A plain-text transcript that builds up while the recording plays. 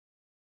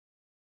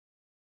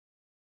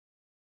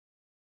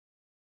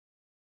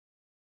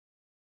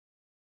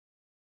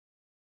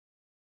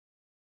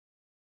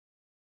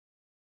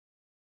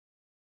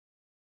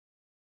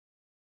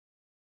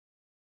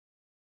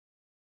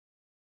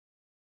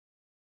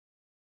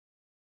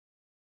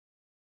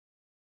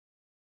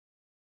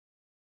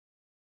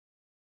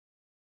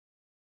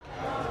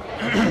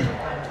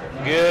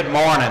Good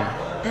morning.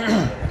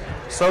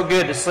 So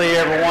good to see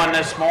everyone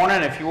this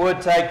morning. If you would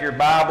take your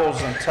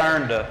Bibles and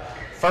turn to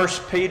 1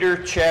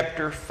 Peter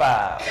chapter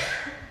 5.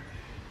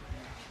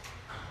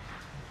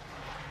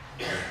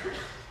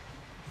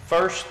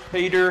 1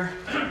 Peter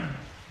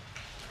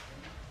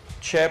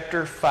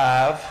chapter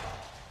 5.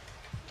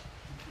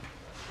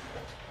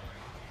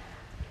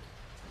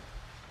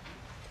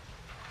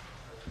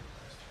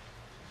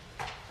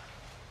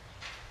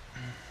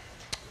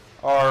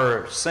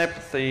 Our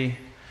sympathy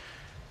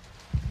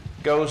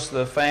goes to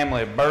the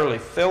family of Burley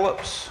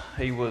Phillips.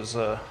 He was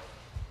a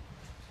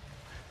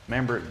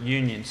member at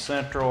Union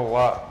Central.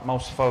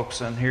 Most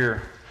folks in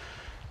here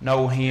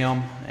know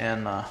him,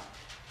 and of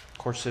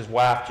course his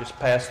wife just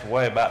passed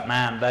away about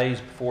 9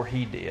 days before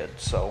he did.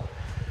 So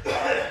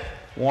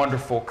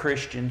wonderful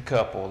Christian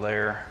couple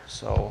there.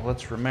 So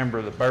let's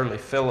remember the Burley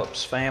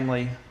Phillips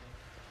family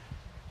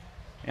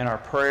in our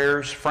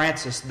prayers.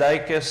 Frances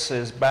Dacus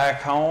is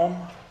back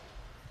home.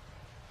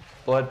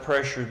 Blood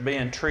pressure is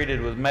being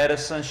treated with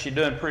medicine. She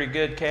doing pretty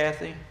good,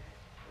 Kathy?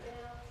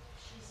 Well,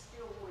 she's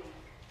still weak.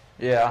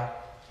 Yeah.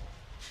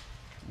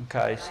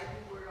 Okay. Maybe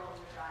we're on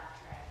the right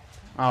track.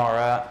 All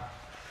right.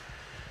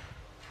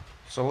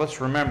 So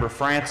let's remember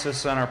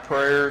Francis in our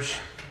prayers.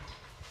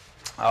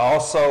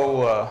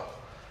 Also,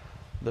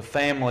 the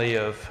family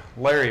of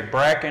Larry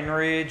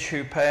Brackenridge,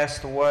 who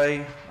passed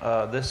away.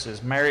 This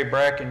is Mary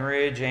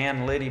Brackenridge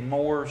and Liddy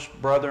Moore's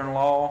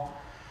brother-in-law.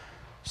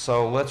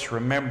 So let's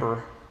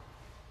remember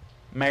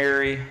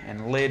Mary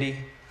and Liddy.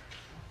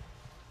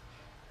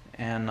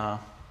 And I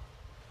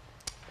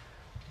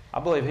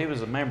believe he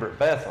was a member at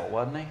Bethel,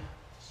 wasn't he?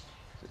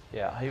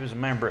 Yeah, he was a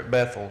member at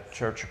Bethel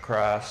Church of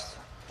Christ.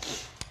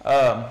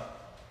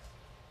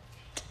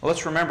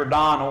 Let's remember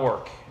Don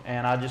Ork.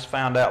 And I just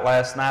found out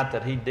last night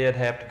that he did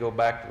have to go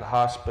back to the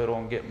hospital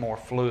and get more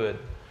fluid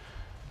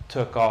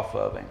took off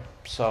of him.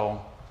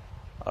 So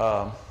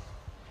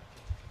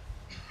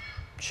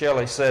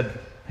Shelley said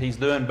he's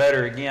doing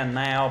better again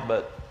now,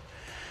 but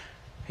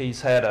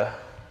he's had a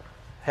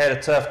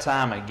tough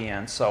time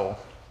again. So,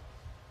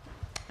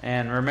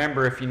 and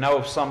remember, if you know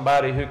of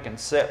somebody who can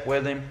sit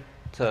with him,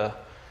 to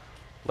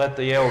let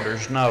the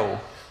elders know.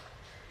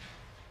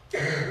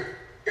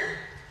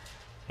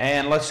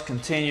 And let's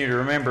continue to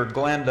remember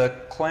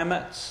Glenda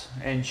Clements,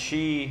 and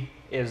she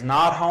is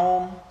not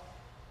home,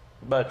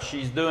 but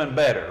she's doing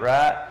better,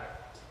 right?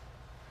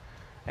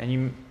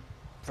 And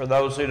for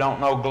those who don't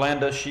know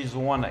Glenda, she's the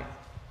one that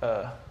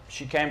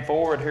she came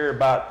forward here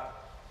about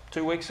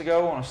 2 weeks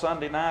ago on a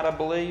Sunday night, I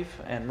believe,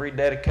 and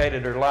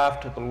rededicated her life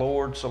to the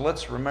Lord. So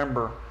let's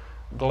remember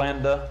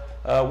Glenda.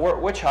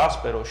 Which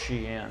hospital is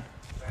she in?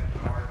 St.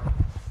 Bernard.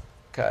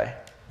 Okay.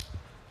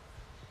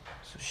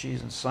 So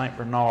she's in St.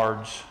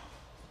 Bernard's.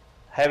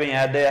 Have any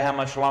idea how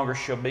much longer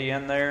she'll be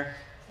in there?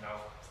 No.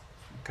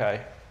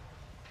 Okay.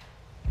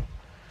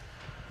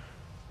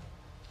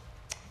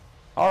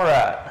 All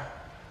right.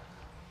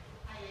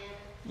 Hey, Ed,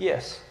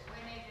 Yes. we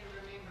need to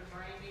remember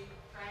Brandy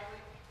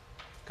Trawick.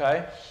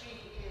 Okay. She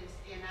is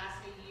in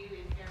ICU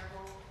in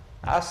Terrebonne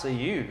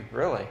ICU,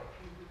 really?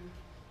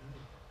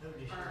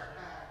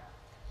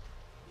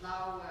 for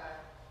low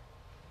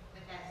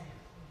potassium.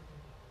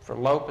 For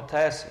low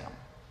potassium.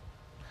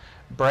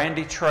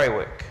 Brandy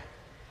Trawick.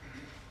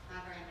 My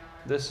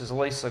granddaughter. This is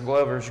Lisa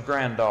Glover's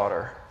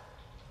granddaughter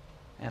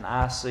in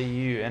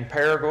ICU. In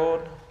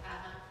Paragould?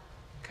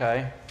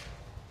 Okay.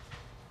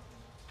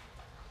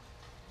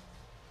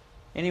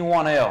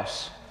 Anyone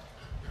else?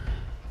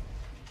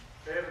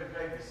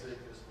 Peggy's sick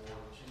this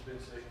morning. She's been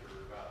sick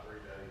for about 3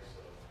 days.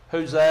 So.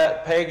 Who's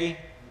that? Peggy?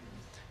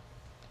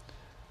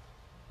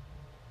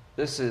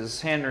 This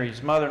is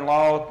Henry's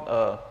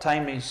mother-in-law,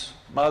 Tammy's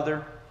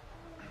mother,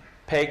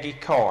 Peggy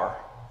Carr.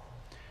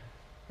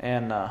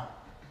 And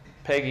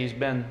Peggy's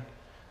been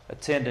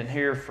attending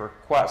here for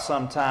quite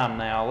some time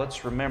now.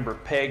 Let's remember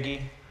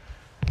Peggy.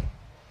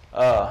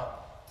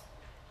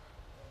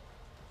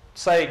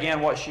 Say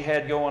again what she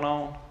had going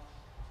on.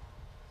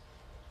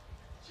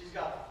 She's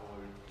got the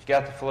flu. She's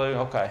got the flu?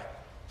 Okay.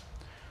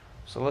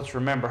 So let's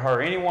remember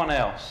her. Anyone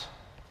else?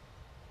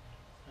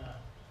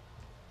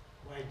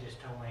 Wade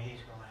just told me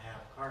he's going to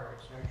have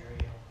cardiac surgery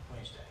on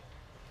Wednesday.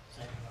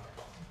 St.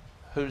 Bernard.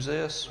 Who's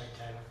this? Wade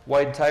Taylor.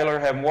 Wade Taylor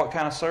having what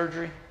kind of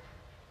surgery?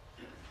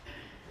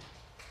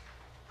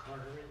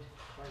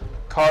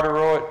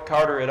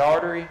 Carotid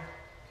artery?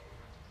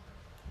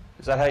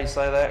 Is that how you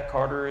say that?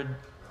 Carotid?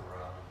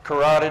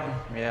 Carotid?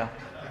 Yeah.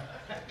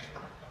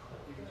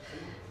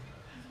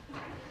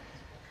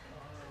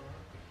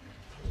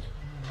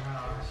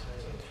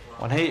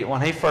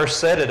 When he first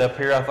said it up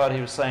here, I thought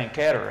he was saying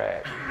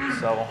cataract.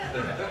 So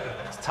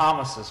it's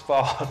Thomas's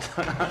fault.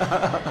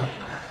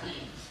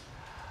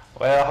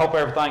 Well, I hope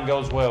everything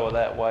goes well with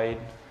that, Wade.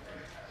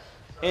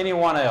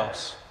 Anyone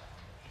else?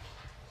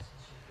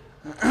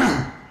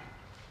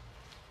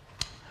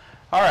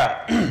 All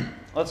right,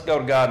 let's go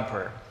to God in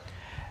prayer.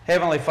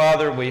 Heavenly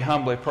Father, we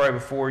humbly pray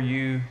before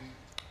you.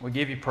 We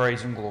give you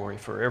praise and glory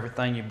for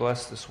everything you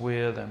blessed us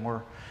with, and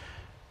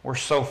we're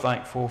so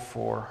thankful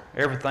for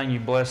everything you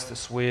blessed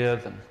us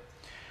with. And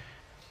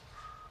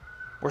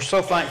We're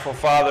so thankful,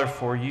 Father,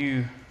 for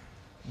you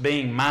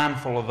being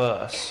mindful of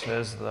us.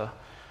 As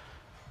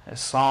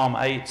Psalm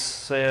 8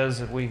 says,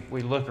 that we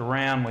look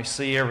around, we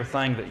see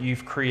everything that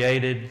you've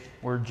created.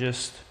 We're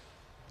just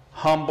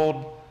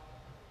humbled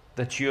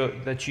that you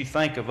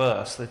think of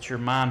us, that you're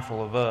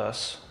mindful of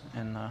us.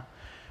 And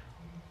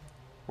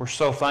we're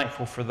so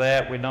thankful for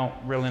that. We don't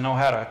really know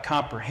how to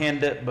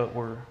comprehend it, but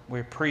we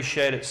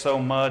appreciate it so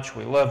much.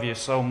 We love you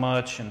so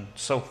much, and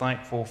so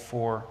thankful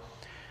for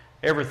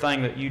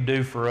everything that you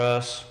do for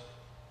us.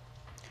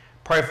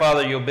 Pray,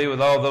 Father, you'll be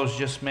with all those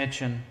just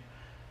mentioned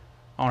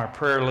on our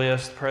prayer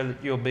list. Pray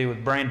that you'll be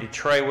with Brandy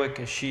Trawick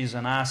as she's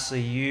in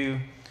ICU.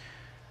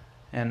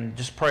 And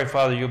just pray,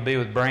 Father, you'll be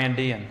with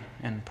Brandy,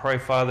 and pray,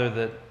 Father,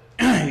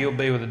 that you'll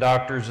be with the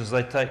doctors as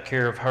they take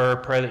care of her.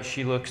 Pray that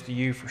she looks to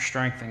you for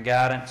strength and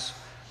guidance.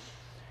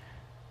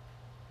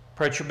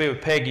 Pray that you'll be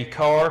with Peggy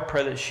Carr.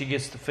 Pray that she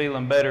gets to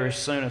feeling better as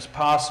soon as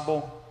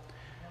possible.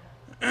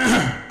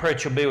 Pray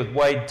that you'll be with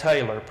Wade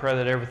Taylor. Pray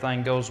that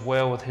everything goes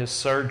well with his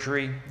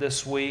surgery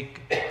this week.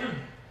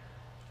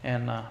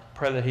 And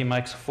pray that he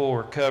makes a full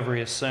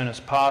recovery as soon as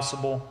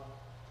possible.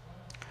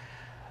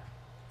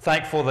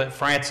 Thankful that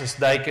Frances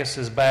Dacus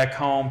is back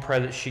home. Pray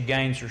that she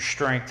gains her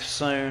strength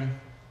soon.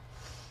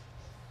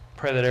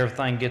 Pray that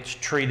everything gets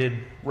treated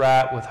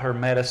right with her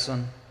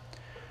medicine.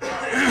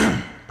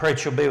 Pray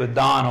that you'll be with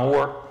Don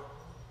Orr,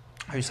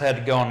 who's had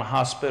to go in the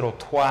hospital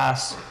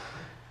twice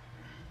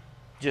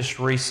just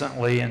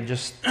recently, and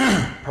just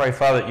pray,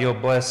 Father, that you'll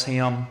bless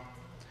him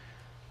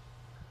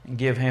and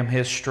give him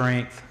his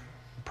strength.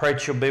 Pray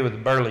that you'll be with the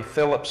Burley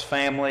Phillips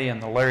family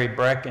and the Larry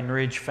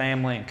Brackenridge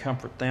family and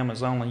comfort them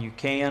as only you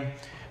can.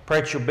 Pray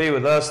that you'll be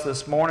with us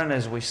this morning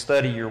as we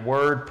study your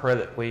word. Pray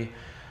that we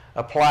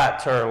apply it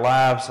to our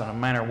lives in a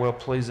manner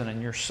well-pleasing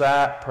in your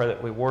sight. Pray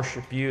that we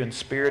worship you in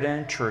spirit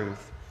and in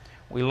truth.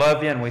 We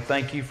love you and we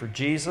thank you for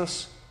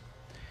Jesus.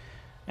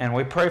 And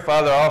we pray,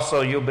 Father,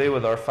 also you'll be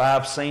with our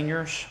 5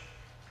 seniors.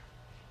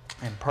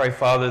 And pray,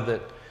 Father,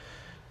 that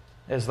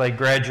as they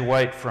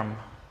graduate from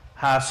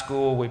high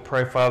school, we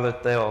pray, Father,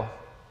 that they'll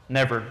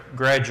never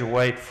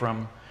graduate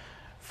from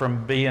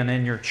being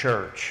in your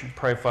church.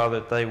 Pray,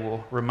 Father, that they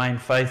will remain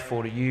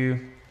faithful to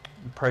you.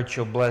 Pray that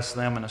you'll bless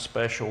them in a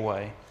special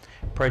way.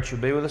 Pray that you'll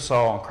be with us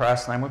all. In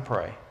Christ's name we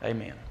pray.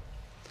 Amen.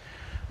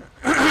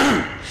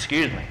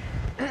 Excuse me.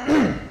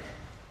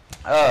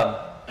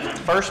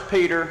 1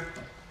 Peter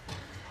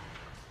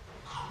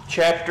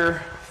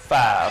chapter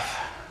 5.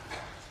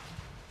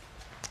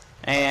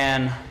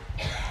 And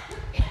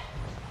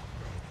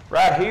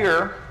right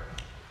here,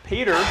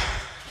 Peter,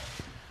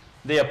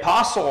 the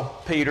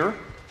Apostle Peter,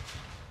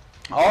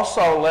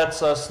 also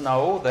lets us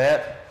know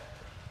that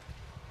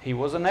he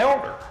was an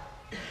elder.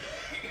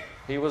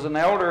 He was an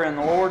elder in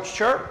the Lord's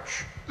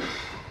church.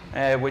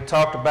 We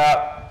talked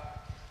about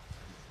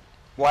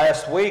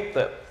last week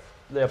that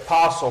the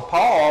Apostle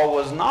Paul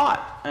was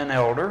not an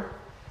elder.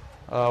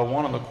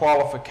 One of the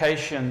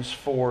qualifications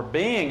for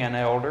being an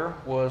elder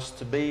was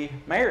to be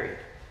married.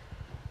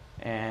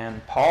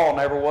 And Paul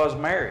never was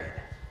married.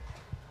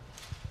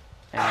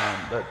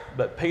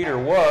 But Peter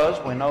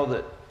was. We know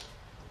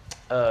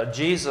that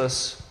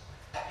Jesus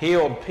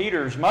healed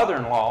Peter's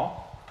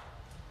mother-in-law.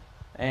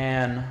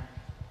 And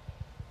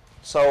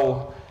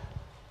so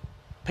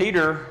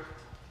Peter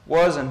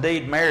was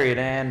indeed married.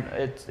 And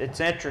it's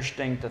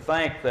interesting to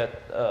think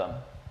that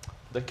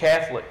the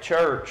Catholic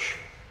Church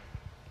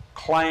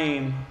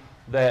claimed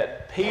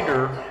that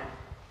Peter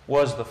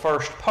was the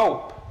first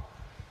pope.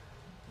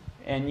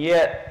 And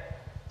yet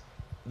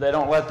they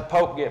don't let the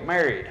Pope get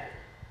married.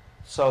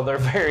 So they're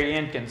very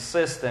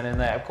inconsistent in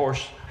that. Of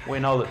course, we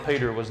know that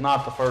Peter was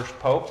not the first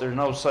Pope. There's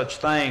no such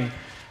thing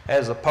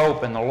as a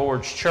Pope in the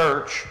Lord's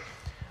church.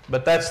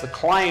 But that's the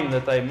claim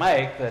that they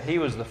make, that he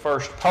was the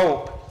first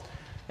Pope.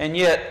 And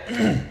yet,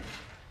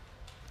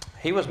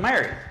 he was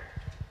married.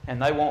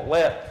 And they won't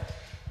let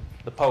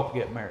the Pope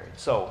get married.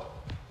 So,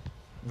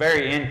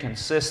 very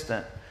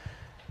inconsistent.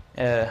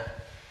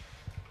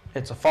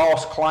 It's a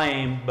false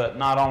claim, but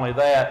not only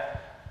that,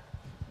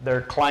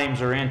 their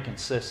claims are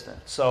inconsistent.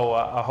 So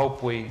I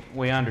hope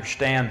we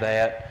understand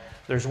that.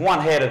 There's one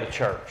head of the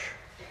church.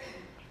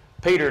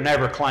 Peter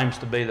never claims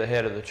to be the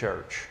head of the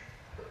church.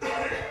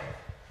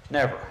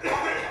 Never.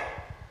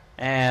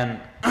 And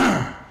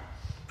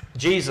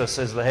Jesus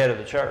is the head of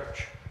the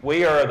church.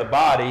 We are the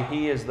body.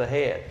 He is the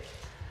head.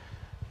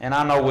 And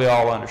I know we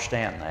all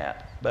understand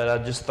that. But I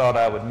just thought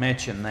I would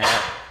mention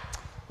that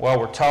while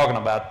we're talking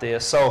about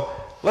this. So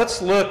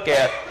let's look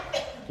at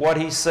what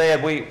he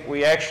said.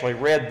 We actually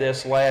read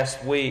this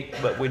last week,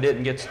 but we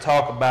didn't get to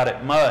talk about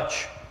it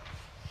much.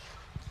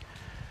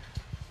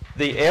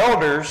 The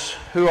elders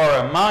who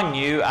are among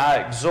you I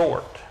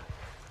exhort.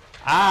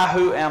 I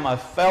who am a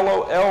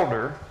fellow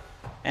elder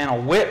and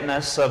a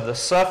witness of the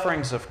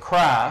sufferings of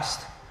Christ,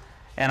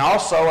 and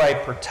also a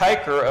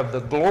partaker of the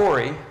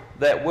glory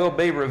that will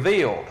be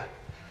revealed.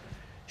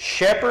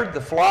 Shepherd the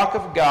flock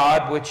of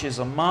God which is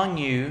among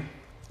you,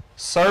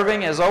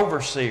 serving as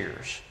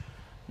overseers,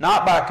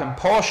 not by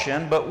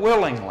compulsion, but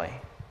willingly,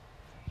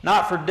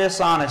 not for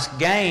dishonest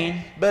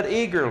gain, but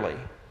eagerly,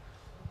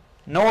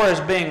 nor as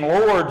being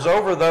lords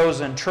over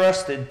those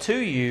entrusted to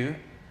you,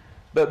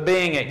 but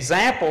being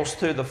examples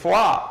to the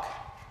flock.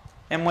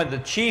 And when the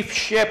chief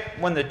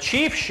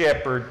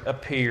shepherd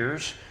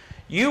appears,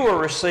 you will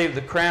receive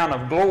the crown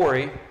of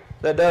glory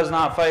that does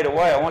not fade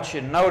away. I want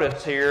you to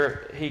notice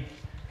here,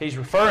 he's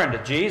referring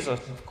to Jesus,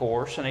 of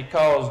course, and he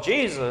calls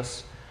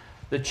Jesus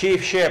the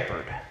chief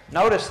shepherd.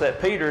 Notice that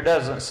Peter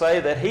doesn't say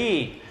that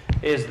he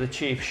is the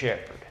chief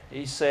shepherd.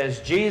 He says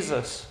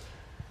Jesus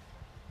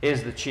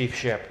is the chief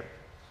shepherd.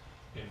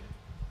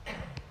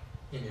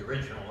 In the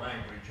original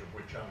language, of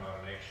which I'm not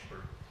an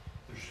expert,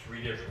 there's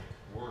 3 different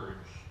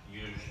words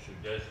used to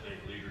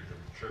designate leaders of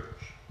the church.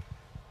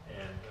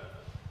 And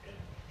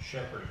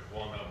shepherd is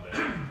one of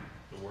them,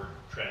 the word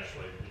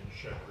translated into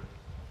shepherd.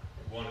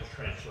 One is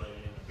translated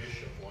into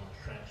bishop, one is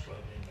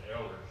translated into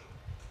elders.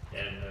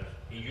 And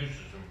he uses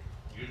them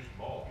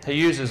all. He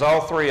uses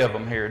all 3 of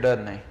them here,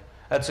 doesn't he?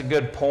 That's a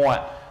good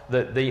point.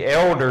 The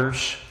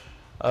elders,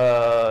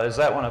 is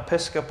that one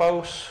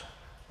episkopos?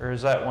 Or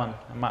is that one,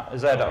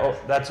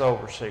 that's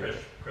overseer?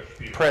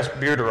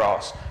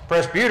 Presbyteros.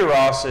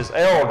 Presbyteros is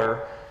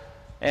elder,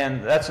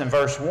 and that's in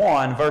verse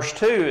 1. Verse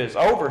 2 is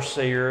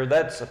overseer,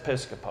 that's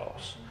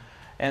episkopos.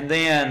 And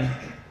then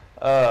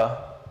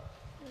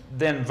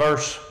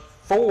verse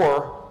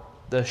 4,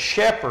 the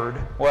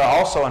shepherd, well,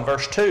 also in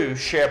verse 2,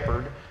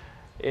 shepherd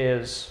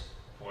is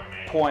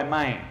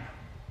poimen.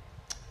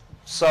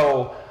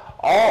 So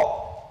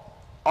all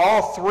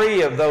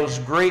 3 of those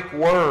Greek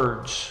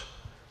words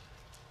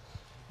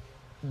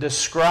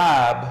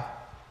describe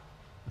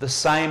the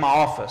same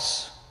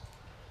office.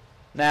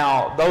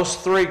 Now, those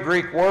 3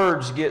 Greek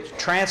words get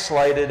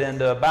translated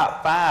into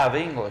about 5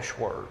 English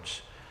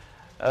words.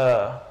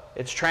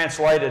 It's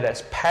translated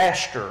as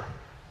pastor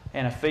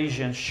in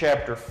Ephesians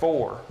chapter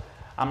 4.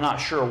 I'm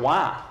not sure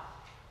why,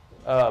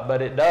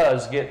 but it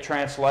does get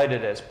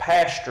translated as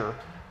pastor,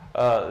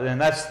 and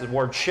that's the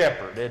word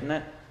shepherd, isn't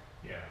it?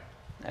 Yeah.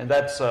 And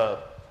that's...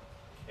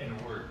 and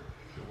the word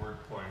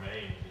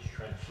poimen is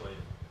translated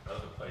in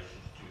other places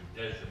to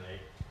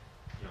designate,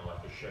 like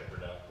a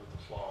shepherd out with the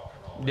flock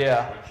and all that.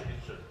 Yeah. Which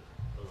it's a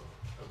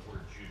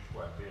word used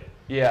quite a bit.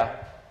 Yeah.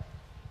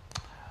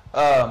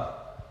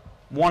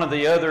 One of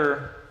the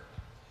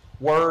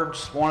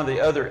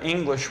other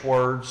English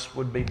words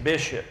would be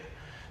bishop.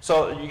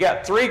 So you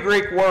got 3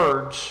 Greek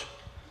words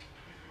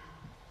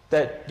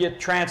that get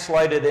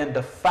translated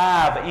into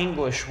 5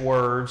 English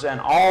words, and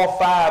all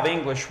 5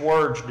 English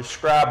words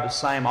describe the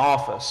same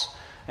office.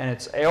 And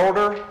it's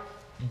elder,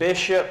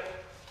 bishop,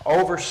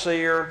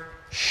 overseer,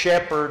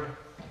 shepherd,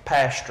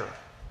 pastor.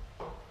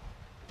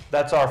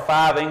 That's our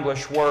 5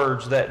 English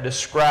words that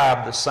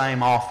describe the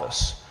same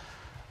office.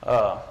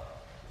 All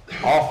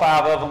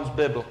 5 of them's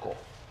biblical.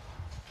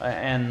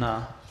 And,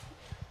 I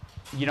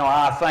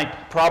think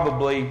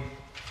probably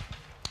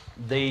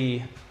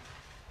the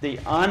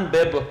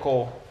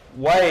unbiblical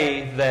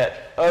way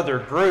that other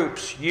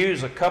groups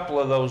use a couple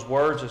of those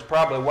words is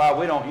probably why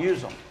we don't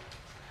use them.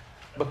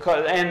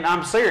 And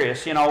I'm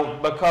serious,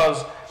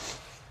 because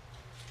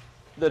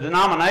the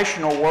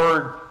denominational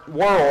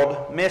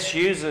world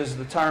misuses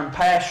the term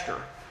pastor.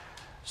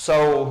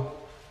 So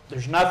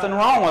there's nothing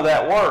wrong with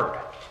that word.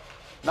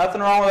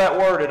 Nothing wrong with that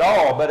word at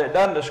all, but it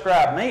doesn't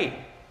describe me.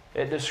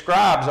 It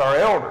describes our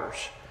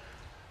elders.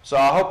 So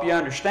I hope you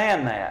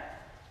understand that.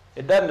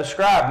 It doesn't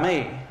describe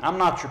me. I'm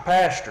not your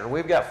pastor.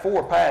 We've got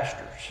 4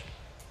 pastors.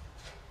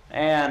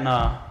 And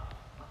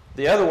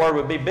the other word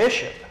would be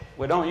bishop.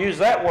 We don't use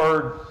that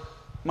word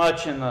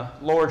much in the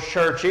Lord's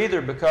church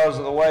either because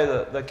of the way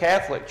the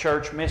Catholic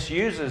Church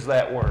misuses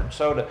that word.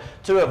 So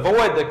to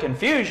avoid the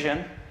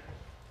confusion,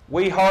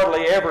 we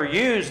hardly ever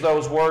use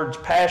those words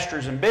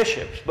pastors and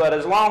bishops. But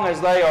as long as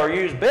they are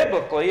used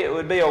biblically, it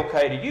would be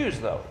okay to use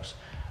those.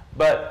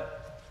 But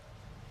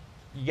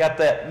you got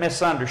that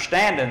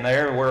misunderstanding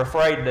there. We're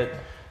afraid that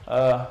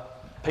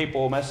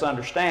people will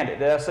misunderstand it.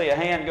 Did I see a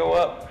hand go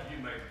up? You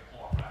made the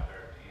point right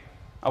there at the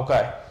end.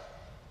 Okay.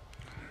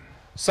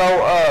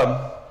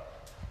 So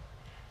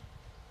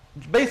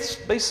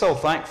be so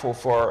thankful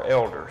for our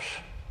elders,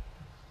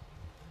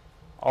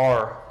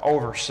 our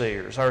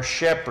overseers, our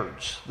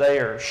shepherds. They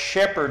are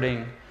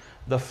shepherding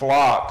the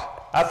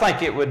flock. I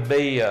think it'd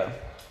be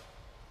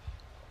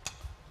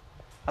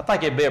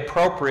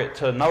appropriate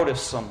to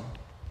notice some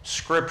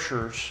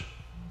scriptures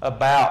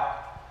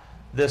about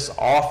this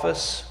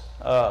office.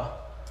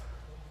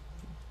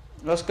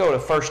 Let's go to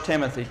 1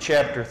 Timothy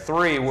chapter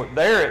 3.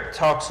 There it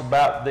talks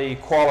about the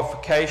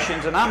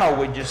qualifications, and I know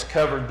we just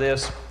covered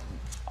this.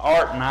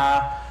 Art and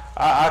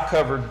I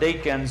covered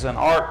deacons, and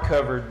Art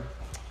covered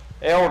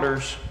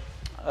elders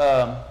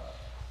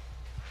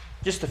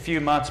just a few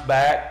months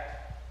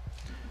back.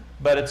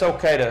 But it's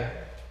okay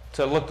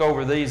to look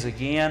over these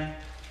again.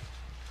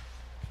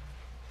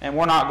 And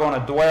we're not going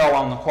to dwell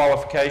on the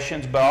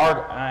qualifications, but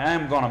I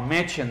am going to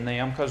mention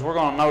them because we're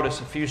going to notice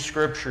a few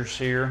scriptures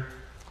here.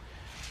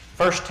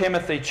 1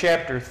 Timothy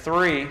chapter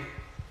 3,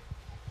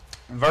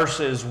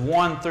 verses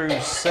 1 through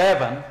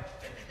 7.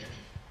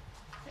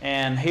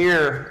 And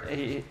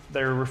here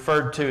they're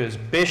referred to as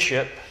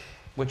bishop.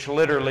 which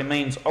literally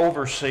means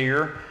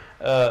overseer,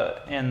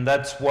 and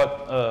that's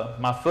what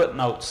my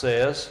footnote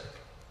says.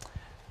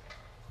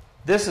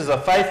 This is a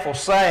faithful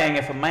saying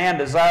if a man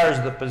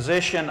desires the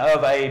position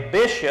of a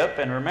bishop,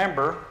 and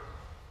remember,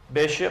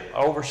 bishop,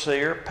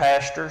 overseer,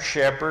 pastor,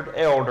 shepherd,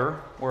 elder,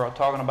 we're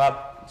talking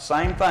about the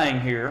same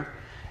thing here.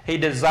 He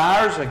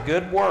desires a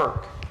good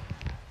work.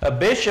 A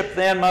bishop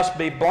then must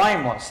be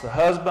blameless, the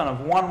husband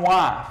of one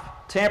wife,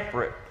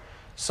 temperate,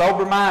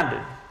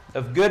 sober-minded,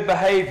 of good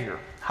behavior,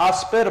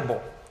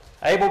 hospitable,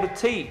 able to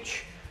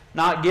teach,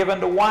 not given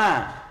to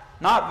wine,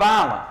 not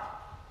violent,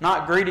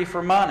 not greedy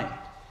for money,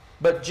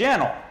 but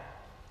gentle,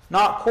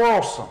 not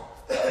quarrelsome,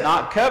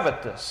 not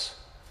covetous,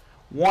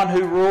 one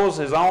who rules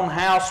his own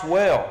house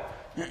well,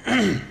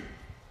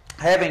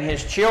 having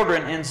his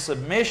children in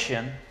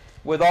submission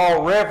with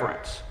all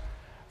reverence.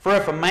 For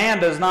if a man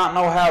does not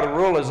know how to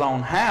rule his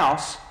own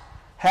house,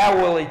 how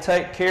will he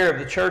take care of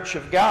the church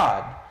of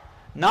God?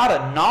 Not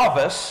a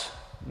novice,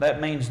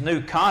 that means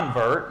new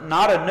convert,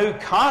 not a new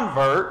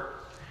convert,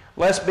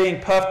 lest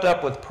being puffed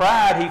up with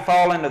pride he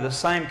fall into the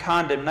same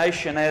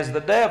condemnation as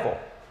the devil.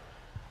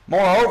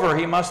 Moreover,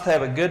 he must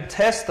have a good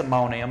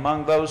testimony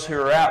among those who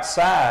are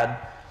outside,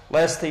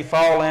 lest he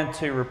fall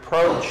into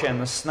reproach and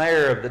the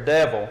snare of the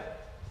devil.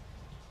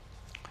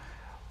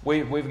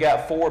 We've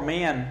got 4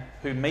 men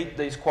who meet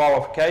these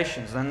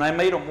qualifications, and they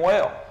meet them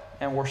well,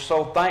 and we're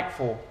so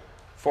thankful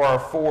for our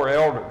 4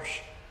 elders.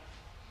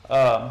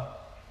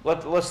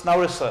 Let's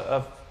notice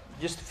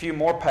just a few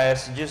more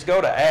passages.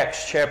 Go to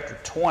Acts chapter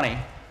 20,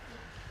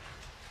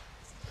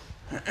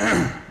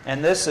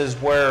 and this is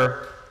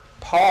where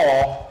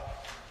Paul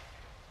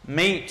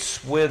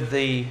meets with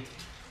the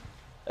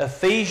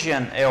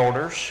Ephesian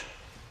elders,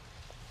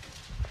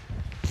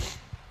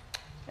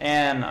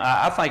 and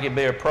I think it'd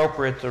be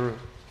appropriate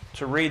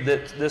to read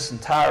this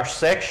entire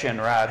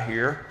section right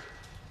here.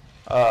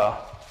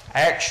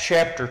 Acts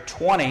chapter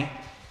 20,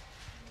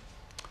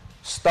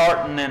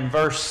 starting in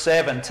verse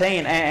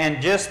 17,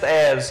 and just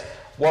as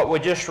what we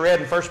just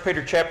read in 1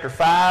 Peter chapter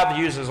 5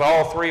 uses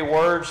all 3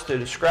 words to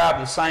describe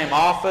the same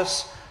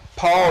office,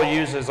 Paul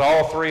uses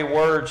all 3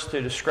 words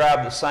to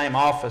describe the same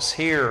office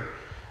here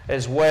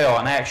as well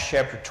in Acts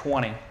chapter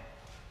 20.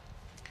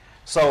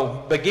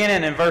 So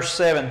beginning in verse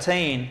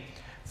 17,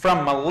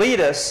 from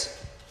Miletus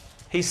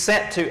he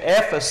sent to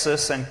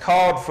Ephesus and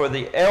called for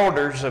the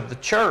elders of the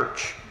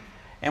church.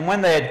 And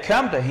when they had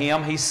come to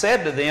him, he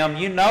said to them,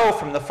 "You know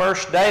from the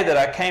first day that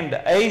I came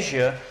to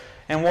Asia,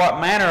 in what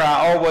manner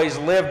I always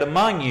lived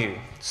among you,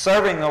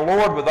 serving the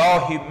Lord with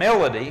all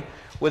humility,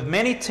 with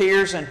many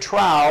tears and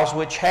trials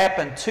which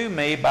happened to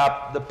me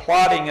by the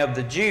plotting of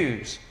the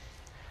Jews.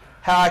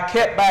 How I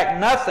kept back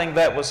nothing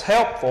that was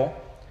helpful,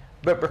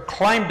 but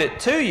proclaimed it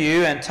to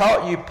you and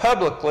taught you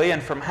publicly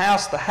and from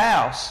house to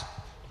house,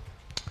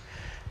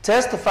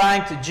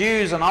 testifying to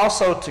Jews and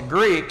also to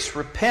Greeks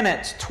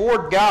repentance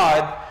toward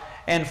God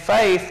and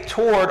faith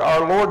toward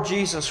our Lord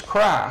Jesus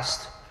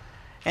Christ.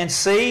 And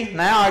see,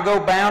 now I go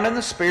bound in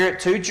the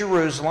Spirit to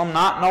Jerusalem,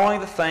 not knowing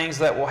the things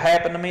that will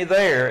happen to me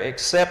there,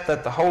 except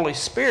that the Holy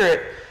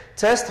Spirit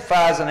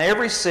testifies in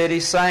every city,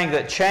 saying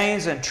that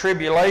chains and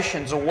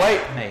tribulations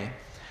await me.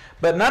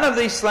 But none of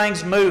these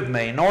things move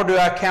me, nor do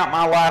I count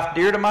my life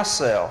dear to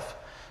myself,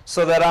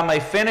 so that I may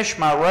finish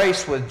my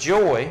race with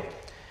joy,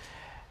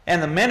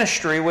 and the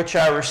ministry which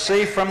I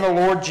received from the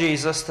Lord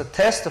Jesus to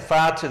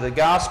testify to the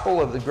gospel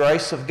of the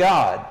grace of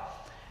God.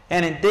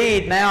 And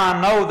indeed, now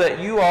I know that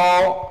you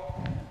all,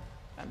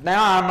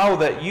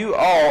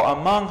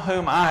 among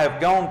whom I have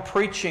gone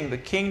preaching the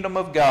kingdom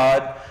of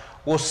God,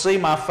 will see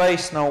my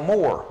face no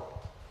more.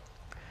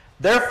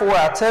 Therefore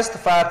I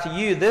testify to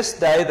you this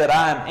day that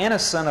I am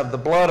innocent of the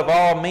blood of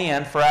all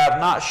men, for I have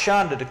not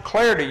shunned to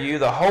declare to you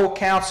the whole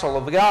counsel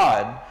of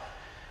God.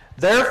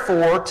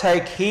 Therefore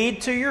take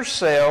heed to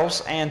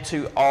yourselves and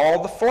to all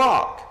the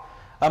flock,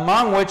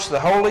 among which the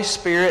Holy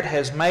Spirit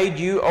has made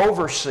you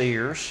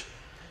overseers,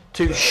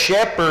 to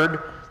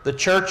shepherd the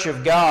church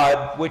of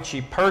God, which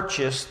he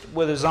purchased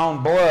with his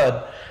own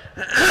blood."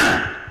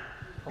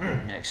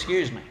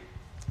 Excuse me.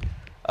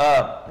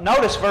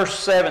 Notice verse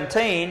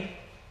 17,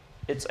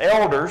 it's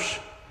elders.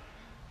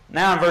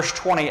 Now in verse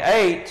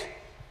 28,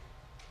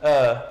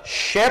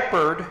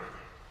 shepherd.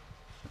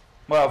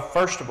 Well,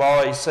 first of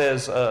all, he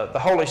says, the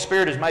Holy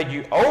Spirit has made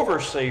you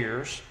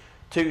overseers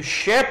to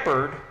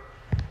shepherd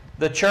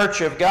the church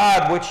of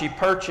God, which he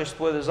purchased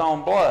with his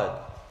own blood.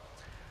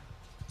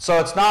 So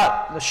it's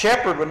not, the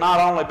shepherd would not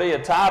only be a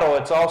title,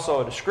 it's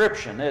also a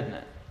description, isn't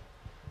it?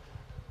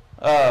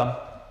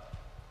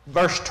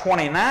 Verse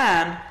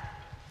 29,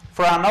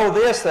 "For I know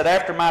this, that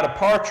after my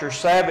departure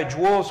savage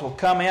wolves will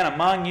come in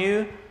among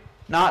you,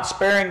 not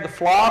sparing the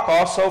flock.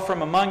 Also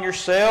from among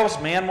yourselves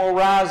men will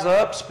rise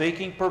up,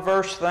 speaking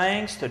perverse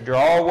things, to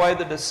draw away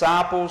the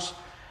disciples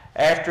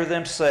after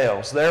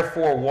themselves.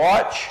 Therefore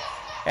watch,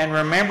 and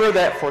remember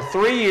that for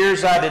 3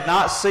 years I did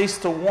not cease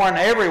to warn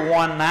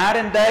everyone night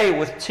and day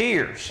with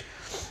tears.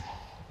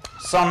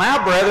 So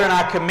now, brethren,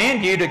 I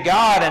commend you to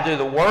God and to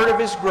the word of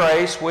his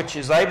grace, which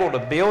is able to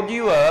build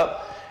you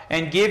up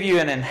and give you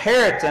an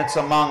inheritance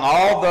among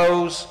all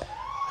those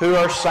who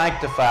are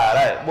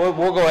sanctified. We'll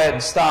go ahead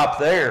and stop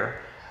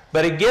there.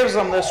 But he gives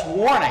them this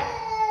warning.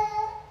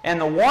 And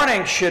the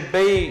warning should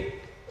be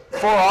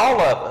for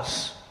all of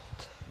us.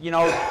 You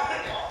know,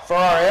 for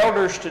our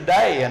elders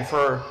today and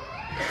for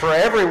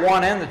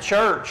everyone in the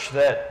church,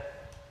 that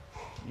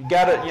you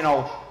got to, you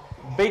know,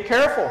 be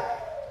careful.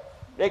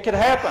 It could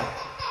happen.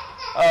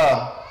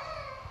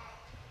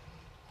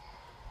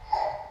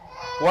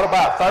 What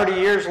about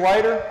 30 years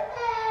later,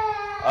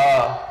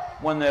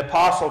 when the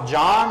Apostle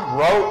John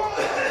wrote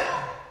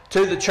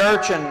to the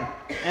church in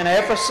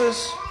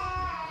Ephesus,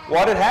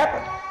 what had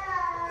happened?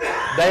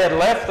 They had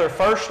left their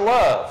first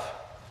love.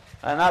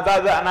 And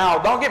now,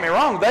 don't get me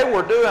wrong, they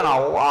were doing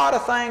a lot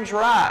of things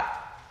right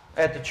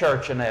at the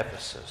church in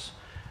Ephesus.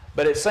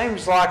 But it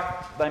seems like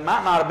they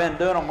might not have been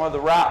doing them with the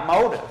right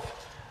motive.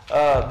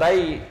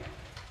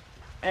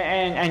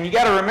 And you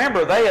got to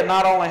remember, they had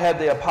not only had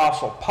the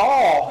Apostle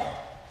Paul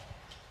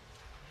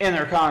in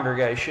their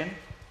congregation,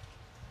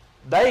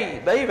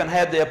 they even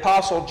had the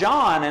Apostle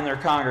John in their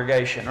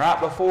congregation right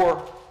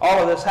before all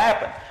of this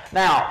happened.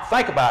 Now,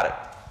 think about it.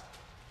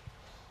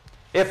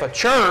 If a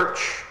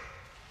church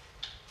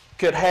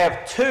could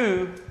have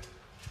 2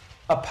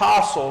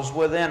 apostles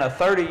within a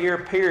 30-year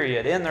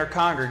period in their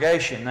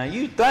congregation, now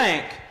you'd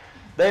think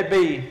they'd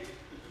be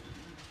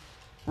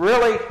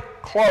really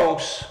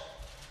close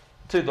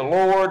to the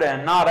Lord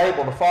and not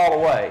able to fall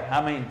away.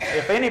 I mean,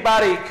 if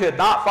anybody could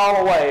not fall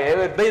away, it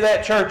would be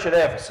that church at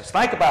Ephesus.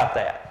 Think about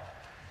that.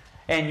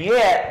 And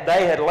yet,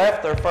 they had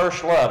left their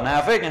first love. Now,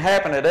 if it can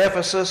happen at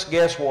Ephesus,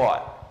 guess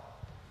what?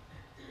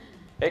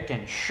 It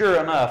can sure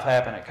enough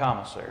happen at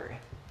Commissary.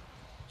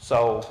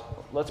 So,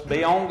 let's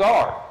be on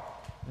guard.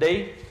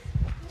 D?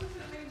 What does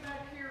it mean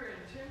back here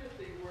in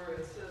Timothy where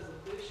it says a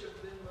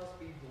bishop then must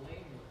be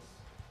blameless?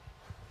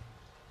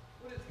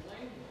 What is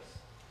blameless?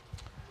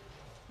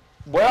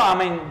 Well, I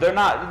mean, they're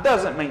not, it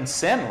doesn't mean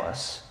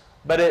sinless,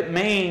 but it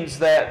means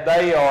that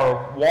they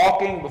are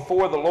walking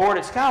before the Lord.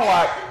 It's kind of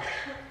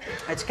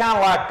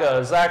like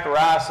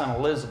Zacharias and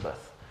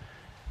Elizabeth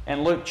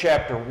in Luke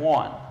chapter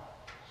 1.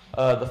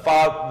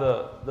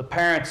 The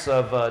parents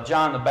of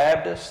John the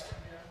Baptist.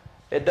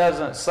 It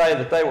doesn't say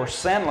that they were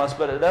sinless,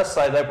 but it does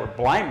say they were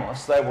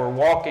blameless. They were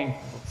walking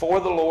before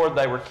the Lord.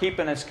 They were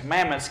keeping His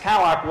commandments. It's kind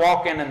of like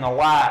walking in the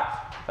light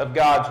of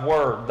God's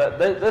Word.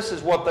 This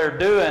is what they're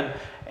doing,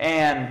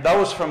 and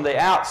those from the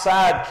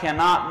outside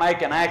cannot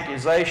make an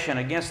accusation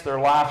against their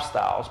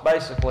lifestyles.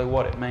 Basically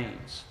what it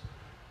means.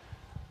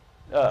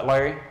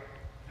 Larry?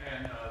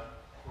 And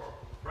for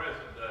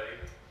present day,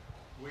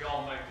 we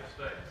all make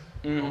mistakes.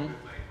 Mm-hmm. We all do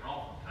things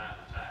wrong from time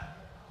to time.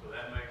 So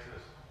that makes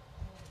us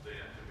then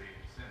to be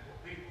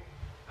sinful people.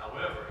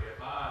 However, if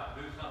I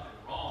do something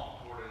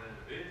wrong toward an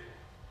individual,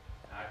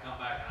 and I come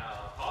back and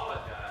I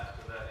apologize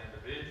to that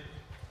individual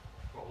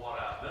for what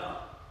I've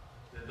done,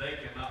 then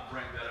they cannot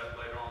bring that up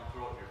later on and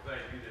throw it in your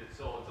face. You did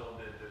so-and-so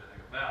and didn't do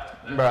anything about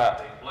it. That's Right.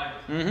 being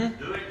blameless.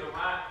 Mm-hmm. Doing the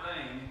right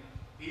thing,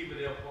 even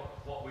if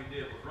what we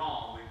did was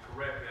wrong, we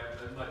correct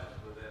that as much as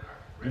within our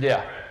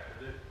Yeah. grasp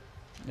to do.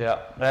 Yeah,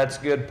 that's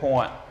a good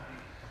point.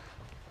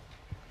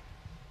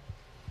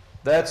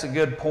 That's a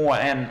good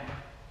point. And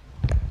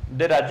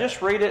did I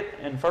just read it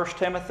in 1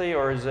 Timothy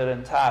or is it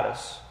in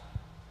Titus?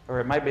 Or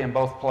it may be in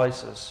both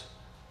places.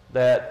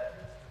 That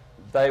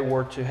they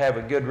were to have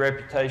a good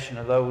reputation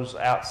of those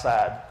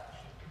outside.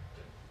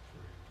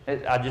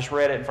 I just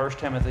read it in 1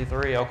 Timothy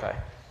 3. Okay.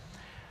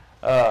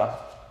 All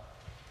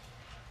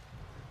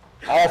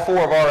 4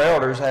 of our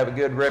elders have a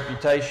good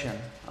reputation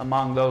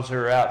among those who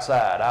are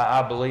outside.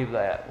 I believe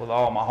that with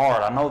all my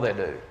heart. I know they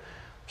do.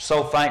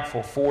 So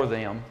thankful for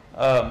them.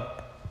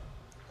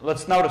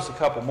 Let's notice a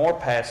couple more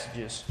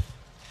passages.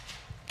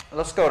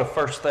 Let's go to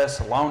 1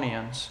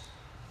 Thessalonians.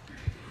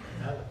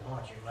 Another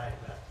point you made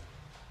about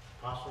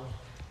apostles,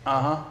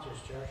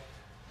 just church,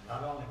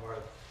 not only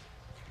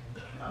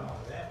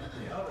that, but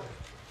the elders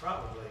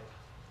probably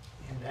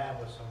endowed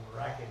with some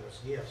miraculous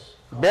gifts.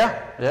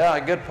 Yeah,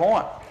 a good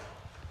point.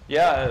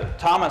 Yeah,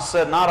 Thomas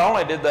said not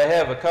only did they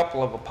have a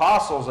couple of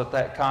apostles at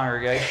that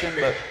congregation,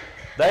 but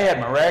they had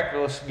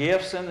miraculous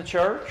gifts in the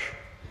church,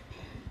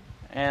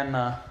 and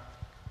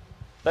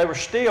they were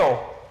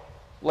still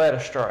led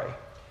astray.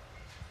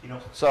 You know,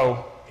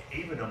 So,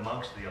 even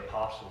amongst the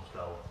apostles,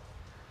 though,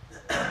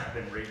 I've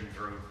been reading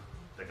through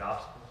the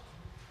Gospels,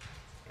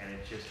 and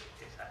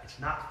it's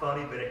not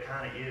funny, but it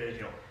kind of is.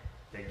 You know,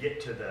 they get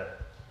to the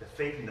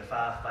feeding the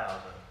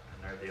 5,000,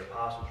 and the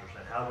apostles are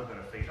saying, "How are we going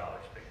to feed all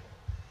these people?"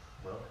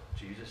 Well,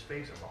 Jesus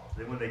feeds them all.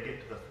 Then when they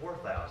get to the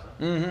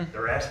 4,000,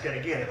 they're asking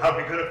again, "How are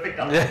we going to feed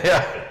all these people?"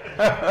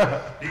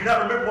 yeah. Do you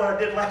not remember what I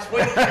did last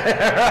week?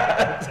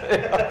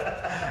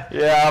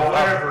 Yeah,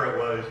 Whatever it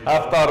was. You know.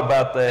 I've thought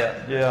about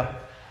that, yeah.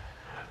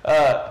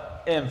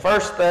 In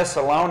 1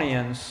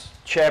 Thessalonians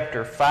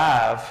chapter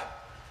 5,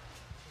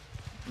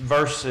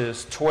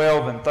 verses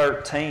 12 and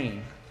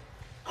 13,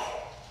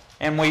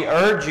 "And we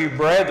urge you,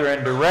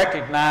 brethren, to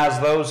recognize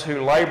those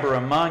who labor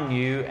among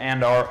you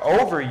and are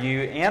over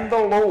you in the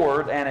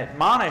Lord and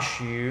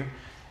admonish you,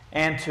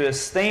 and to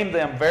esteem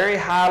them very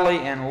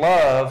highly in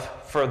love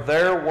for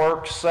their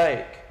work's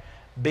sake.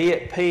 Be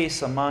at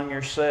peace among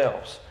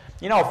yourselves.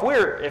 You know,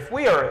 if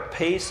we are at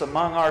peace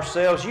among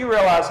ourselves, you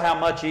realize how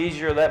much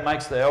easier that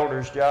makes the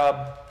elders'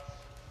 job?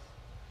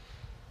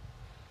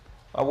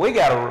 We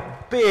got a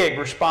big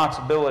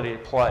responsibility to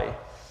play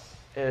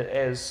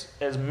as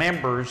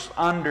members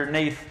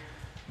underneath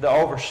the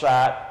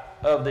oversight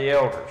of the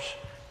elders.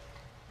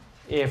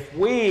 If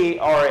we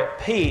are at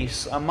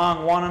peace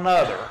among one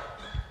another,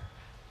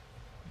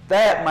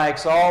 that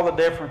makes all the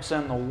difference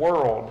in the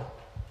world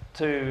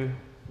to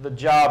the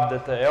job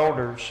that the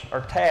elders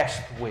are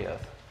tasked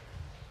with.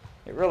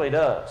 It really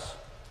does.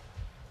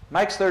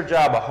 Makes their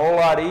job a whole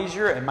lot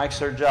easier. It makes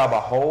their job a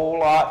whole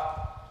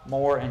lot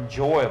more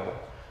enjoyable.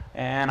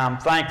 And I'm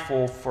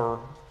thankful for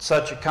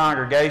such a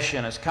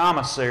congregation as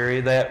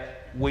Commissary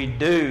that we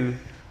do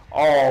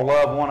all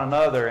love one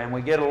another and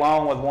we get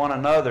along with one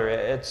another.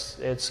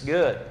 It's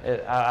good.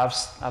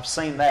 I've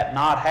seen that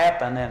not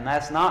happen, and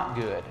that's not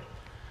good.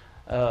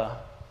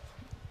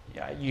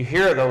 You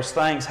hear those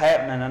things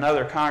happening in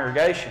other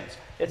congregations.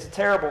 It's a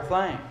terrible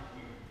thing.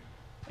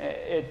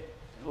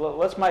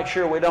 Let's make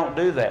sure we don't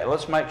do that.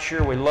 Let's make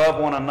sure we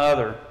love one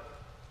another.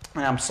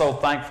 And I'm so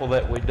thankful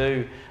that we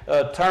do.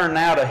 Turn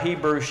now to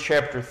Hebrews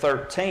chapter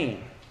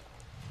 13.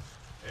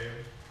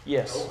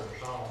 Yes. Over in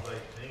Psalms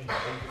 18,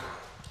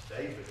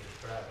 David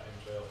describes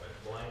himself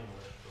as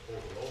blameless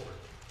before the Lord.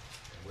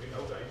 And we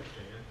know David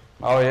sinned.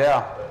 Oh,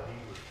 yeah. But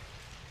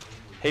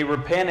He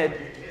repented.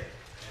 And he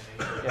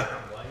was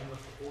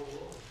blameless before the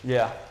Lord.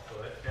 Yeah.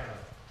 So that's kind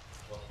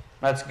of...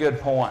 That's a good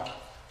point.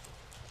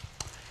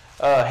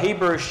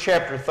 Hebrews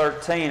chapter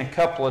 13, a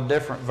couple of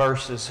different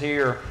verses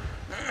here.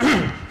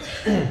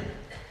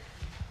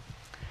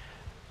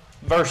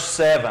 Verse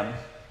 7.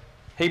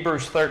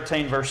 Hebrews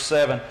 13, verse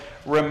 7.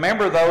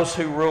 Remember those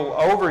who rule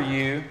over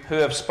you, who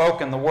have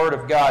spoken the word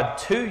of God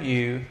to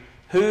you,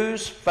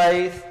 whose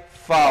faith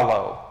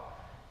follow,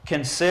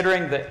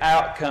 considering the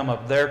outcome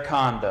of their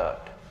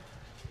conduct.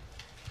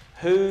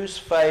 Whose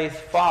faith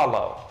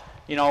follow.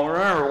 You know,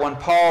 remember when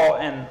Paul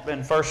in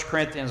 1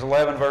 Corinthians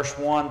 11, verse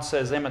 1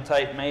 says,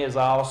 imitate me as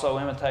I also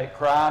imitate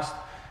Christ.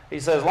 He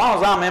says, as long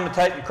as I'm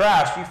imitating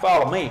Christ, you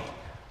follow me.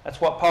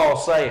 That's what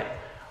Paul's saying.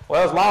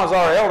 Well, as long as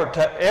our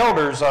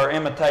elders are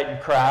imitating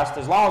Christ,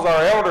 as long as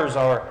our elders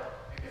are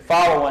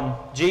following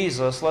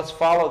Jesus, let's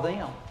follow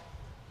them.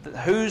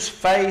 Whose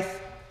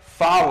faith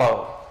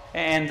follow.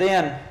 And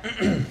then,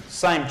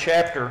 same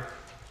chapter,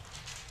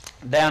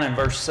 down in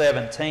verse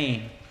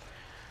 17.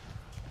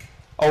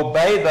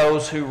 Obey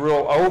those who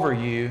rule over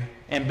you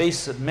and be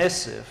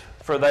submissive,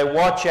 for they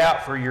watch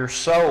out for your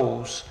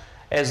souls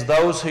as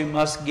those who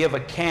must give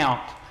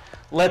account.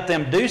 Let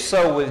them do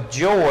so with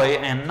joy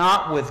and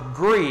not with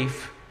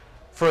grief,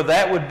 for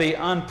that would be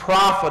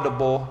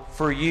unprofitable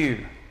for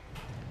you.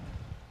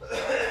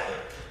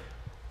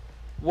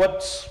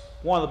 What's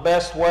one of the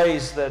best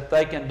ways that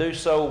they can do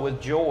so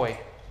with joy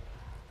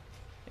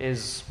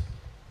is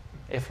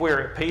if we're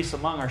at peace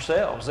among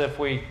ourselves, if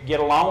we get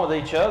along with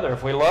each other,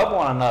 if we love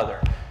one another.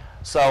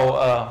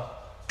 So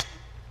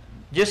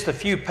just a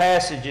few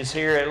passages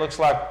here. It looks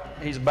like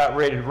he's about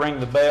ready to ring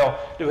the bell.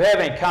 Do we have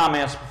any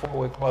comments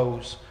before we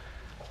close?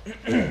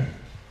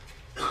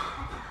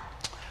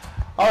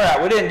 All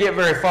right, we didn't get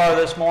very far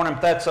this morning,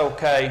 but that's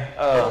okay.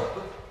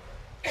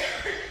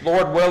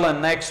 Lord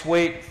willing, next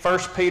week, 1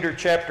 Peter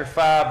chapter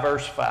 5,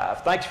 verse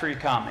 5. Thanks for your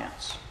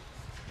comments.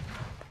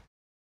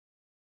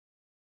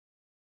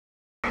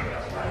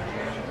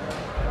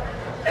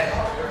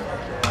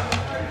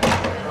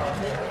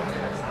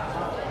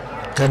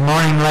 Good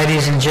morning,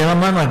 ladies and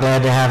gentlemen. We're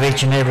glad to have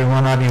each and every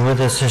one of you with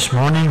us this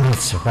morning.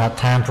 It's about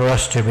time for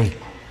us to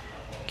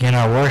begin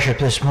our worship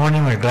this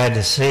morning. We're glad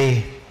to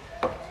see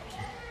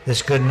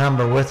this good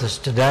number with us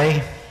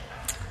today.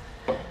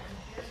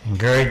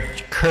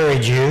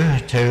 Encourage you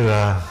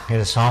to get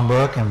a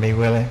songbook and be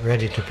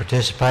ready to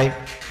participate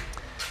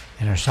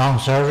in our song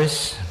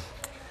service.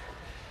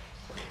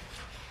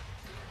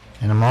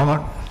 In a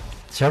moment,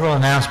 several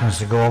announcements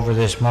to go over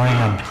this morning.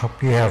 I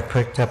hope you have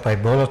picked up a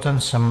bulletin.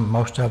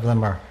 Most of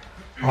them are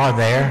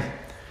there.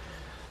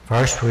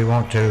 First, we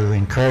want to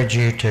encourage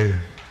you to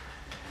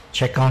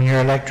check on your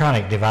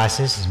electronic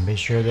devices and be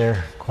sure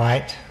they're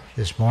quiet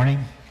this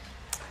morning.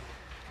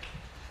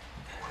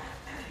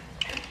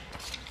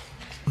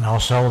 And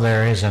also,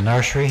 there is a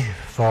nursery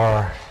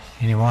for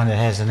anyone that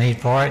has a need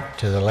for it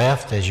to the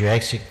left as you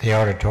exit the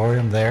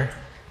auditorium there.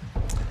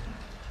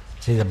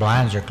 See, the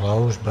blinds are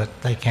closed, but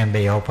they can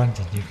be opened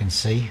and you can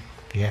see.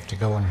 If you have to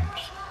go and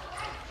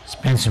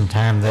spend some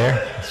time there,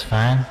 that's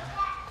fine.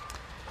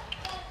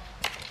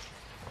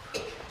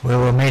 We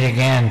will meet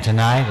again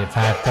tonight at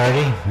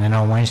 5:30 and then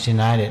on Wednesday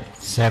night at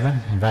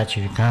 7. I invite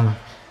you to come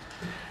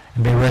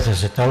and be with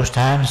us at those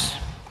times,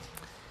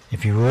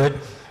 if you would.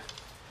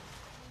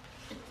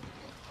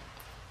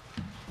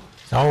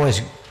 It's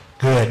always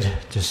good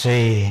to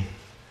see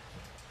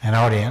an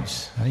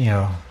audience,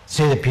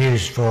 see the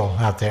pews full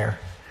out there.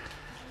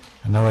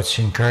 I know it's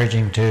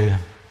encouraging to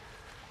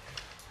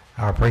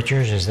our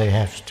preachers as they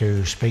have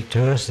to speak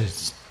to us.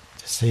 It's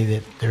to see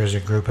that there's a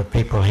group of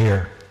people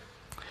here.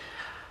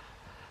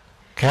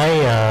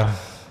 Okay,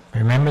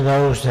 remember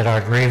those that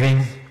are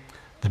grieving,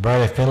 the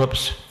Burley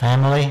Phillips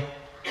family,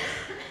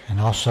 and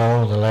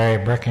also the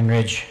Larry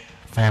Breckenridge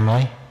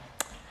family.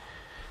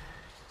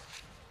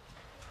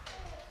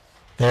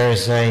 There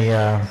is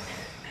a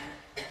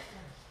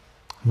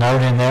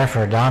note in there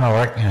for Don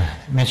Ork,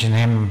 mentioned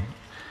him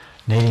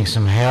needing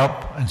some help,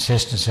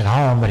 assistance at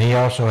home, but he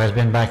also has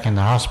been back in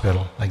the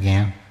hospital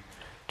again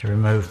to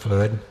remove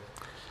fluid.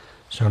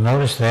 So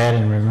notice that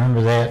and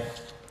remember that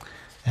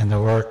and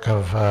the work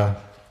of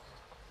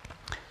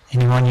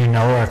anyone you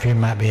know, or if you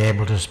might be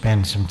able to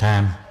spend some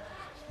time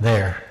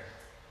there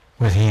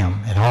with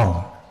him at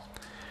home.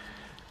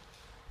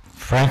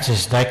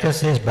 Frances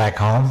Dacus is back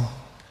home.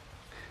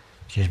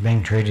 She's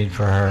being treated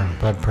for her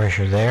blood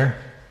pressure there.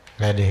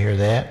 Glad to hear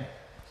that.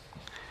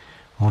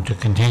 Want to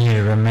continue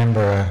to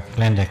remember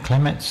Glenda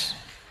Clements.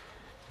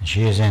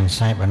 She is in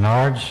St.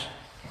 Bernard's.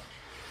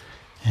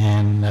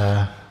 And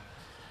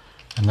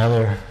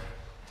another,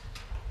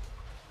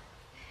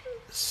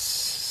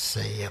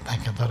 see, I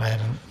thought I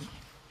had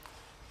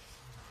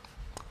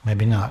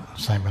maybe not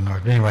St.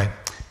 Bernard. But anyway,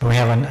 but we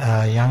have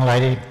a young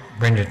lady,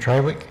 Brenda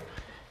Trawick.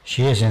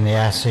 She is in the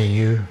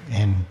ICU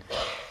in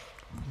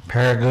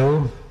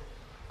Paragould.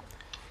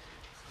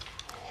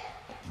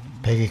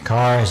 Peggy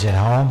Carr is at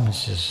home.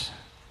 This is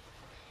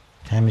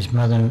Tammy's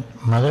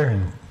mother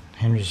and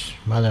Henry's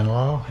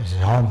mother-in-law is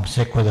at home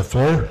sick with the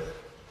flu.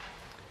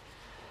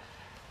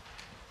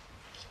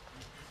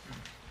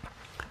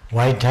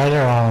 Wade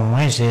Taylor on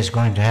Wednesday is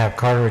going to have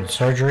carotid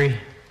surgery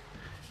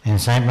in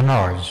St.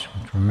 Bernard's.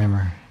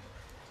 Remember,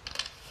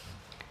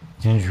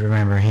 continue to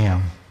remember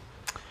him.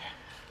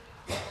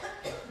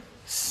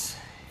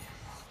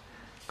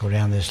 Go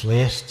down this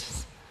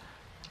list.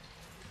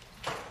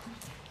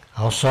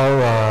 Also,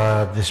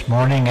 this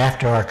morning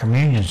after our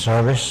communion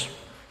service,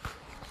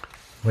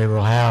 we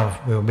will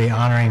be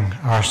honoring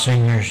our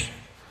seniors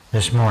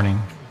this morning.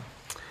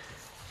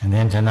 And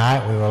then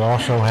tonight we will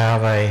also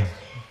have a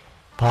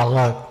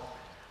potluck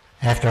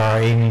after our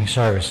evening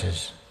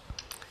services.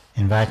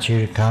 Invite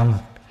you to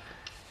come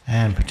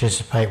and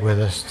participate with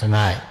us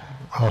tonight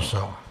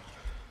also.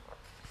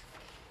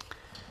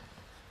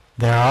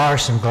 There are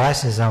some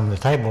glasses on the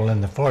table in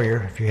the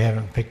foyer. If you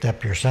haven't picked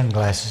up your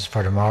sunglasses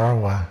for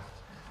tomorrow,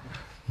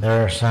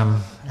 there are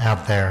some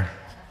out there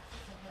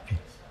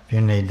if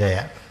you need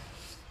that.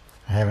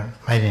 I haven't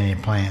made any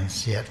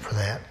plans yet for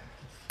that.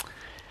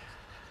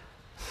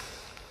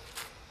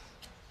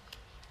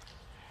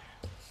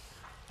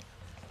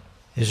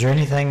 Is there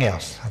anything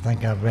else? I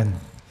think I've been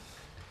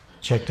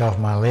checked off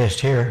my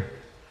list here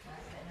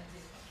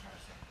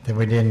that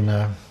we didn't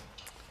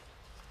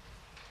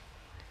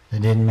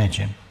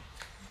mention.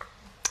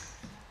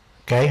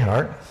 Okay,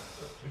 Hart.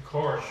 The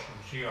chorus from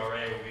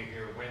CRA will be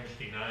here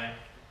Wednesday night,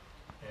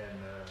 and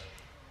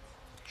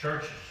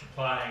church is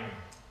supplying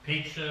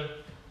pizza,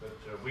 but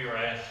we were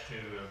asked to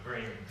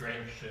bring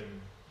drinks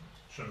and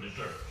some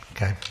desserts.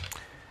 Okay.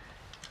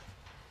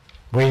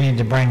 We need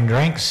to bring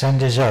drinks and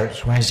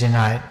desserts Wednesday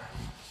night.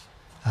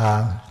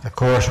 The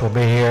chorus will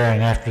be here,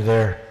 and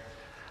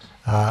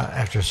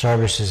after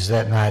services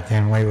that night,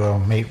 then we will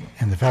meet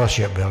in the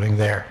fellowship building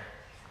there.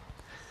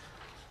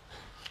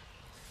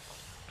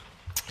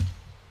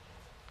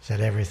 Is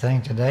that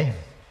everything today?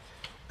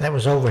 That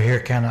was over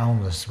here kind of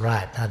on the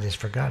right. I just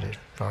forgot it,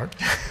 Bart.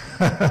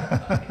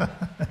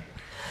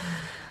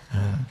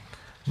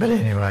 But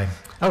anyway,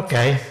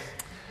 okay.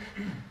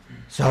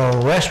 So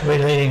Wes will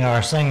be leading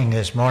our singing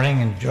this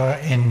morning,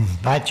 and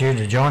invite you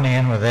to join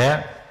in with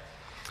that.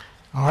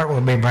 Art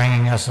will be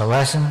bringing us a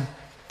lesson,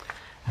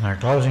 and our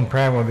closing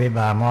prayer will be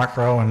by Mark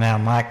Rowe, and now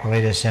Mike will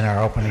lead us in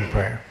our opening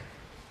prayer.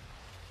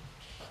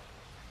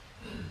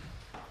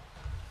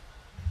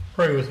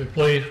 Pray with me,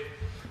 please.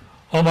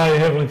 Almighty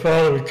Heavenly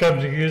Father, we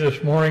come to you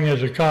this morning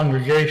as a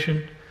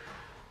congregation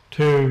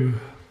to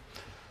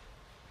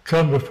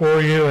come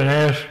before you and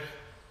ask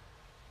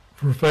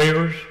for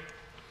favors.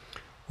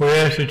 We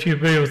ask that you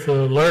be with the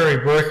Larry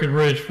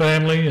Breckenridge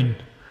family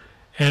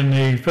and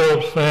the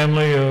Phillips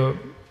family,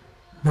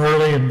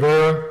 Burley and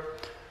Vera.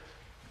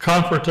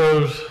 Comfort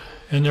those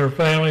in their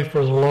family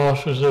for the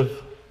losses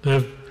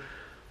they've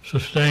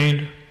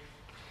sustained.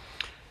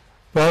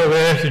 Father, we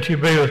ask that you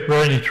be with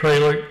Brandy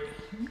Tralick,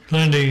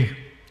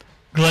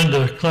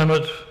 Glenda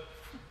Clements,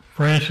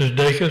 Frances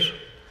Dacus,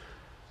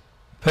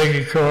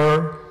 Peggy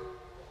Carr,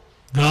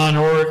 Don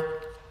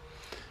Ork,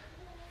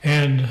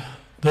 and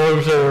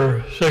those that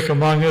are sick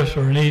among us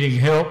or needing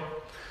help.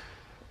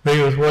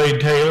 Be with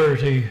Wade Taylor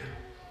as he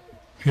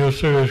goes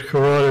through his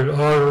carotid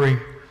artery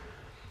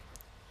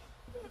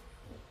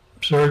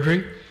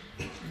surgery.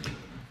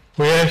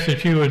 We ask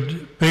that you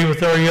would be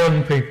with our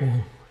young people,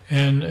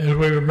 and as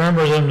we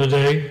remember them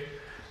today,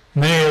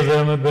 many of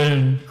them have been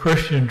in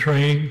Christian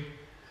training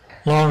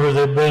longer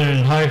than they've been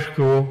in high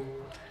school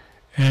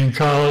and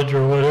college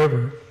or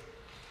whatever.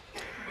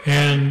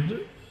 And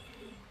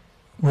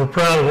we're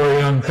proud of our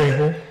young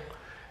people,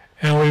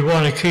 and we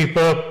want to keep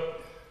up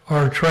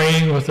our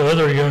training with the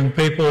other young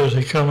people as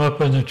they come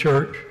up in the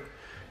church.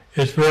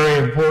 It's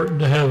very important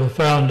to have a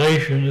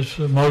foundation. It's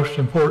the most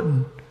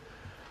important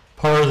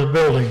part of the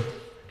building.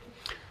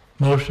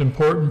 most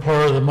important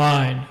part of the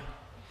mind.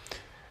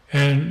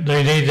 And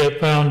they need that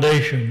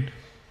foundation.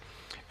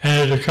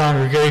 And as a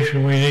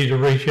congregation, we need to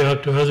reach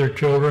out to other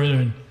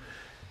children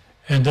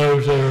and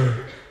those that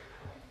are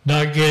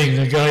not getting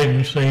the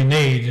guidance they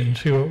need and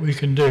see what we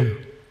can do.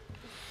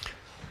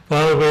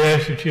 Father, we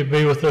ask that you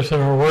be with us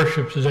in our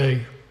worship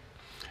today.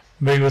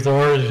 Be with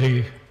Art as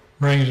he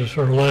brings us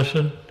our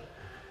lesson,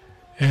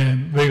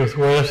 and be with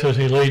Wes as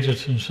he leads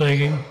us in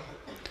singing.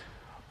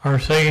 Our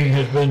singing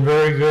has been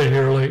very good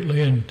here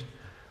lately, and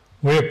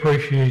we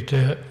appreciate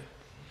that.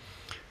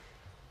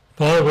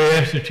 Father, we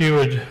ask that you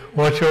would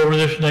watch over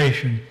this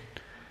nation.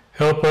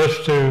 Help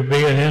us to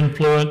be an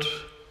influence.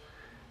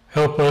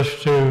 Help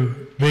us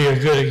to be a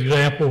good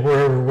example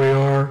wherever we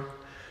are,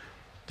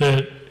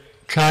 that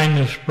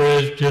kindness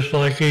spreads just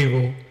like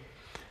evil,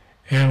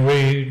 and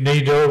we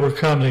need to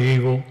overcome the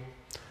evil,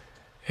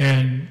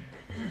 and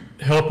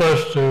help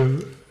us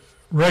to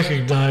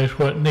recognize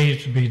what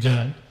needs to be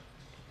done.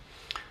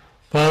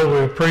 Father, we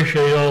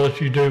appreciate all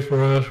that you do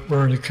for us.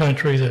 We're in a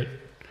country that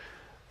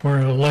we're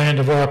in a land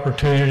of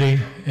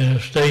opportunity, in a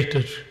state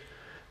that's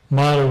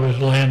motto is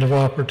land of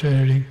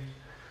opportunity.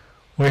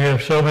 We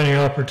have so many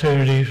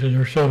opportunities, and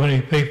there's so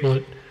many people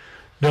that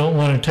don't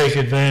want to take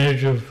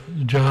advantage of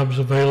the jobs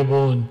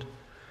available and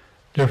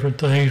different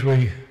things.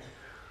 We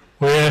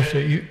ask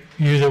that you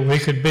that we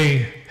could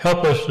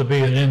help us to be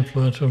an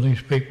influence on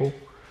these people,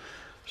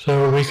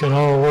 so we can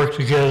all work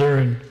together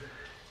and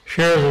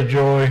share the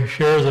joy,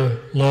 share the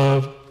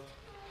love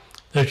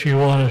that you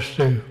want us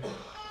to.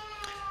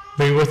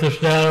 Be with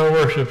us now in our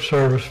worship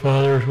service,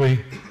 Father, as we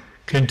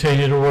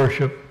continue to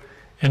worship.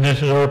 And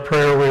this is our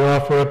prayer we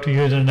offer up to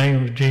you in the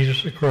name of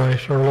Jesus the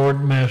Christ, our Lord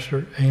and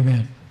Master.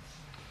 Amen.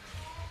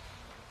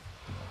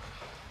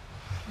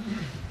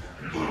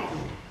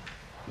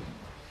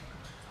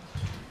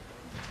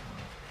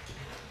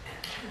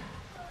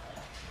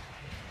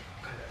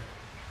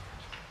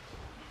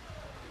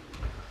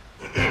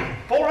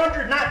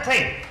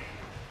 $419.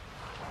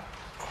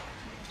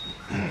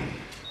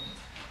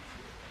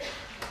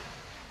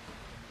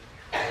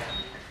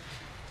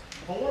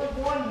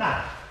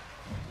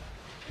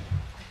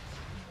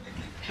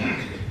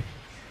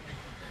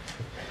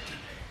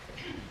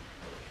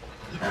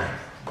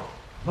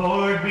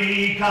 Lord,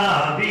 we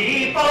come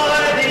before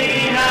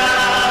thee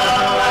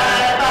now,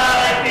 at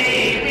thy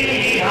feet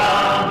we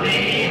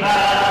humbly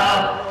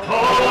bow.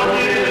 Oh,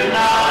 do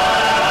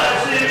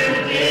not to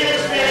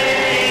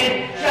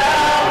disdain,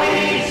 shall we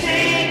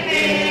seek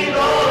thee,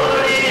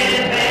 Lord,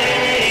 in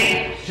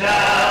vain?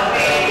 Shall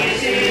we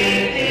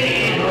seek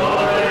thee,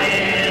 Lord,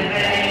 in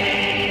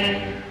vain?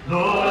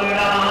 Lord,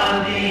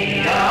 on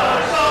thee our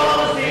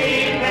souls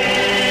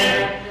depend,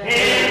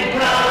 in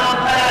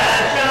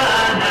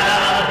compassion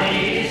now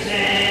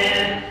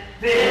descend.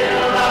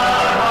 Fill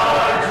our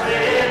hearts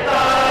with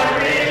thy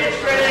rich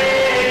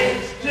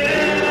grace,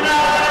 tune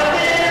our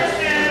lips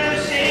to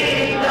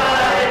sing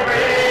thy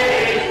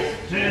praise,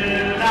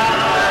 tune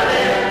our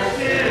lips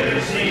to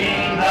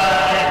sing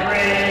thy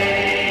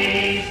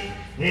praise.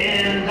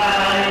 In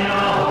thine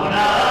own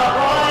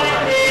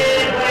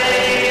appointed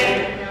way,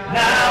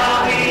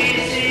 now we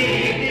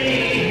seek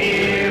thee,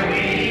 here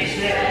we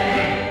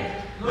stay.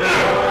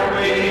 Lord,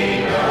 we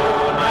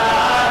know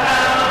not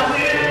how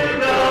to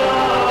go,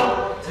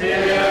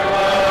 till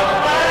a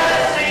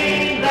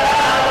blessing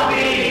thou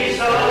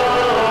bestow,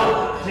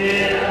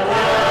 till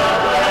a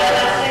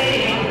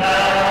blessing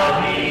thou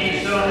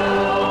bestow.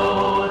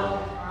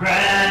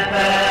 Grant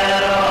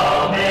that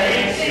all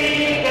may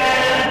seek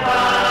and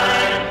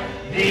find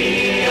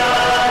thee, a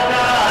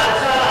God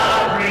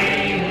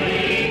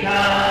supremely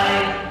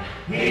kind.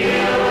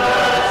 Heal the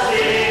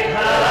sick,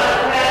 the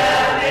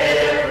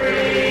captive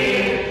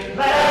free.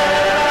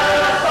 Let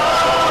us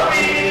all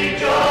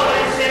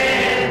rejoice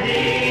in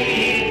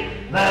thee.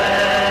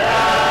 Let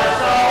us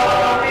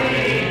all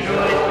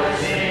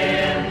rejoice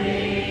in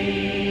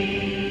thee.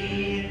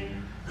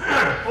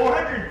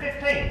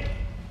 415.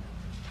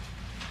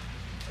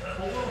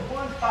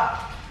 415.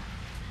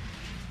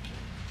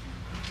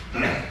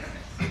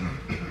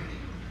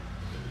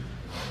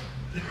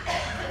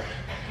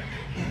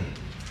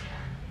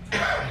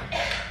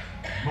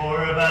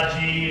 More about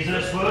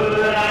Jesus would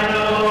I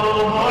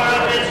know, more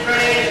of his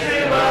grace to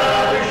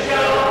others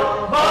show,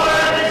 more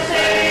of his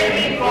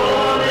saving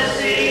fullness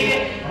see,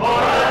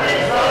 more of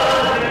his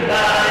love who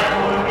died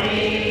for me.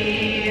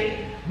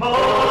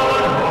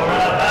 More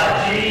about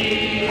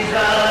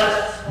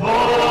Jesus,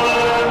 more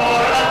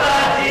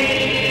about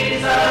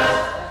Jesus,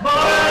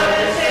 more of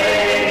his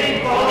saving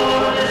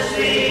fullness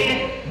see,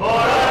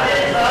 more of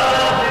his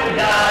love who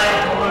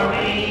died for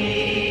me.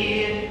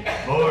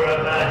 More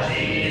about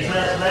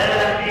Jesus,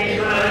 let me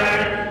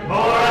learn,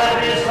 more of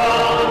his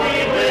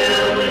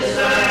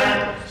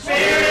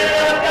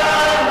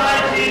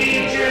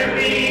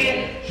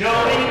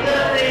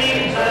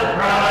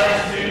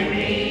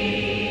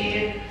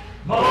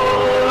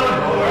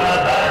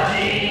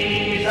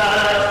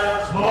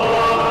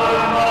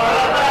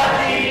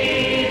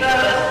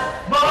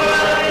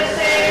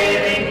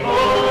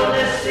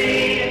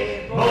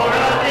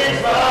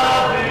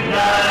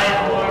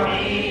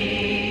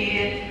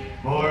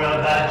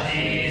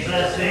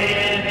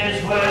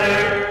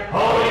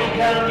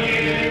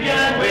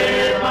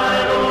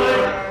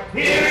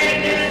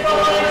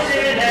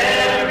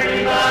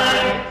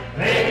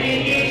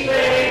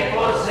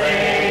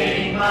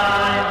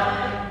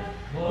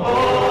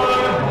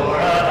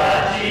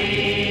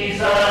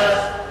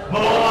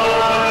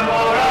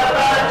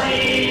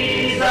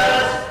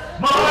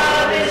more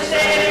of His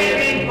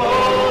saving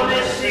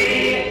fullness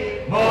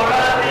see, more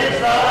of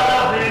His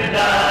love who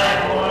died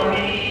for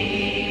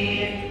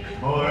me,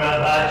 more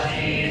about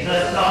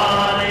Jesus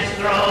on His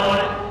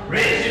throne,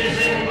 riches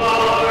and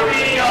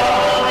glory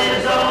all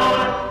His own,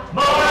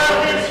 more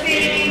of His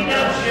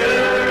kingdom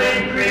sure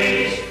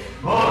increase,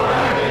 more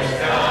of His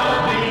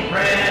coming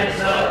Prince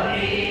of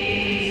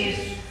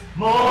Peace,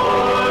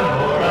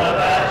 more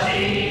about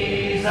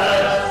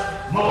Jesus,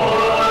 more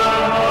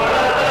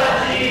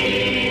about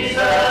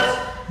Jesus,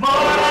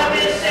 more of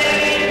His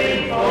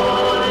saving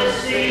fullness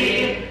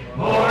see,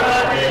 more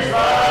of His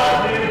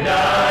love who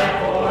died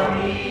for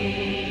me.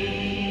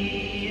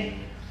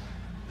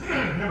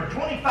 Number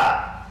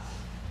 25.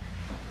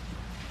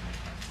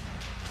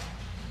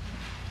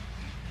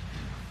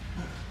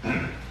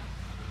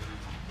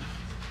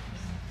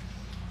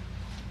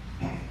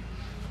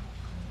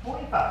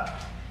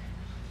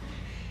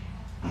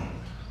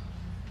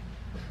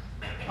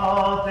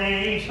 All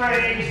things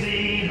praise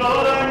Thee,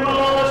 Lord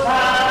Most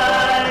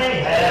High,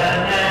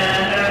 heaven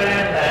and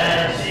earth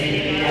and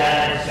sea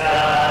and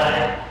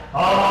sky,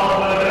 all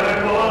were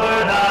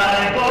for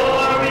Thy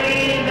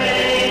glory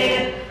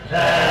made,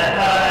 that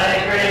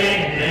Thy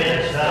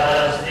greatness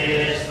thus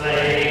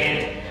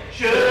displayed.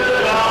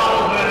 Should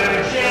all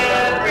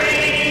worship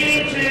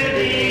bring to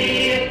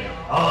Thee,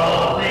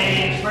 all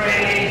things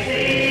praise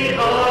Thee,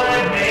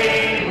 Lord, may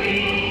we.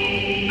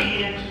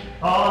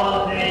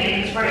 All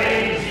things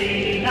praise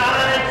Thee,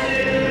 night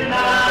to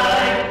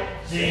night,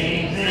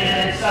 sings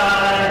in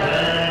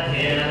silent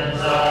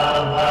hymns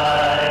of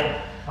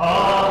light.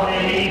 All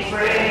things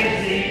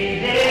praise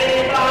Thee,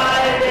 day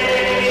by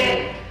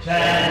day,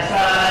 chants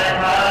Thy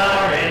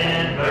power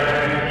in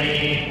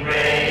burning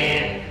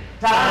rain.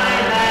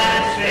 Time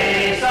and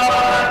space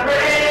are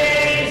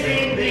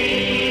praising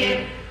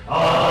Thee,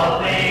 all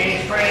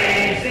things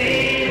praise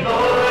Thee,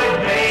 Lord,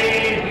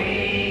 may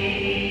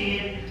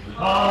we.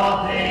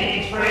 All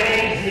things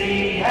praise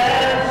Thee,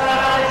 heaven's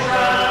high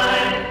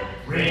shrine,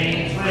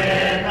 rings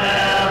with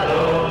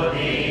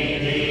melody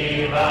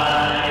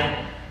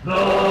divine,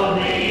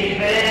 lowly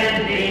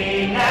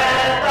bending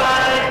at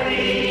Thy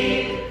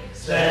feet,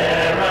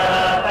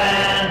 seraph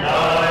and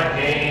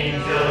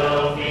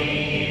archangel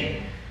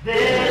feet.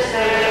 This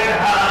their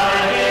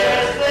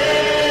highest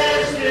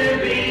bliss to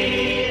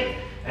be,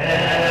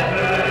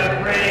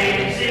 ever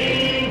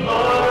praising,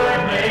 Lord,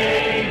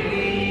 may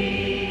we.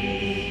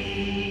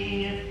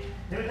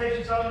 The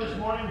invitation song this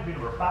morning will be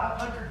number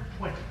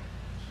 520.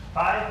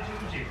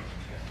 520.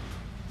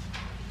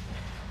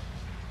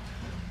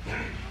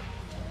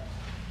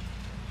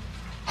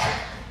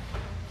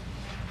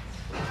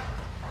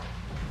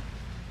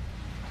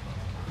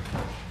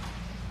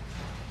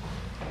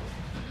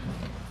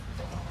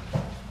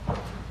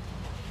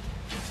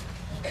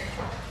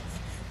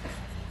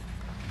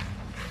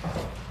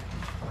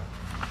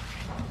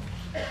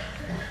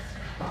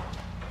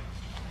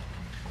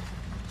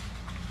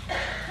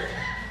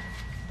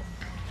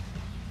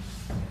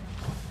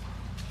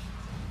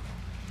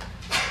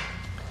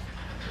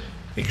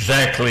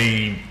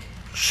 Exactly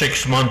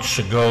 6 months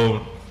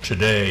ago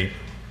today,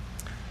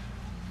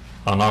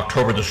 on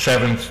October the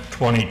 7th,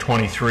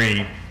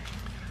 2023,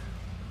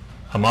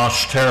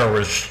 Hamas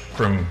terrorists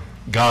from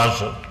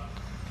Gaza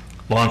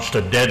launched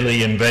a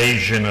deadly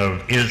invasion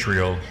of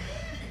Israel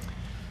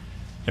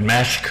and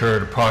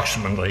massacred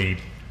approximately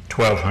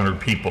 1,200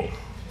 people.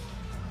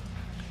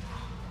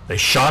 They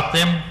shot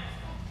them,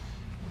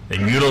 they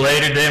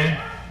mutilated them,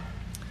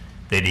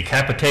 they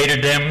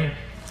decapitated them,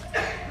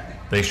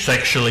 they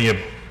sexually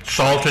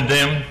assaulted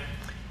them,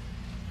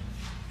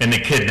 and they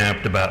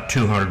kidnapped about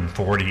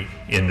 240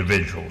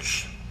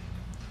 individuals.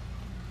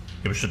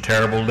 It was a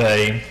terrible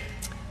day.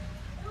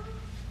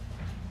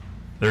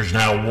 There's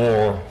now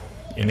war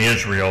in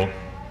Israel,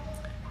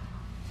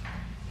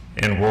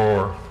 and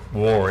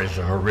war is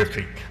a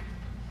horrific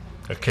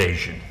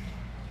occasion.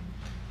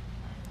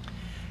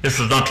 This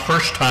was not the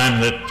first time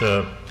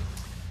that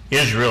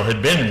Israel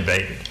had been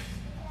invaded.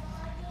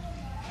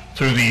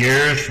 Through the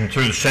years and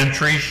through the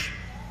centuries,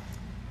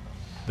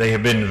 they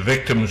have been the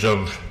victims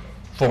of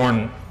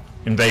foreign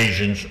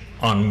invasions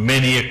on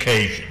many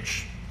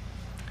occasions.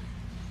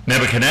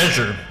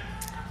 Nebuchadnezzar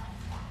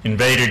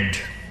invaded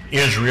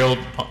Israel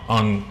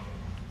on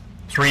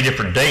 3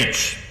 different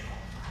dates.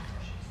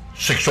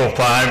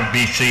 605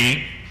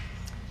 BC,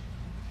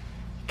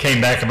 came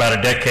back about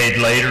a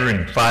decade later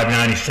in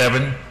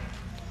 597,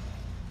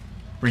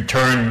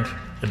 returned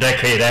a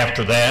decade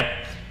after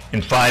that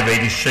in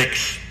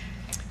 586,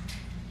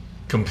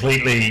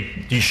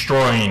 completely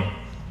destroying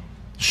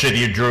the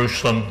city of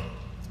Jerusalem,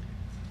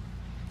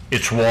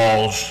 its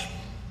walls,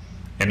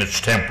 and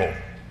its temple.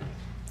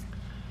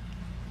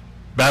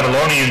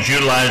 Babylonians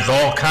utilized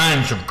all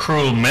kinds of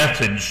cruel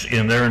methods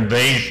in their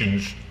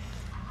invasions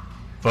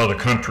of other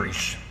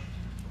countries.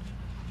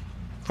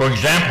 For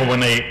example,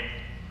 when they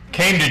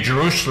came to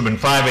Jerusalem in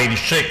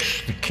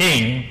 586, the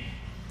king,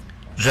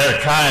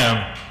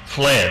 Zedekiah,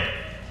 fled.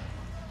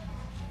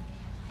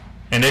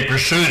 And they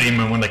pursued him,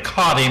 and when they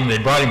caught him, they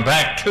brought him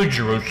back to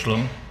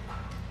Jerusalem.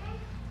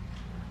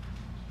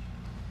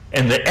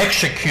 and they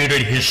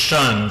executed his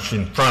sons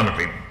in front of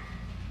him.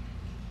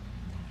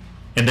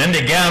 And then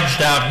they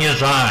gouged out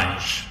his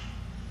eyes.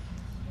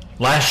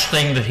 Last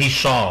thing that he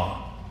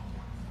saw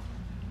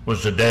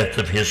was the death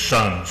of his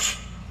sons.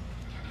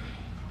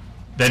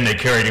 Then they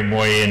carried him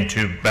away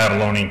into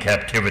Babylonian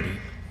captivity.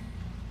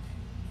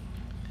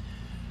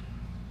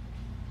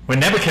 When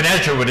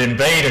Nebuchadnezzar would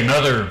invade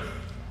another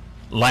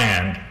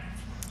land,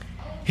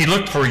 he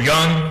looked for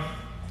young,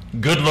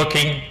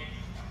 good-looking,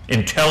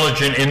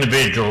 intelligent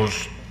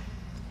individuals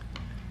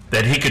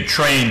that he could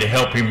train to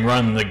help him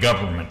run the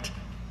government.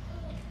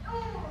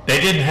 They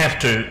didn't have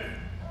to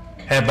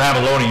have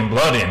Babylonian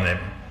blood in them.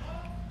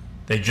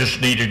 They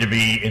just needed to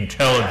be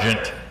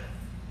intelligent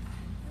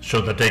so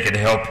that they could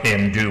help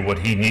him do what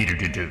he needed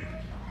to do.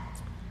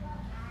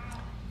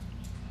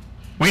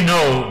 We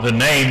know the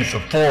names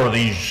of 4 of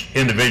these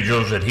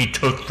individuals that he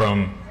took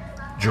from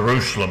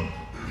Jerusalem.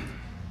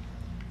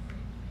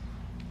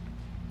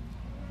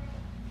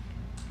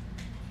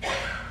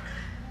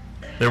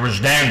 There was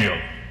Daniel.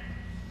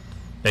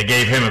 They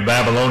gave him a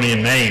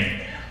Babylonian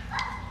name,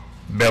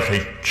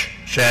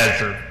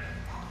 Belteshazzar.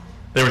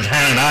 There was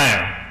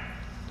Hananiah.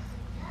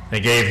 They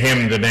gave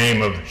him the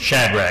name of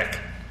Shadrach.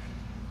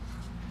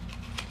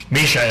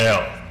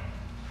 Mishael,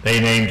 they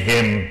named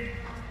him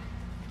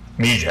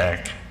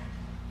Meshach.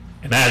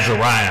 And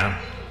Azariah,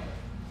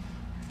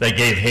 they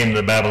gave him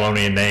the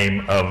Babylonian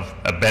name of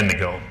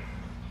Abednego.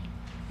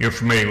 You're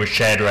familiar with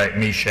Shadrach,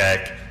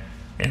 Meshach,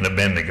 and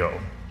Abednego.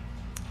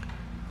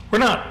 We're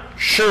not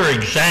sure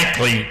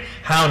exactly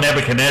how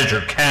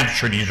Nebuchadnezzar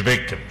captured his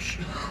victims.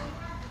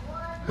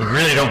 We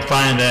really don't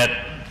find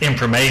that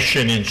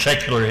information in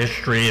secular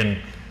history and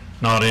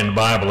not in the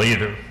Bible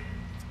either.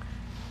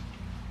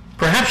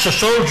 Perhaps the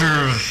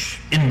soldiers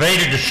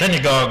invaded the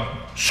synagogue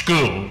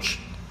schools.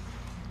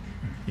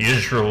 The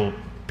Israel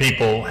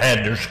people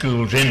had their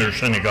schools in their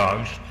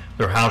synagogues,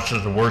 their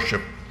houses of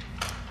worship.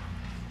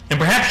 And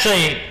perhaps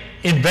they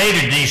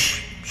invaded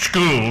these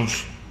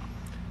schools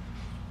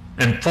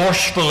and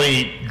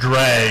forcefully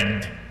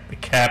dragged the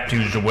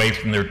captives away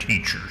from their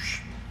teachers.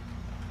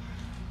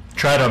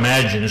 Try to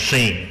imagine the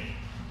scene.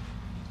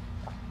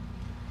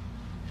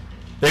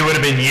 They would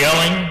have been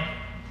yelling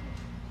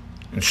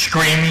and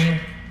screaming,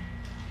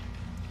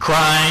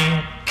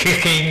 crying,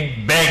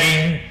 kicking,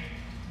 begging,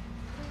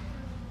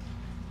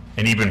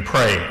 and even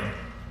praying.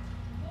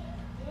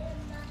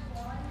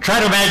 Try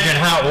to imagine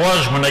how it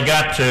was when they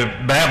got to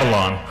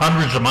Babylon,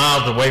 hundreds of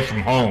miles away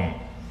from home.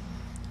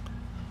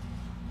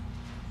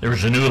 There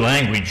was a new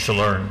language to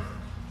learn,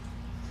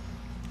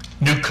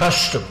 new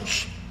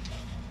customs.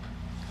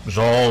 It was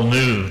all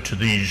new to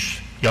these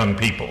young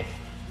people.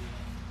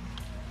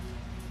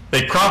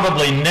 They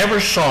probably never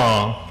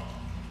saw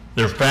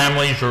their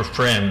families or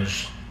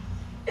friends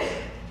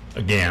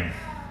again.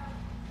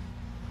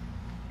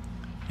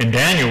 And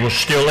Daniel was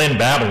still in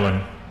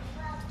Babylon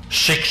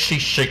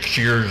 66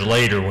 years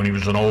later when he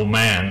was an old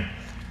man,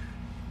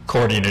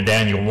 according to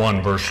Daniel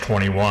 1, verse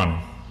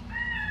 21.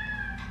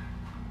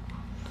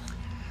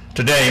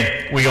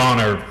 Today, we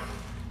honor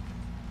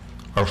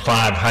our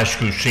 5 high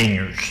school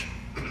seniors.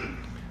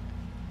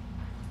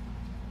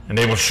 And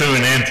they will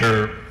soon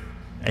enter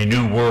a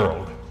new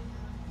world.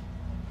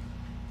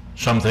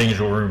 Some things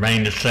will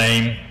remain the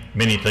same,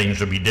 many things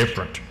will be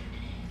different.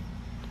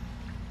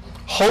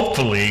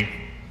 Hopefully,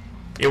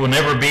 it will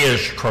never be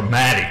as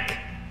traumatic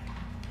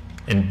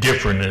and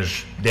different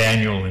as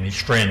Daniel and his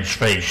friends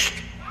faced.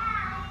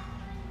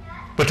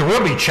 But there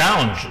will be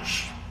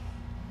challenges.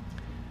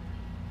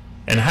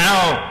 And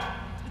how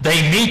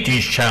they meet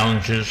these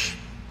challenges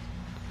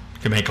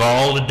can make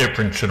all the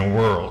difference in the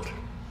world.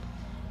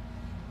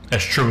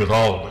 That's true with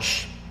all of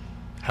us.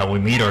 How we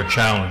meet our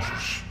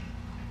challenges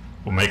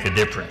will make a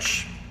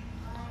difference.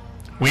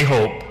 We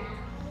hope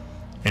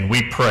and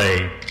we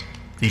pray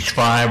these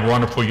 5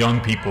 wonderful young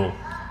people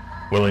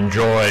will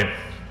enjoy a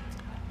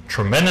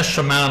tremendous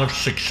amount of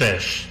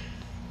success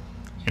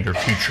in their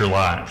future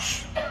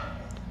lives.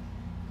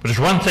 But there's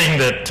one thing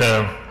that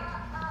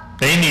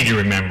they need to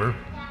remember,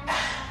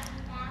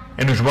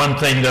 and there's one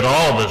thing that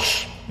all of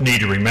us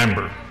need to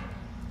remember.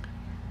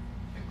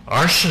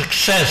 Our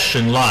success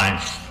in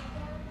life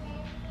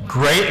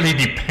greatly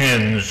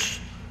depends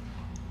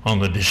on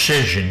the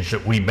decisions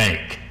that we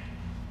make.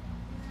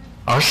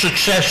 Our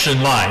success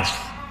in life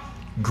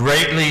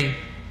greatly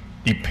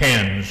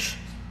depends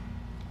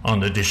on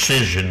the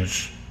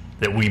decisions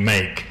that we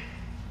make.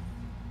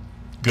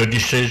 Good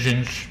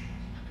decisions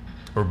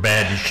or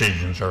bad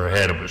decisions are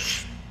ahead of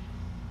us.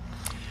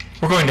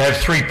 We're going to have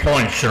 3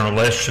 points in our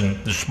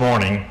lesson this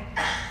morning.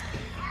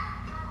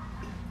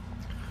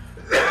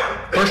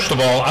 First of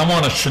all, I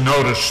want us to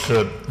notice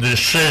the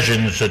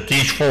decisions that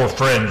these 4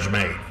 friends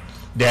made: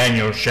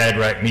 Daniel,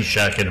 Shadrach,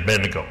 Meshach, and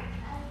Abednego.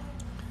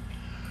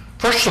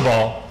 First of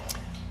all,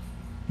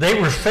 they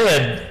were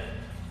fed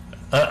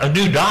a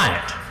new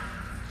diet.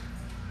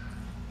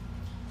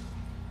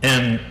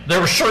 And there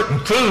were certain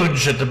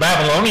foods that the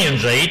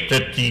Babylonians ate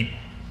that the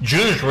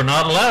Jews were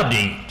not allowed to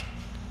eat.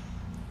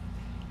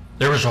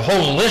 There was a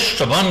whole list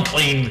of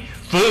unclean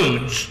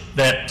foods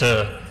that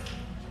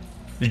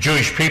the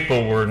Jewish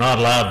people were not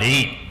allowed to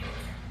eat.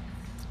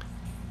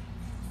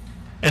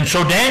 And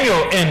so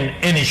Daniel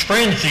and his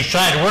friends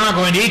decided, we're not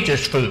going to eat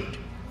this food.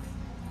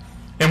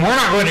 And we're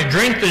not going to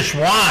drink this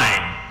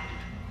wine.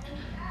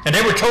 And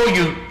they were told,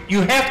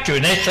 you have to.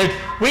 And they said,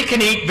 we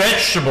can eat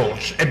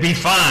vegetables and be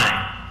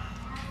fine.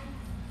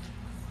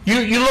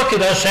 You look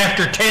at us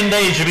after 10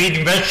 days of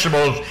eating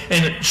vegetables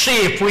and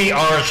see if we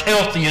are as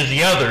healthy as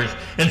the others.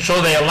 And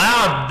so they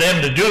allowed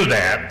them to do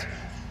that.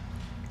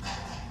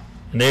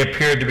 And they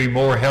appeared to be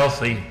more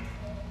healthy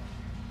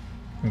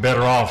and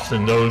better off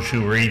than those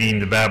who were eating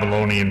the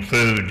Babylonian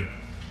food.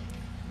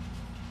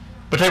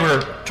 But they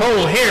were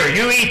told, here,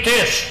 you eat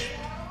this.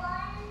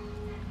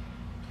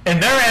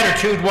 And their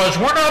attitude was,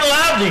 we're not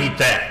allowed to eat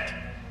that.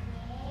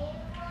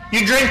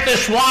 You drink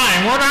this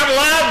wine, we're not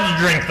allowed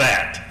to drink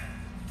that.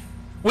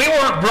 We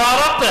weren't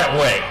brought up that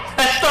way.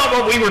 That's not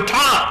what we were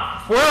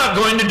taught. We're not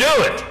going to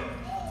do it.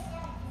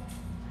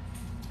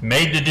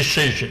 Made the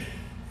decision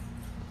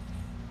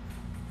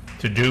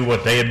to do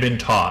what they had been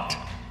taught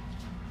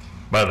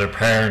by their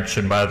parents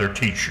and by their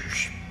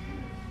teachers.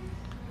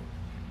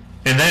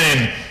 And then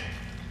in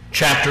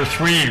chapter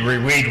 3, we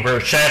read where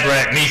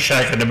Shadrach,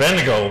 Meshach, and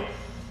Abednego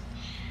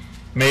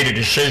made a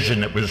decision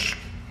that was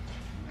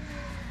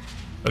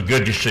a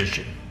good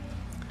decision.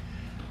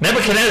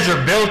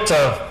 Nebuchadnezzar built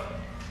a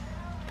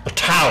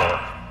tower.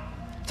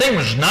 The thing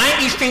was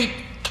 90 feet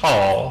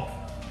tall,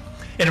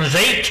 and it was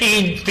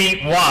 18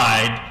 feet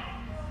wide,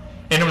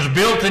 and it was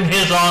built in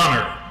his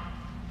honor.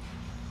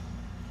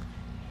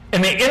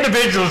 And the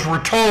individuals were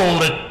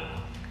told that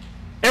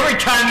every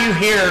time you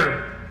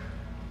hear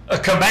a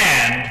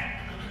command,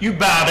 you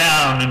bow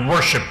down and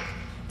worship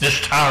this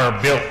tower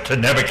built to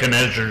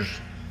Nebuchadnezzar's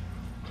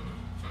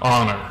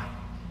honor.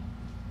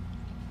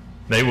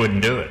 They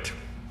wouldn't do it.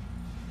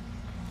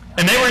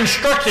 And they were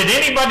instructed,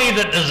 anybody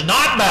that does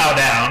not bow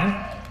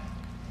down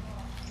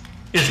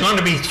is going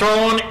to be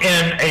thrown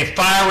in a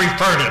fiery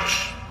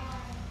furnace.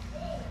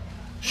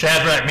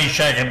 Shadrach,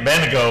 Meshach, and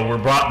Abednego were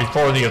brought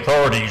before the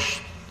authorities,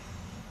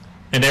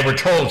 and they were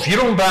told, if you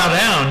don't bow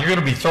down, you're going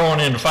to be thrown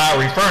in a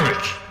fiery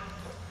furnace.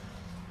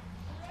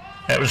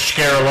 That would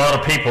scare a lot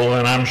of people,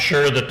 and I'm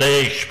sure that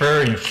they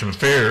experienced some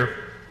fear.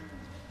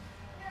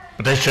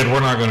 But they said,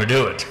 we're not going to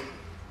do it.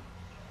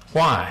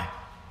 Why?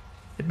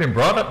 They'd been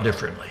brought up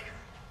differently.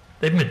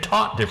 They'd been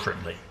taught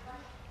differently.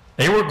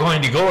 They weren't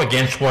going to go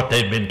against what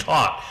they'd been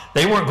taught.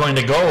 They weren't going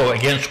to go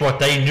against what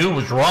they knew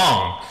was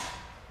wrong.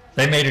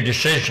 They made a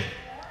decision.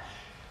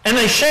 And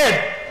they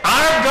said,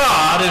 our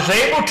God is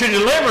able to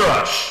deliver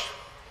us.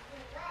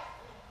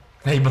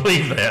 They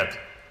believed that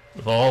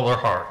with all their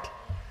heart.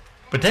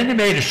 But then they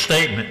made a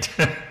statement.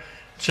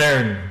 It's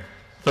there in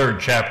 3rd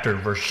chapter,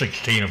 verse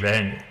 16 of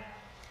Daniel.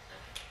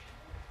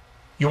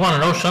 You want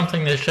to know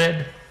something, they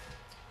said?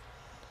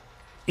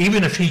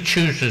 Even if he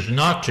chooses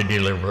not to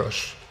deliver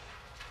us,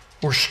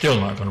 we're still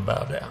not going to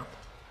bow down.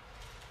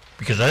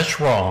 Because that's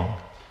wrong.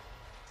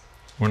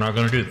 We're not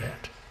going to do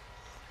that.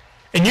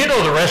 And you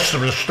know the rest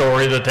of the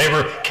story, that they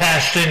were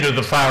cast into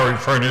the fiery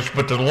furnace,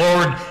 but the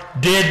Lord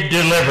did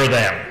deliver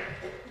them.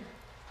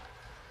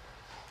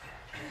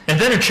 And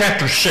then in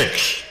chapter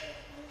 6,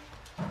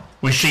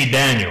 we see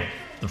Daniel,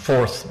 the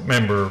 4th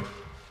member of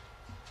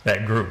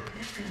that group.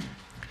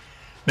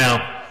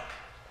 Now,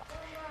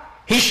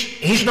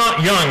 he's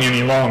not young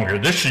any longer.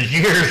 This is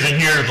years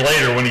and years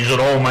later when he's an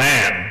old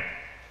man.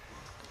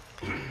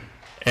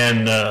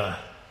 And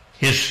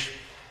his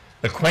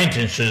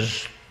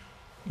acquaintances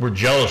were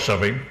jealous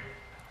of him.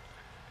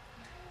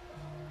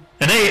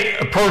 And they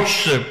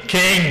approached the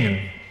king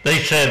and they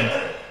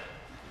said,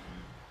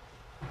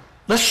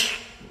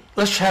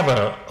 let's have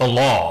a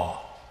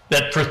law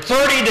that for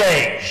 30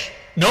 days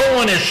no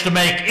one is to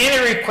make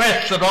any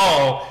requests at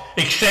all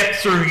except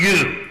through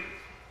you.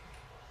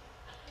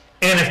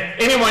 And if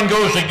anyone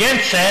goes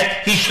against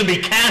that, he's to be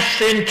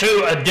cast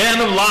into a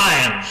den of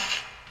lions.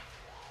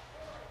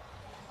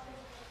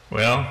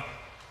 Well,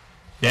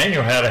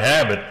 Daniel had a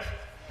habit,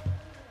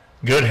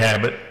 good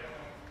habit.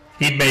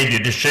 He'd made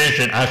a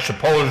decision, I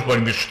suppose, when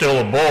he was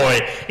still a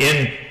boy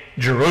in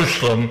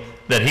Jerusalem,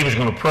 that he was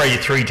going to pray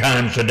 3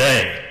 times a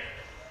day.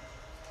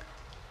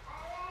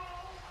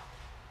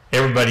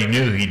 Everybody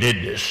knew he did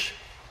this.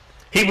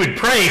 He would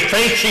pray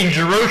facing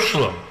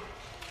Jerusalem.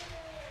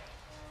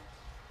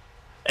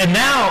 And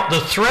now the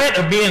threat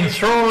of being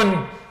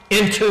thrown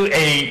into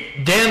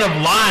a den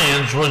of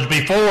lions was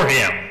before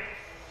him.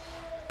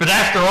 But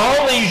after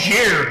all these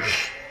years,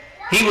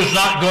 he was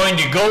not going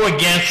to go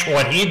against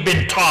what he'd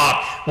been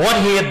taught, what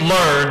he had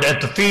learned at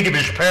the feet of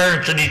his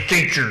parents and his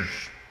teachers.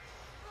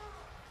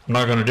 I'm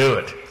not going to do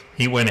it.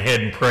 He went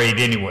ahead and prayed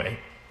anyway.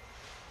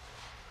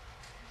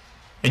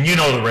 And you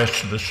know the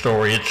rest of the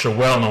story. It's a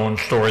well-known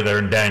story there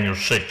in Daniel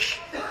 6.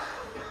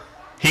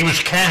 He was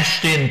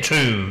cast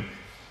into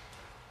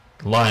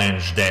the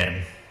lion's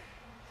den.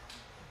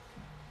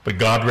 But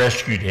God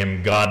rescued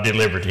him. God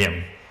delivered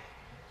him.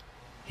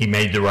 He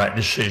made the right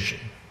decision.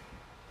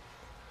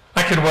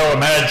 I could well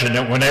imagine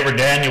that whenever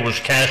Daniel was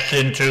cast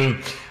into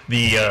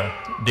the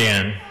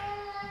den,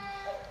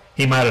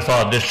 he might have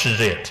thought, this is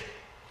it.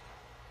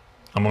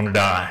 I'm going to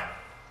die.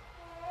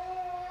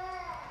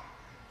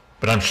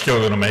 But I'm still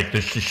going to make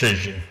this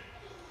decision.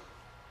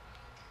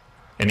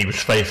 And he was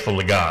faithful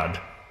to God.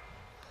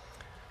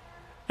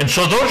 And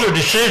so those are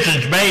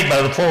decisions made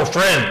by the four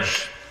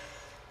friends.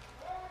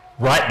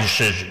 Right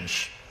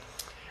decisions.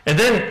 And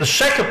then the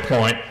second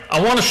point,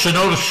 I want us to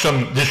notice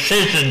some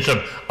decisions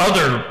of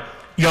other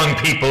young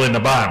people in the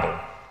Bible.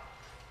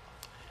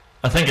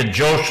 I think of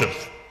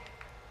Joseph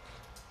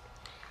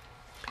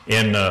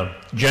in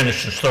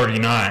Genesis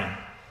 39.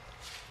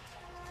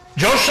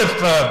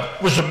 Joseph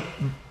was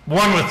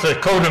one with the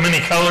coat of many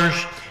colors.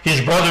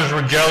 His brothers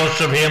were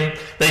jealous of him.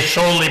 They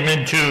sold him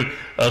into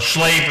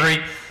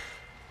slavery.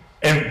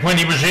 And when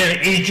he was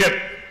in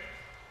Egypt,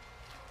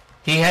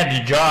 he had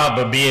the job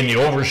of being the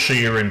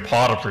overseer in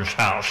Potiphar's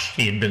house.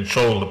 He had been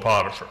sold to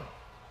Potiphar.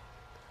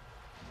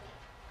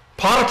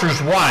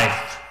 Potiphar's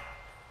wife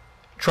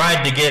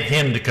tried to get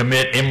him to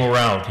commit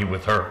immorality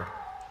with her.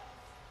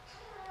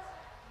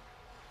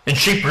 And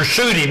she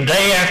pursued him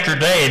day after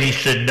day, and he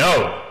said,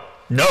 no,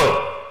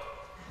 no.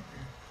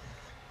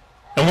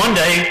 And one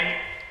day,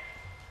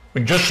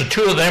 when just the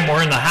two of them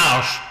were in the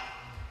house,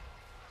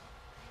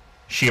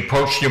 she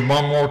approached him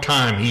one more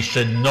time. He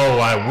said, no,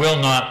 I will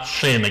not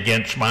sin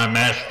against my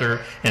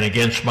master and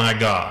against my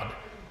God.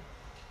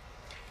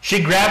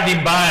 She grabbed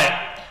him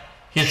by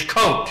his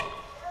coat,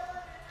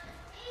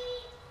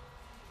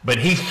 but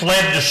he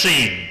fled the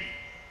scene.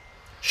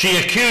 She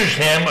accused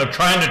him of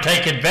trying to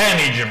take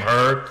advantage of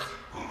her,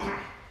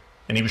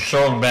 and he was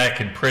thrown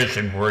back in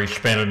prison where he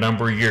spent a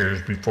number of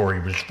years before he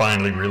was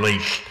finally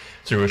released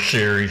through a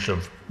series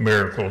of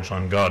miracles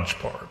on God's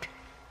part.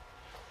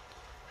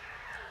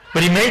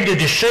 But he made the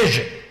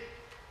decision.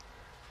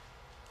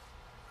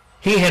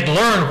 He had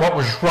learned what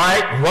was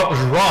right and what was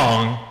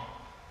wrong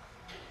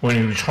when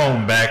he was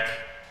home back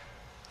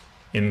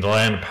in the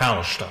land of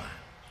Palestine.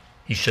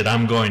 He said,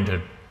 I'm going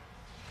to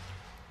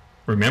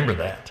remember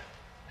that.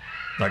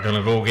 I'm not going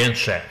to go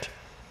against that.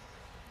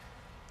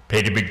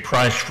 Paid a big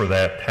price for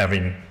that,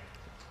 having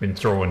been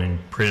thrown in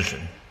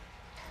prison.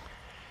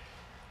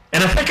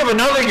 And I think of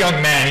another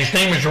young man. His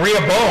name is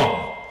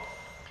Rehoboam.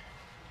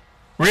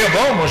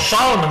 Rehoboam was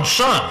Solomon's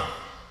son.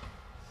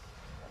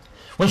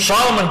 When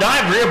Solomon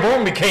died,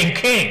 Rehoboam became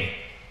king.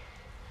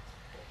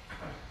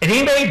 And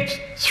he made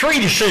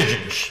 3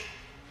 decisions.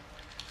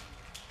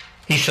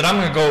 He said, I'm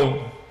going to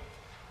go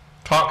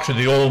talk to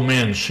the old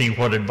men, see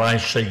what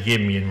advice they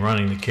give me in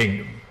running the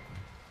kingdom.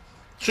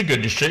 It's a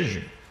good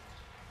decision.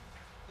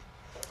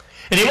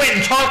 And he went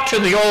and talked to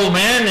the old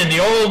men, and the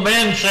old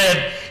men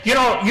said, you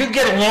know, you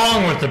get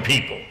along with the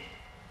people.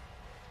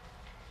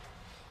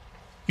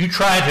 You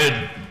try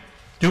to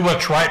do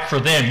what's right for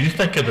them. You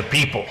think of the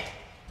people.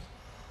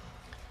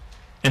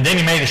 And then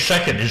he made a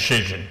second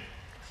decision.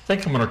 I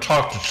think I'm going to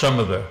talk to some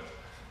of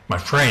my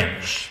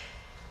friends,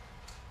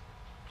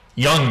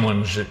 young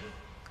ones that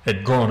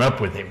had grown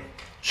up with him,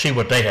 see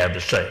what they have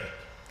to say.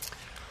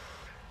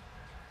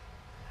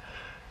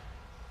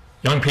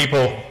 Young people,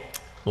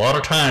 a lot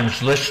of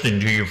times listening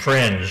to your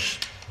friends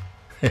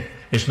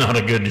is not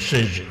a good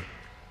decision.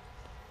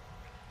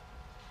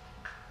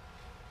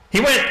 He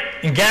went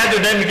and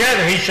gathered them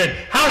together. He said,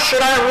 how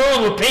should I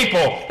rule the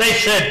people? They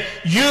said,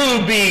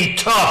 you be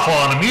tough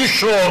on them. You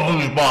show them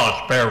who's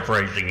boss,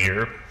 paraphrasing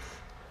here.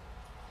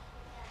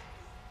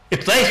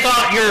 If they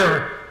thought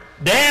your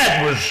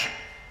dad was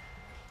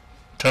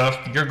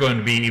tough, you're going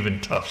to be even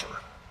tougher.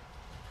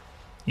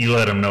 You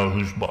let them know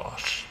who's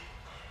boss.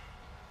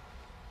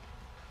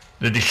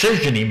 The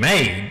decision he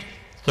made,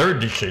 third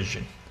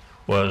decision,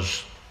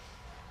 was,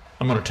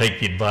 I'm going to take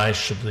the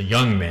advice of the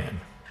young men.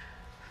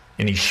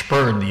 And he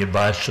spurned the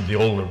advice of the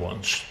older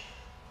ones.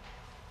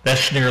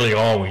 That's nearly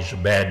always a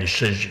bad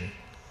decision,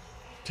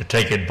 to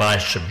take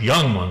advice of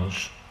young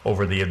ones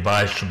over the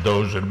advice of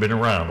those that have been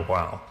around a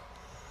while.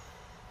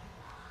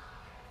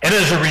 And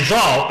as a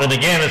result, and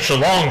again it's a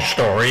long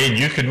story and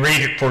you can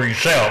read it for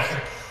yourself,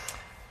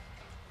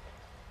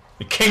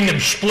 the kingdom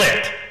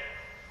split.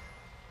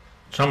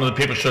 Some of the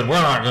people said,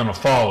 we're not going to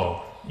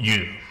follow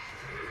you.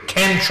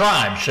 10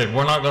 tribes said,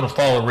 we're not going to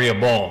follow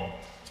Rehoboam.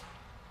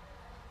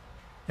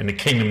 And the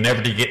kingdom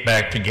never did get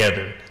back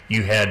together.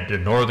 You had the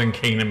northern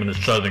kingdom and the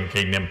southern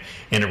kingdom,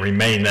 and it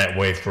remained that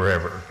way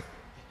forever.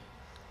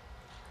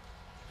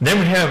 Then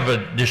we have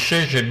a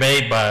decision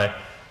made by a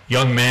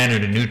young man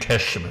in the New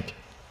Testament.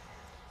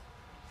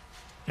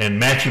 And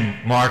Matthew,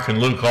 Mark, and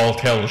Luke all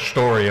tell the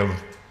story of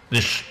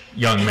this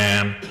young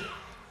man.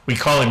 We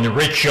call him the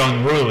rich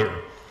young ruler.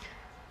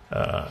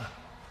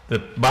 The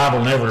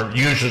Bible never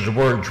uses the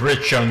words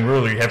rich young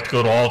ruler. You have to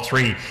go to all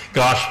 3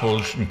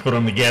 Gospels and put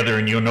them together,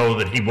 and you'll know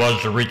that he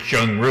was the rich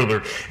young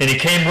ruler. And he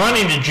came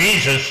running to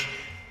Jesus.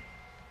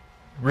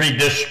 Read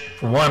this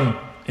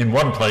in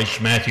one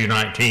place, Matthew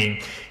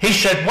 19. He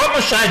said, what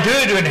must I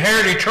do to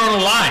inherit eternal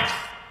life?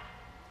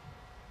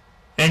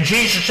 And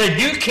Jesus said,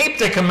 you keep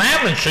the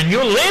commandments and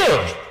you'll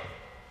live.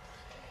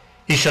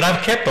 He said,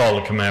 I've kept all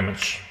the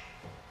commandments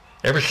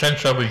ever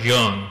since I was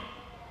young.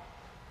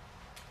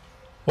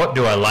 What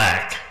do I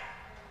lack?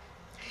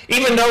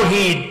 Even though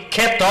he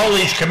kept all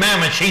these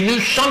commandments, he knew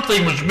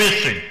something was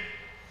missing.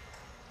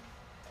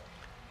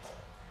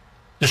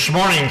 This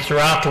morning,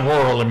 throughout the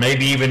world, and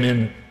maybe even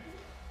in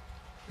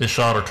this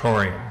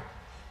auditorium,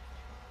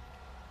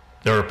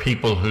 there are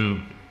people who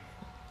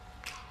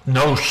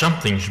know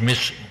something's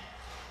missing.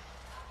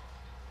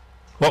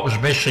 What was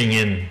missing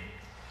in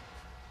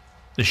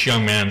this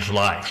young man's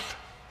life?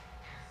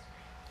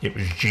 It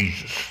was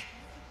Jesus.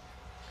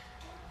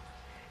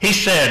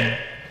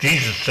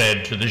 Jesus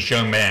said to this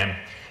young man,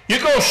 you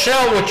go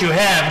sell what you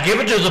have, give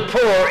it to the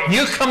poor, and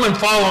you come and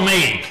follow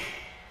me.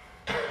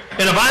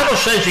 And the Bible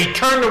says he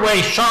turned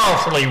away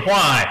sorrowfully.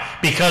 Why?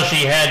 Because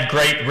he had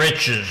great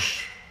riches.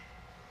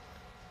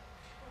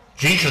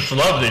 Jesus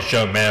loved this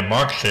young man,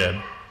 Mark said.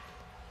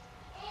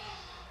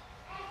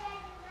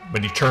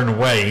 But he turned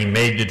away. He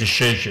made the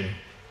decision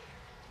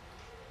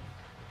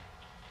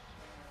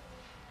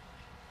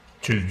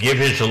to give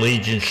his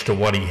allegiance to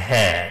what he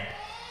had,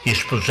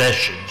 his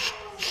possessions,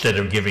 instead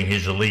of giving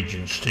his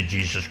allegiance to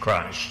Jesus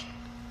Christ.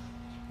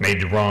 Made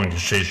the wrong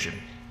decision.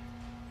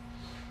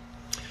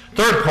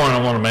 Third point I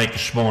want to make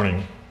this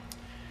morning.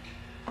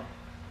 I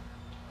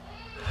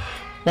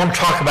want to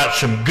talk about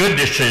some good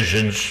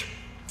decisions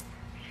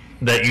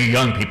that you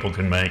young people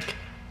can make.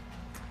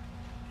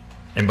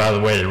 And by the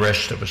way, the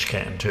rest of us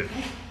can too.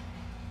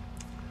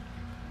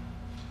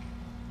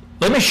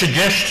 Let me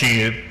suggest to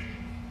you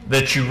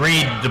that you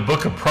read the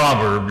book of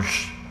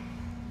Proverbs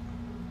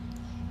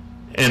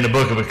and the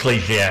book of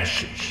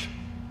Ecclesiastes.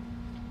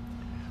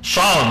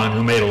 Solomon,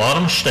 who made a lot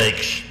of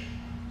mistakes,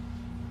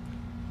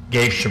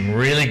 gave some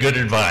really good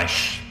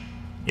advice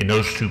in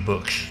those two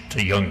books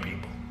to young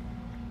people.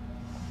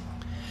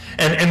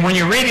 And when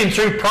you're reading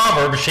through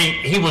Proverbs,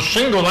 he will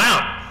single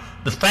out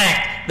the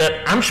fact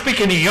that I'm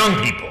speaking to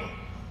young people.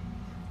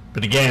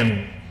 But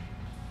again,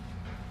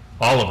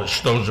 all of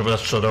us, those of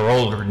us that are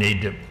older,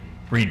 need to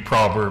read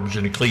Proverbs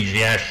and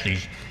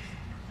Ecclesiastes,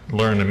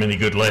 learn the many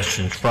good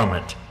lessons from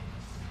it.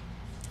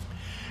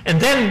 And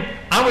then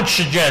I would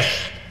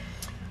suggest,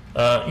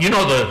 you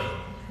know the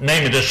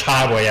name of this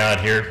highway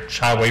out here, it's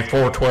Highway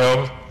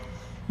 412.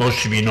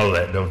 Most of you know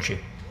that, don't you?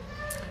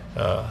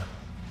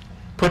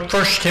 Put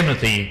 1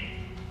 Timothy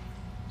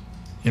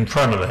in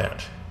front of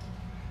that.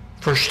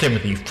 1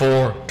 Timothy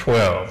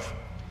 4:12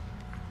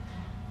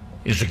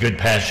 is a good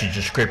passage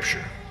of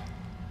Scripture.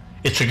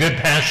 It's a good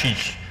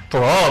passage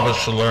for all of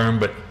us to learn,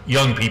 but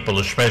young people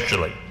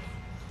especially.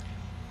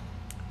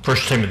 1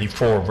 Timothy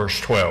 4, verse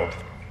 12.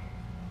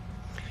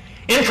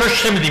 In 1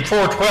 Timothy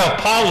 4:12,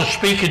 Paul is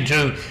speaking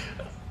to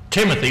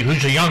Timothy,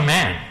 who's a young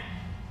man.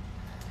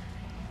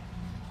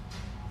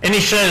 And he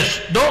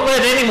says, don't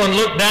let anyone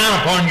look down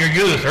upon your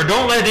youth, or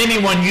don't let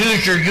anyone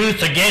use your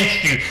youth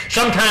against you.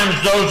 Sometimes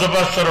those of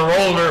us that are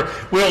older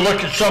will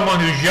look at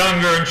someone who's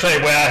younger and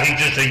say, well, he's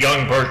just a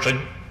young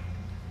person.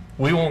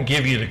 We won't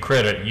give you the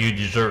credit you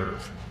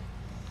deserve.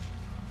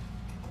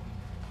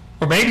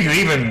 Or maybe you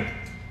even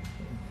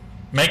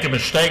make a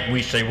mistake and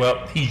we say,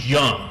 well, he's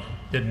young,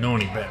 didn't know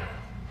any better.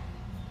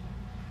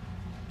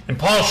 And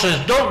Paul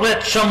says, don't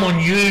let someone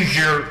use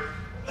your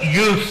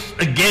youth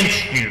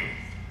against you,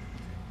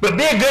 but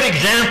be a good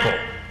example.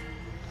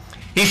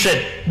 He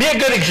said, be a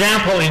good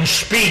example in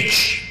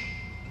speech.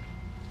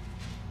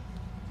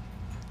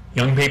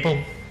 Young people,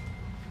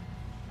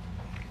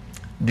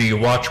 do you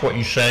watch what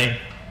you say?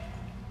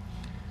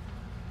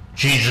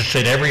 Jesus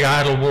said, every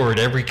idle word,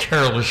 every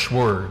careless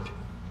word,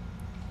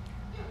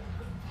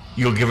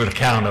 you'll give an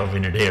account of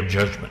in the day of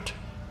judgment.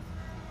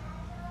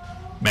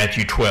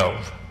 Matthew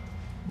 12,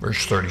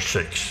 verse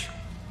 36.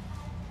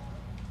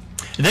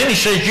 And then he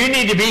says, you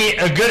need to be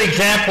a good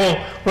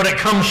example when it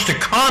comes to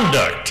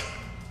conduct.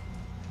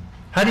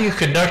 How do you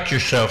conduct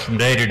yourself from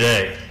day to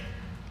day?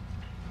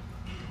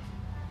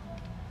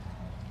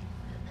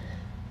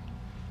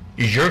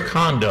 Is your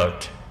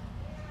conduct,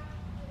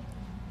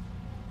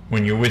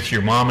 when you're with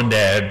your mom and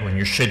dad, when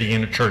you're sitting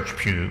in a church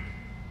pew,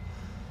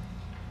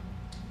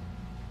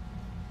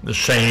 the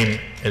same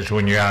as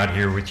when you're out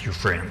here with your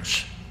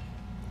friends?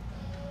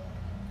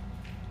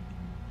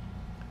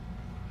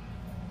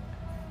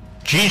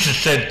 Jesus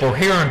said, for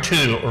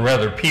hereunto, or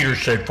rather Peter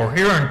said, for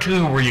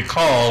hereunto were you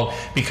called,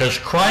 because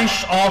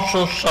Christ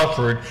also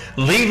suffered,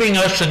 leaving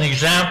us an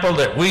example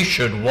that we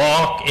should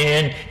walk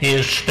in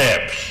his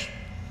steps.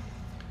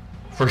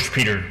 1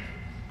 Peter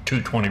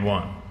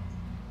 2:21.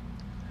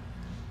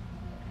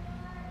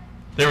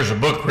 There was a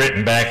book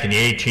written back in the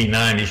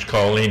 1890s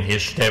called In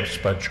His Steps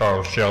by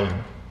Charles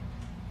Sheldon.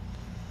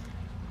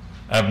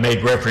 I've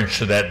made reference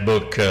to that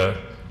book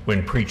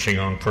when preaching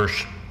on 1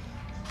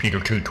 Peter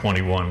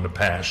 2:21 in the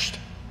past.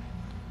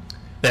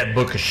 That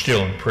book is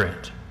still in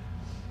print.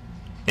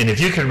 And if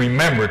you can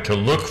remember to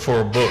look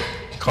for a book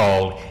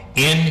called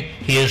In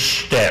His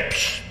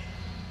Steps,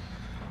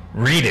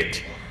 read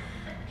it.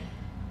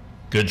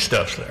 Good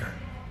stuff there.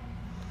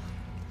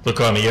 Look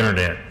on the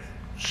internet,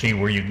 see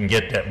where you can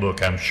get that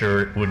book. I'm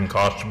sure it wouldn't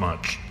cost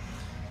much.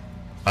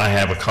 I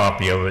have a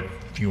copy of it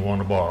if you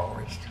want to borrow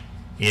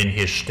it. In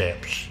His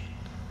Steps.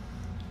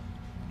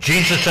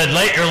 Jesus said,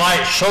 let your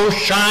light so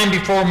shine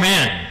before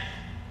men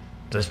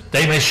that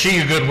they may see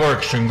your good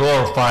works and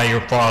glorify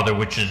your Father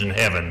which is in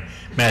heaven.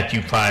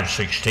 Matthew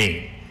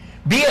 5:16.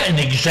 Be an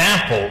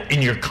example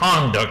in your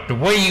conduct, the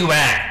way you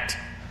act,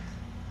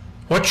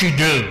 what you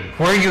do,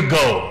 where you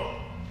go,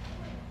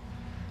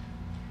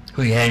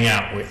 who you hang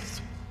out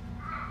with,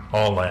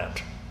 all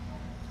that.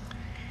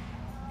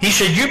 He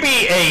said, you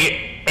be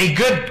a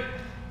good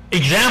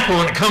example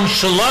when it comes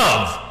to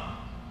love.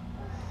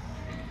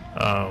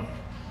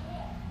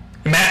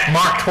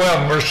 Mark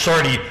 12, verse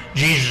 30,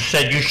 Jesus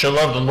said, you shall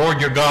love the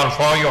Lord your God with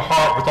all your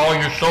heart, with all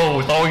your soul,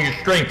 with all your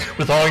strength,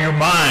 with all your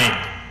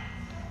mind.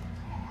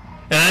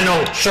 And I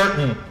know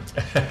certain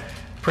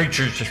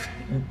preachers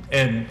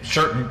and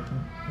certain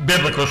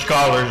biblical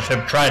scholars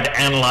have tried to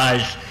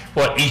analyze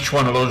what each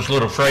one of those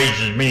little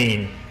phrases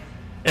mean.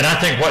 And I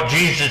think what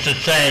Jesus is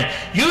saying,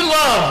 you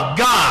love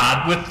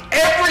God with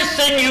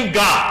everything you've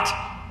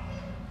got.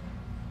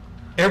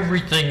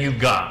 Everything you've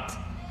got.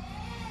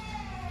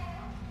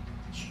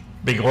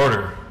 Big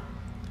order.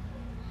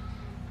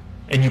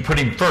 And you put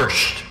him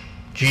first.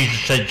 Jesus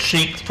said,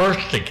 seek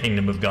first the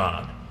kingdom of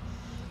God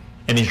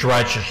and his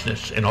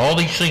righteousness, and all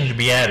these things will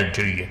be added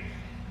to you.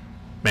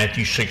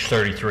 Matthew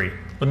 6:33.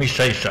 Let me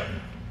say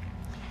something.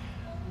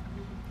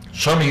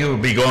 Some of you will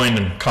be going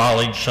to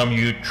college, some of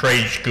you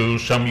trade school,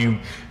 some of you,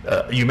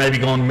 you may be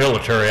going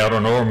military, I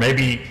don't know, or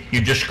maybe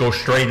you just go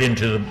straight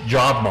into the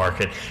job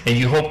market and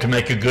you hope to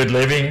make a good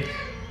living.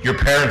 Your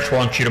parents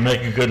want you to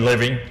make a good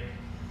living.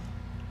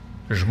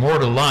 There's more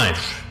to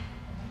life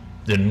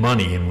than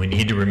money, and we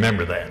need to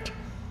remember that.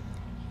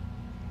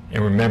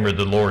 And remember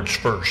the Lord's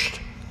first.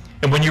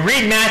 And when you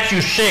read Matthew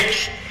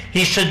 6,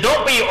 he said,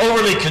 don't be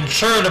overly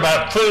concerned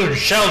about food,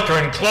 shelter,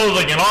 and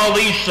clothing, and all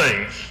these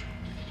things.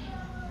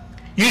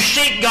 You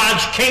seek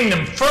God's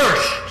kingdom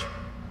first.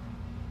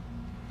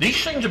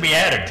 These things will be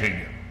added to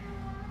you.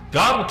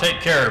 God will take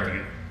care of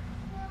you.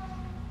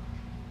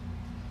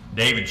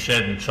 David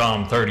said in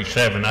Psalm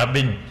 37, I've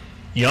been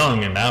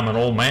young and I'm an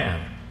old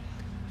man.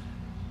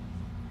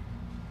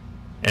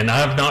 And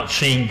I've not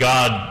seen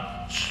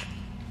God's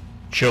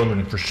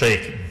children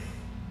forsaken,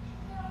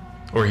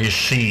 or his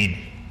seed,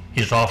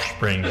 his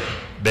offspring,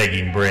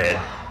 begging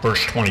bread.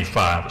 Verse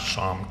 25 of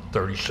Psalm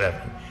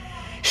 37.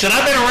 He said,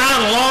 I've been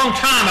around a long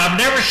time. I've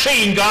never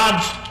seen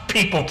God's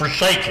people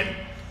forsaken.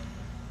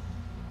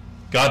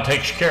 God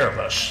takes care of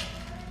us.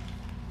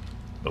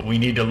 But we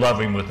need to love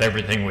him with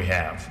everything we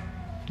have.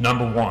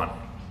 Number one,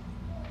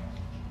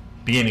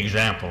 be an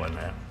example in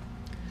that.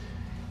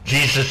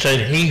 Jesus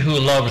said, he who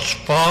loves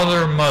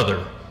father or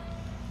mother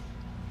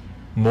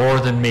more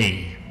than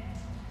me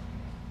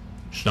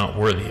is not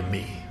worthy of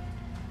me.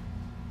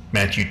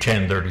 Matthew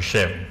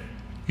 10:37.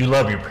 You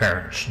love your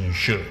parents, and you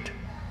should.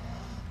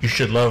 You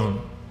should love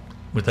them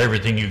with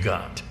everything you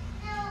got.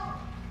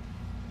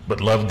 But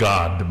love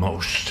God the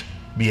most.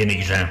 Be an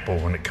example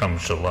when it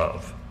comes to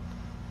love.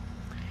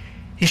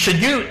 He said,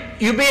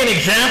 you be an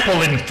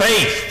example in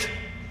faith.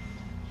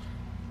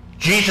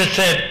 Jesus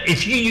said,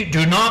 if you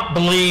do not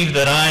believe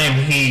that I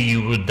am he,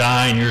 you will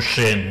die in your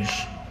sins.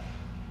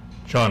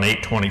 John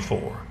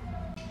 8:24.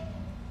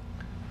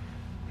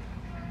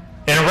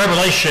 And in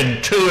Revelation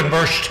 2 and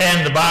verse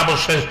 10, the Bible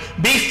says,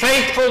 be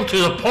faithful to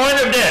the point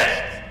of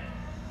death,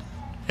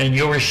 and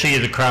you'll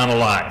receive the crown of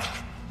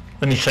life.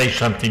 Let me say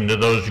something to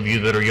those of you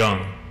that are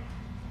young.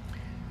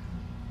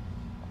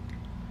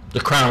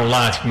 The crown of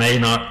life may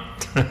not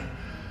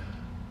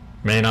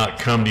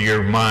come to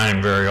your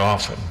mind very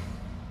often.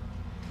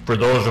 For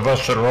those of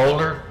us that are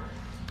older,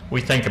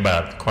 we think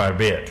about it quite a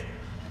bit.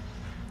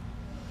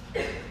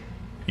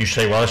 You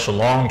say, well, it's a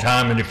long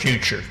time in the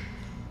future,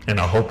 and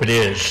I hope it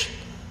is.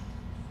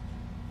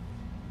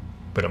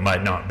 But it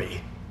might not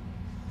be.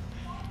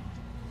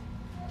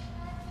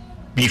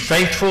 Be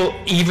faithful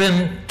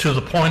even to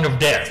the point of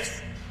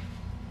death.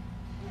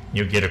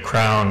 You'll get a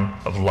crown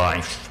of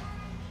life.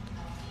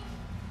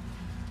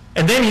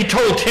 And then he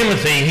told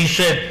Timothy, he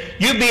said,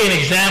 you be an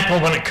example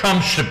when it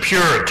comes to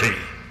purity.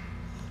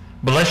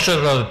 Blessed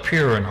are the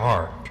pure in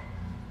heart,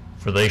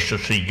 for they shall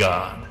see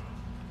God.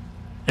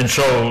 And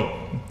so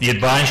the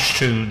advice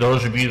to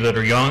those of you that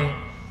are young,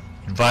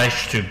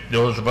 advice to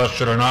those of us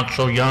that are not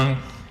so young,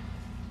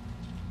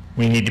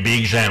 we need to be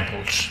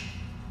examples.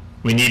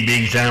 We need to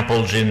be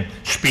examples in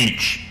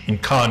speech, in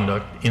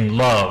conduct, in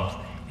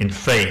love, in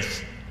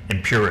faith,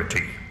 and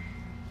purity.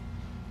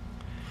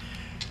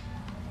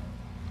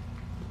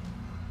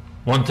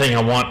 One thing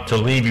I want to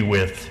leave you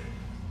with,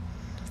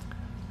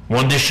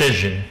 one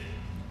decision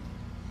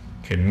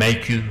can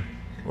make you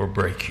or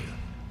break you.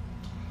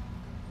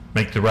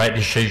 Make the right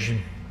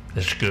decision,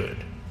 that's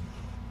good.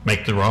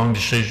 Make the wrong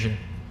decision,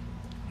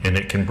 and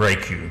it can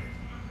break you.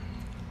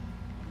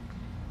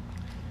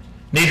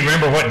 Need to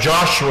remember what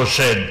Joshua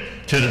said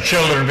to the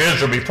children of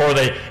Israel before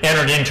they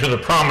entered into the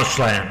promised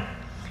land.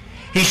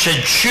 He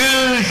said,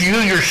 choose you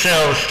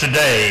yourselves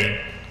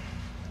today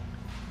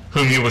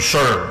whom you will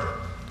serve,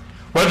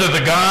 whether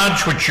the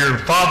gods which your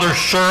fathers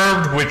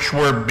served, which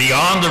were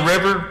beyond the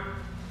river,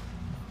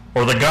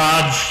 or the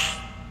gods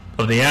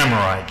of the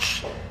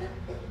Amorites,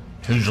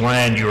 whose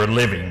land you are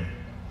living.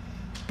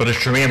 But as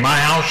for me and my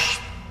house,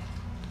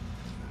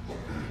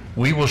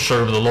 we will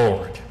serve the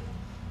Lord.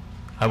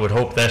 I would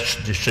hope that's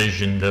the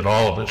decision that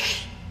all of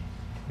us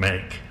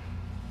make.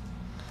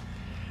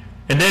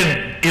 And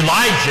then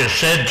Elijah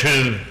said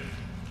to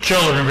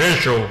children of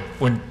Israel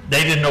when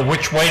they didn't know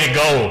which way to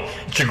go.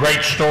 It's a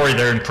great story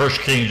there in 1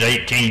 Kings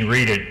 18.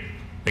 Read it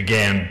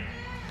again.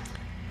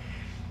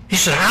 He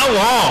said, how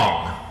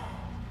long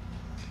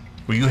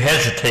will you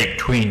hesitate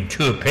between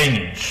two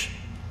opinions?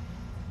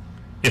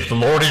 If the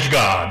Lord is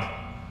God,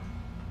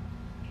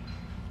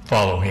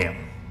 follow him.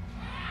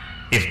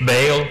 If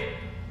Baal,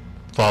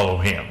 follow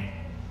him.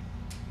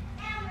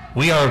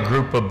 We are a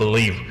group of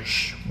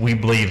believers. We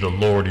believe the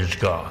Lord is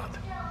God.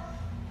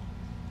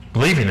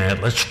 Believing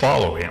that, let's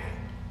follow him.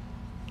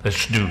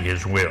 Let's do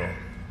his will.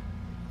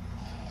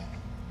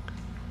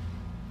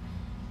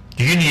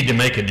 Do you need to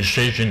make a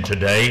decision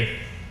today?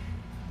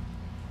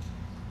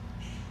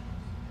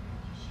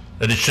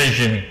 A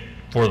decision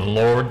for the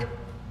Lord?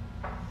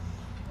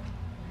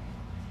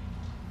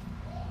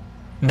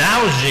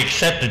 Now is the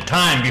accepted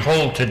time.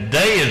 Behold,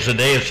 today is the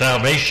day of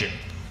salvation.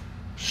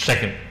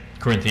 2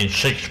 Corinthians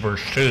 6,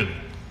 verse 2.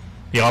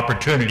 The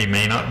opportunity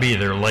may not be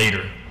there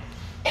later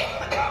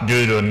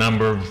due to a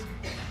number of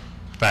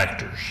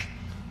factors.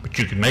 But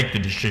you can make the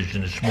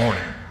decision this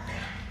morning.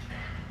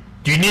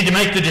 Do you need to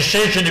make the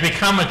decision to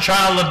become a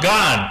child of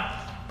God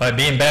by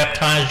being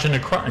baptized into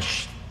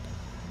Christ?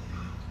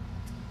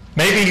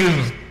 Maybe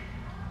you've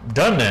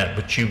done that,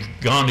 but you've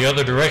gone the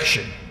other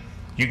direction.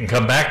 You can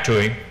come back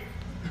to him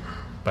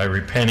by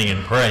repenting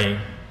and praying.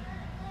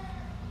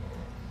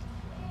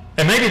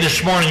 And maybe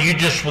this morning you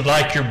just would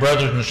like your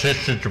brothers and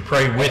sisters to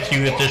pray with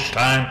you at this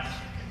time.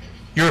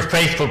 You're a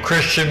faithful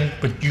Christian,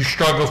 but you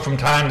struggle from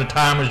time to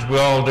time, as we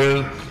all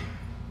do.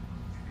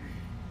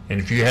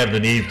 And if you have the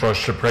need for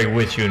us to pray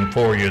with you and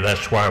for you,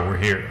 that's why we're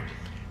here.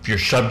 If you're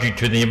subject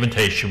to the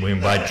invitation, we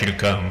invite you to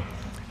come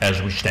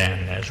as we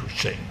stand and as we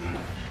sing.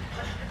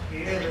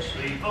 Hear the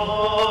sweet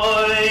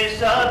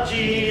voice of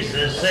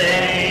Jesus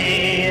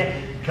say,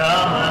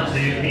 come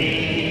unto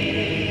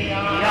me,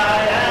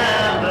 I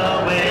am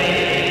the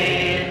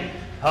way.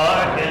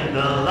 Hearken the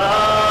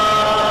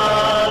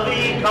love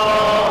he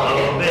call,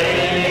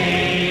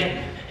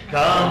 obey.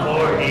 Come,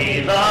 for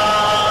he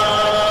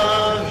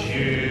loves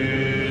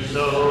you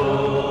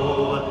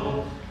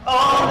so.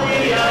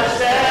 Only a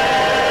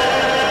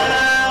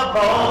step,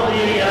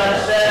 only a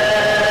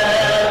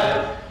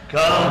step.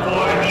 Come,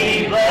 for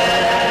he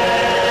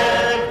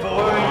bled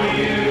for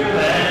you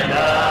and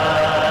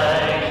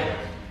I.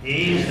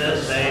 He's the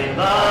same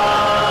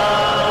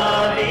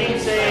loving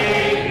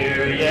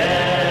Savior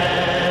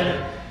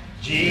yet.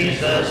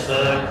 Jesus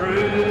the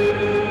crucified.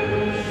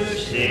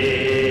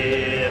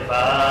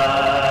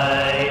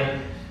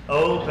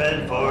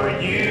 Open for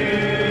you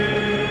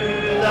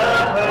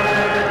the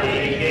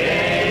pearly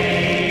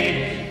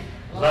gate.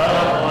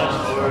 Love once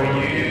for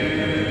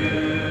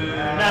you.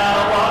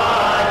 Now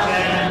watch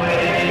and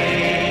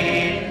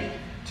wait.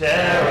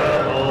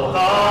 Terrible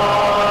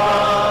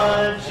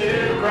thought to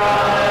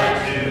cry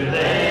too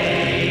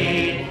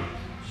late.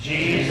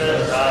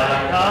 Jesus, I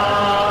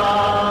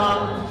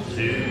come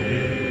to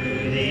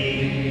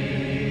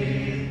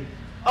thee.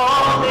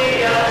 Only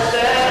a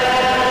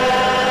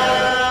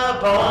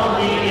step,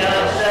 only a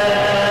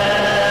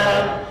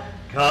step.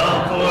 Come,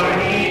 for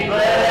he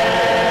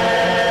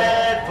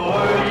bled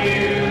for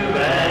you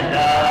and I.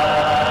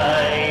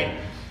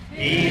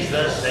 He's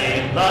the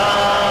same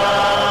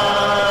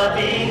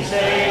loving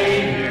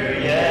Savior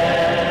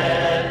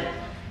yet.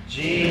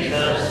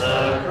 Jesus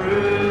the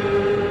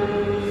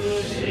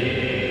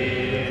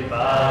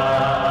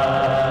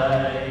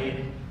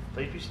crucified.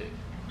 Please be seated.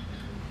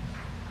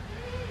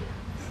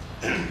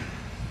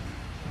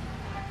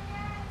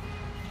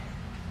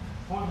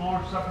 For the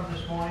Lord's Supper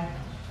this morning,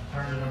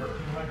 turn to number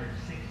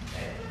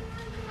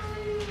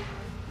 268.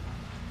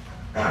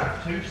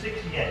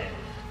 268.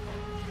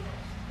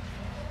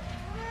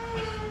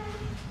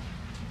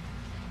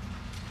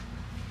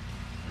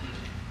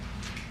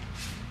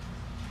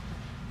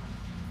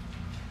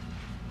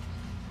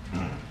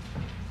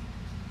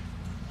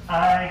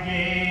 I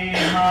gave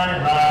my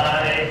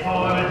life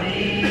for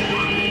thee,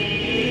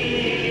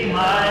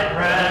 my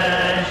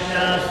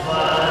precious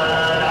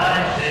blood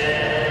I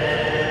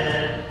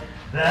shed,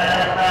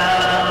 that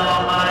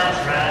thou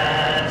mightst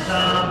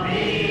ransom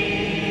me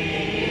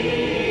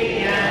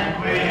and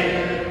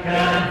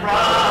quicken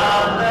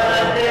from the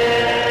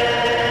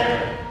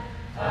dead.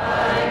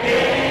 I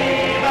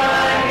gave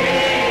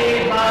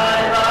my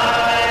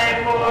life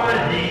for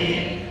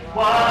thee.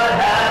 What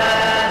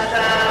hast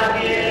thou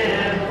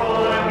given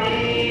for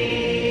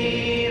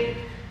me?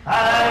 I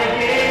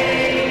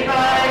gave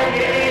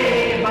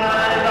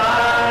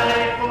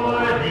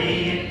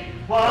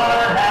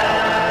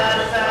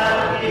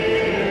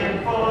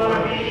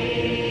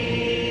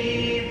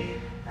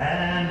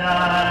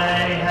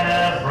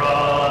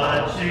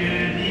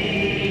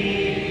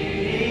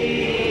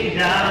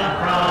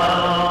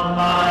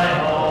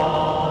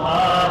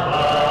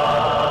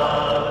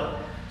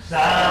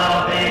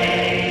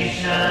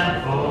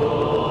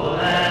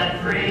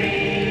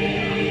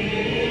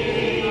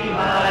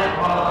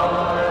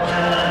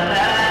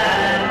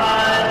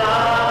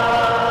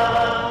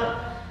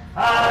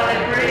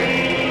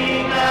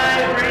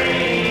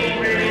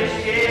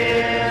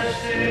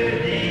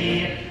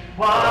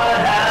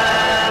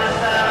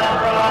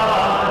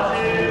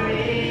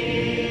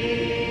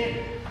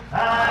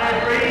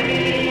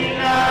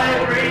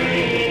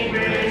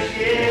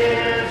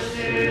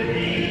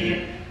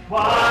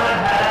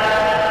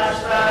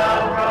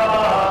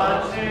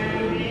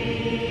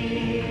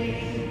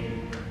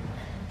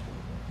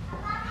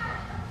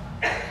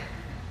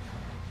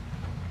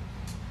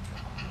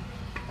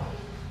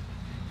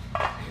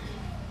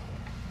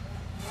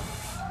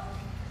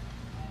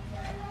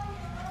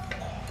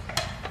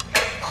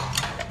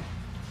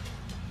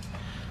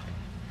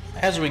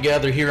As we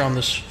gather here on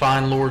this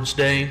fine Lord's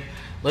Day,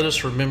 let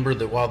us remember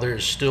that while there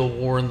is still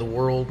war in the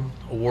world,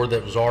 a war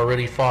that was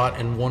already fought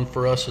and won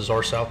for us is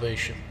our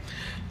salvation.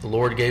 The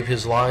Lord gave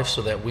his life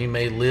so that we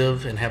may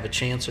live and have a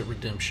chance at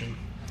redemption.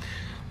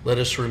 Let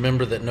us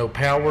remember that no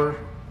power,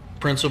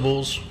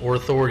 principles, or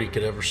authority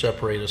could ever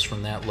separate us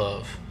from that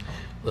love.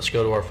 Let's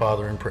go to our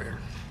Father in prayer.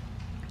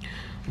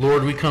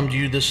 Lord, we come to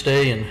you this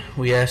day and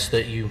we ask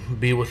that you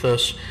be with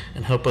us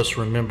and help us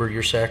remember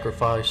your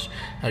sacrifice,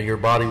 how your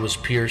body was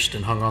pierced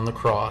and hung on the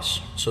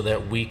cross so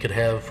that we could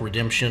have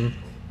redemption.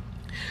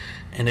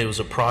 And it was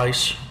a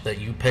price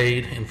that you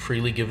paid and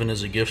freely given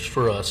as a gift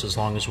for us as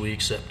long as we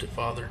accept it,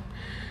 Father.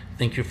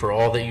 Thank you for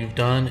all that you've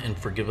done and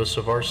forgive us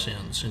of our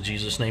sins. In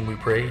Jesus' name we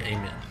pray,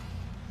 amen.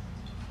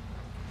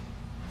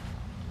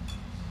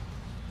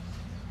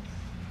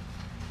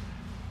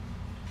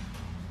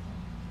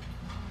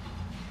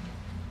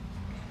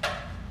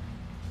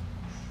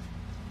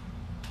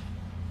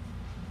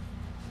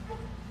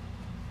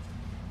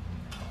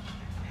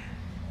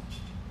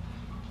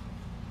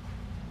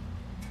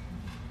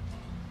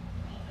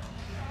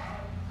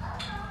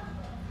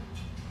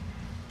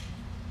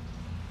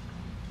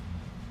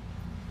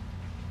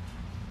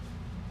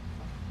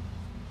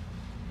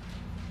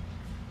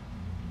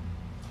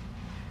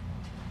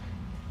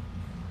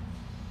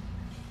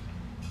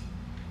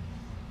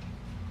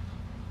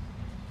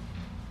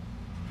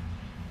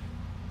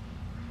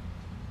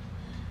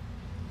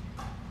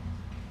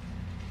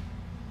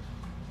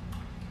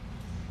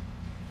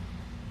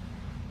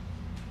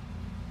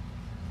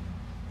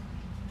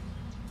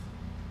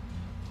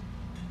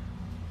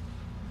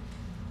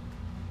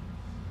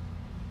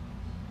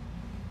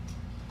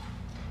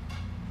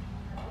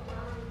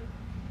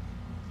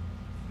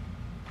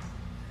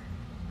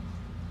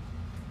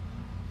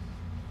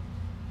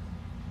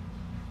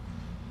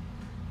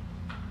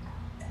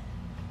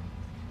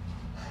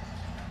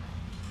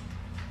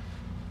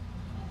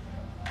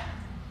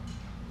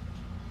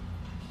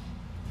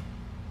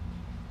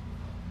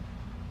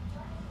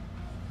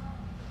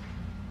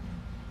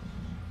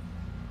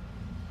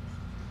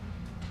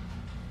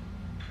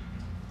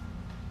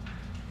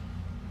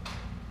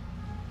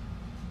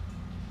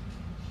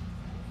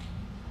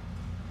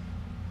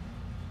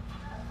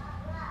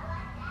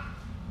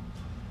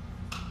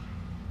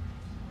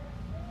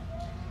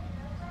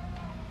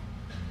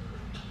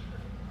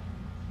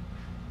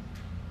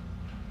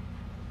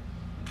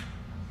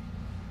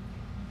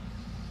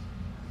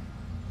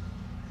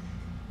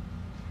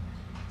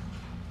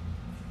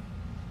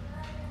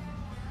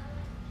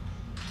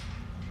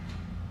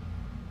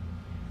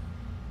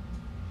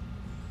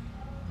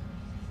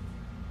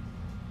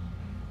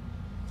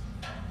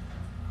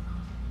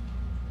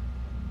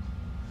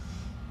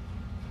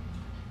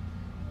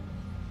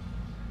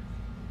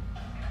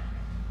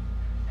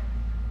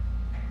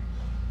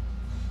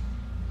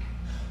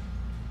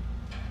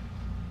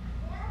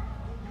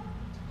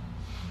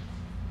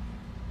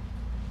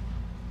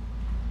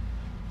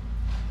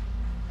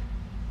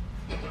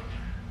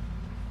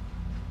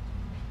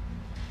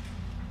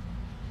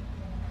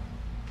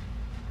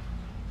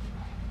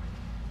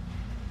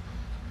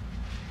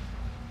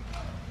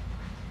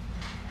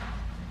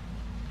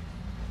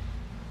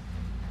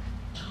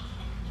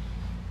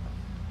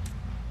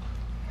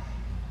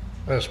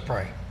 Let's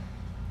pray.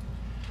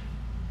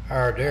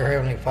 Our dear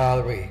Heavenly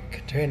Father, we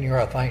continue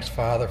our thanks,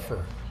 Father,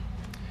 for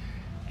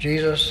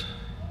Jesus,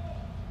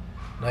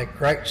 that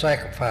great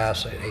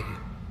sacrifice that he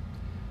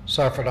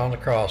suffered on the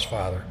cross,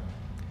 Father.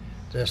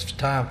 This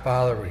time,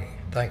 Father, we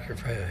thank you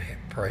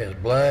for his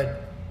blood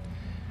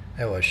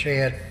that was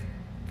shed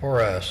for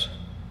us,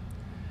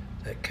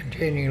 that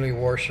continually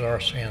washes our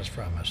sins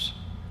from us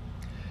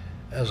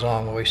as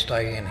long as we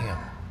stay in him.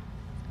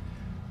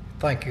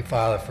 Thank you,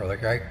 Father, for the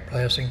great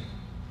blessing.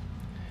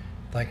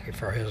 Thank you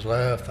for his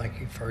love. Thank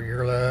you for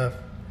your love.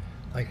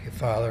 Thank you,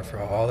 Father, for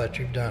all that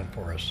you've done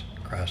for us.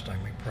 In Christ's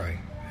name we pray.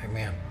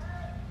 Amen.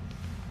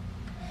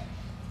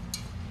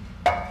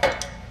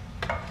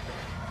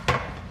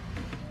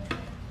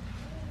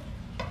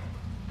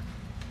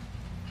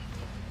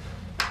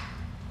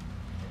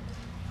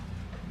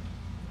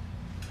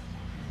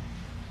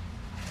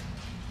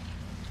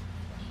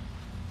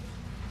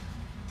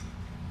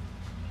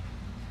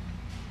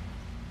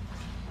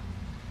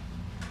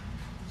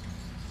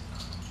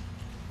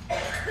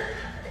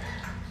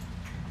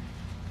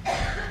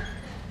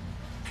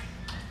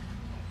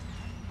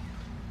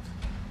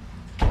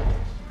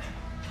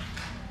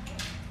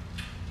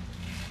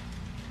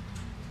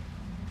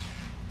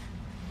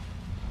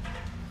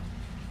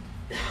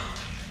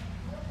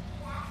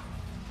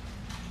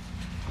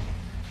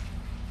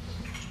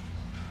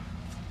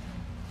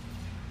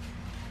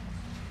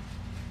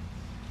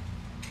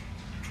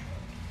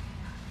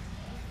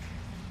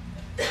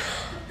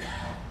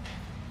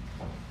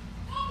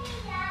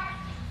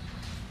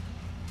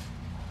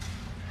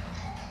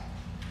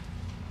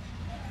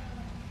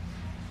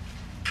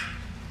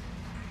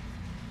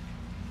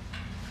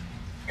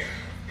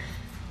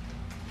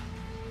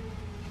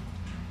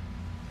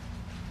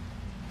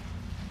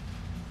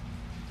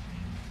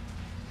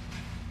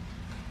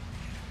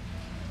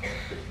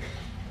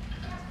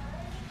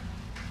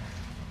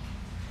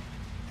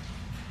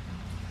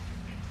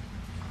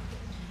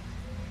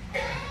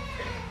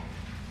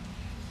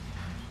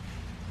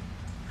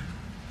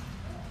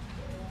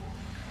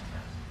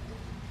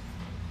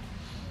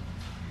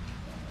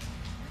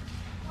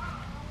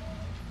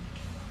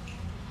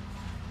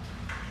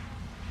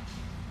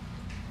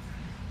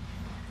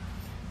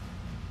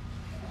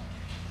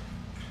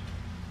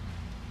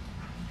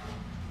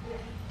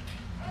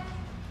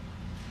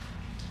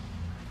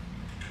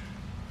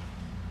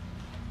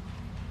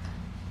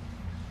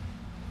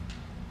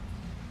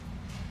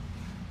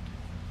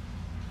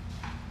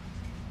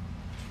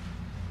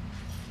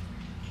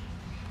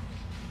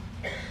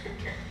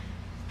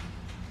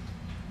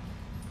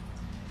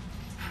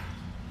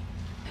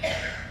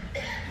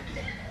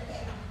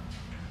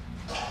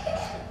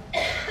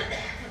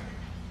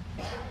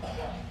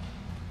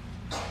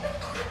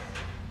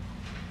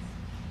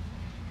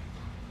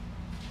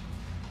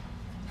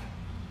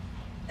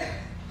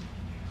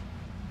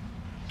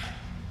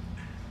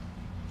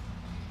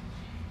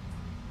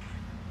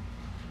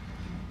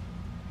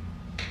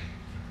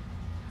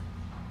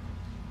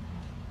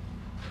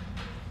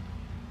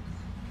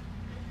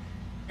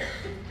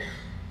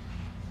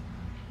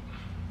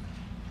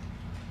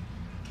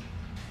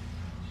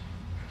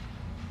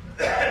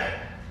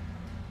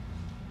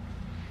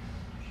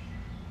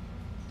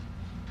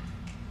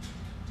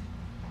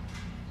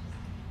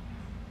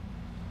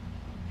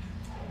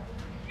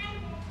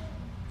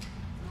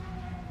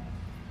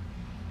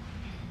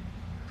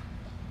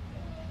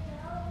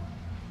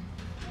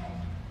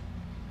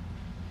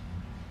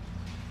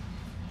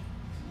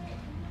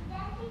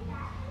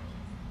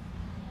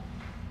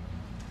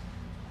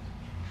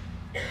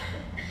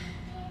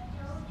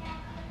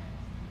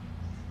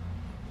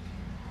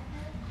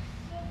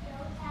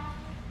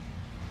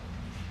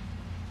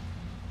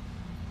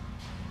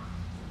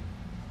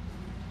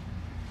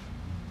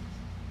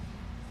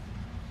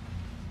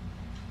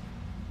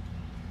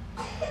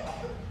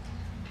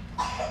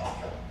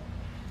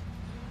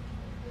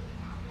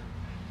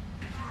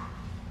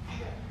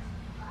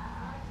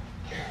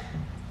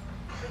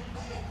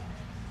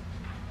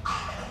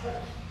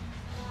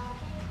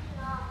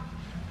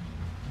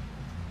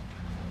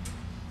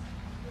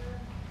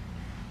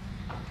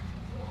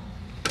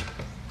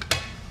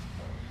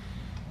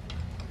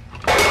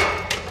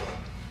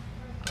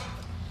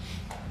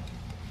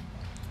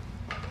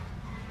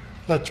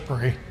 Let's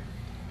pray.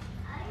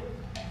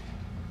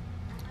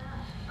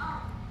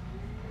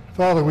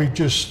 Father, we've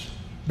just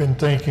been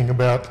thinking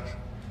about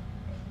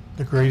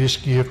the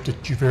greatest gift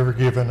that you've ever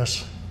given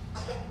us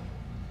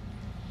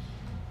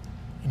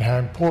and how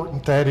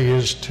important that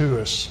is to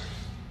us.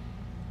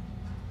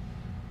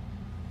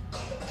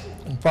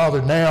 And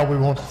Father, now we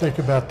want to think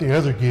about the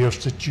other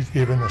gifts that you've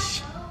given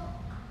us.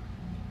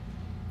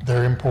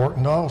 They're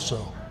important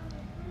also.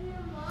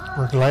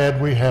 We're glad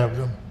we have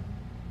them.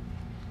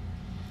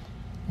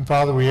 And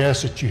Father, we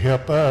ask that you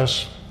help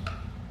us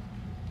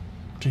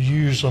to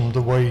use them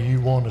the way you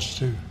want us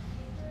to.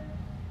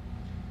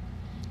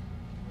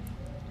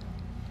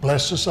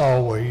 Bless us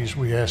always,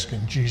 we ask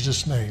in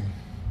Jesus' name.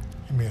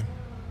 Amen.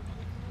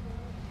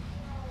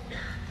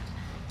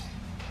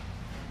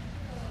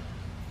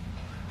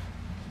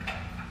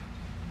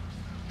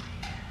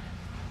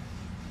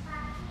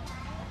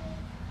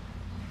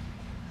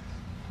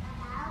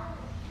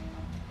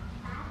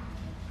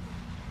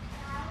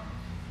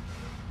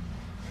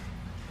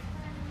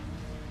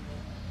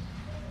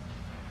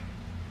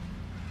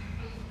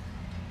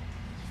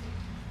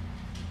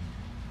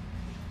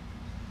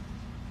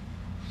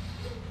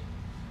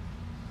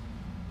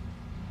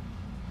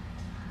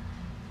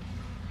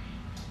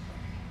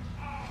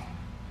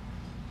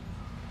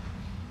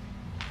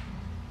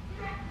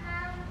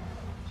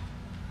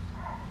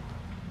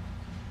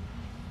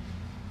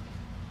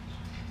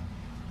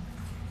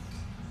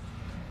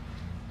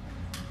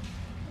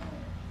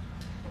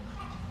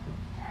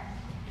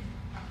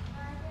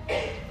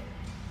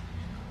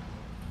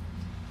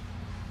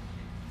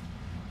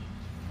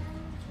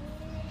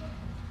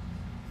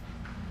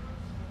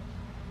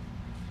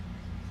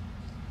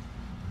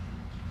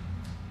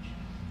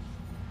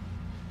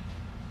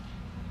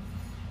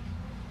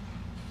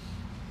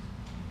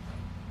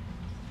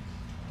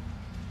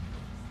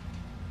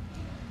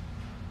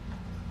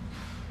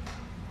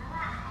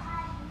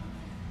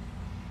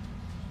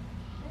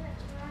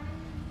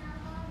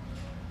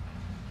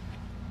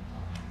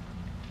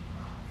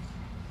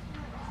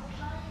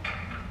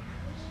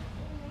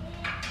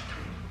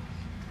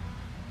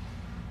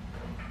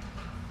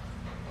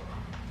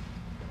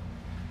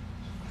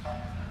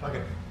 If I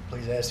could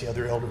please ask the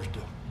other elders to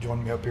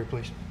join me up here,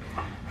 please.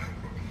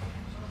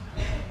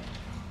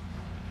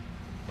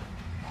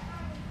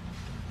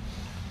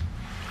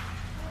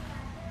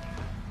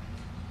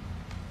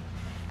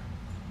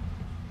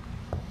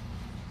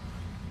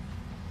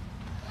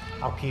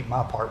 I'll keep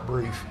my part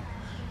brief.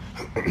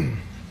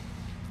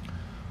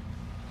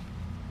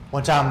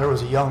 One time there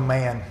was a young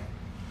man,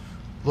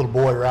 little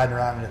boy, riding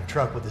around in a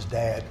truck with his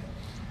dad.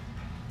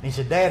 And he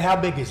said, "Dad, how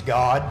big is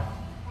God?"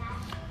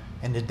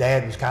 And the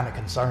dad was kind of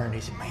concerned.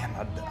 He said, "Man,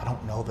 I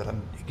don't know that I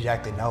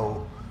exactly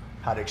know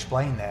how to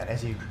explain that."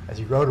 As he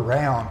rode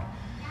around,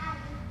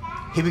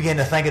 he began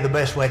to think of the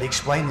best way to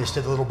explain this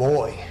to the little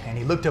boy. And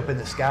he looked up in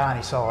the sky and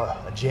he saw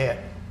a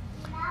jet.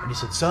 And he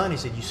said, "Son," he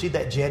said, "you see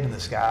that jet in the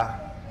sky?"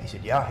 He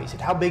said, "Yeah." He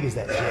said, "How big is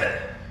that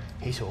jet?"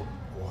 He said,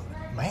 "Well,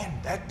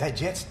 man, that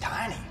jet's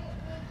tiny."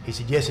 He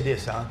said, "Yes, it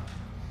is, son."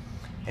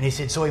 And he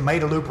said, so he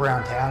made a loop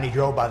around town. He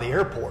drove by the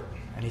airport.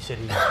 And he said,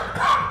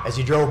 as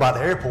he drove by the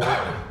airport,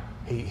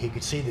 he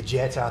could see the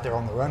jets out there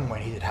on the runway.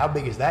 And he said, "How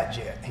big is that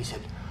jet?" He said,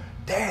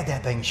 "Dad,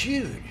 that thing's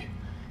huge."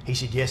 He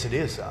said, "Yes, it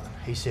is, son."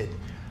 He said,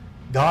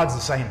 "God's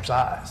the same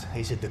size."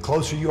 He said, "The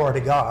closer you are to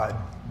God,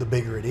 the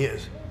bigger it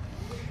is."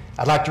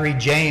 I'd like to read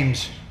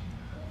James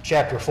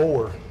chapter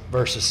 4,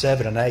 verses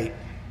 7 and 8.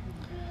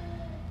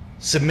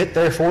 "Submit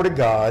therefore to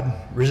God,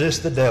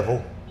 resist the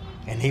devil,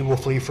 and he will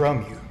flee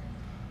from you.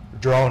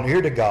 Draw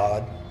near to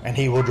God, and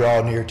he will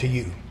draw near to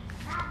you."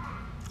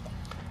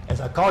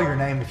 As I call your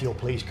name, if you'll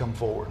please come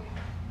forward.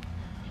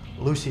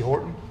 Lucy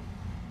Horton.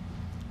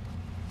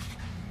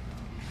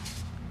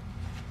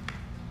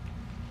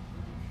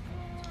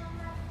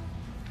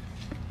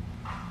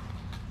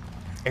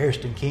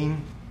 Ariston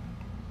King.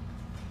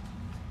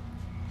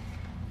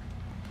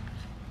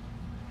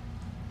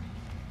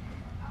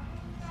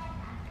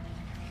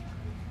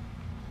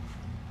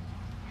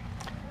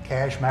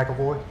 Cash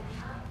McAvoy.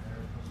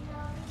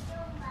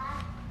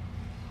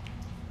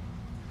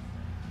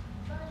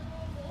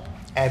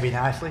 Abby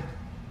Nicely.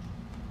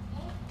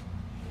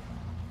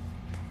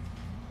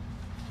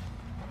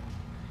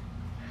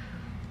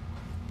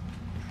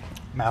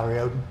 Mallory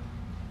Oden.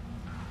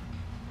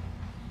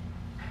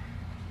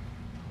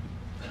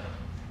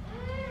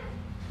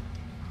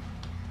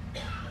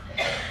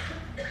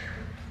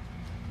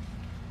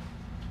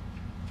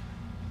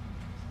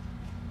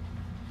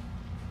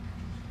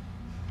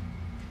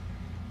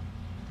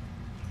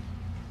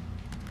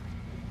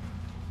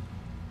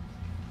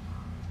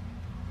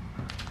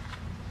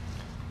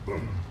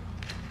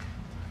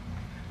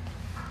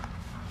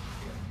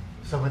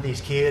 Some of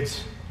these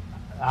kids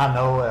I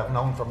know, I've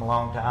known from a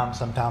long time.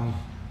 Sometimes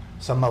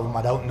some of them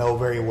I don't know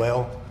very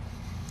well.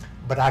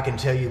 but I can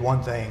tell you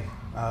one thing.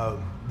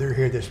 They're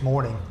here this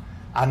morning.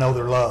 I know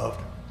they're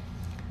loved.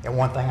 And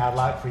one thing I'd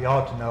like for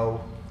y'all to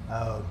know,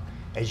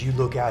 as you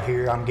look out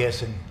here, I'm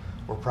guessing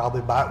we're probably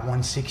about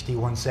 160,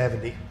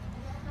 170.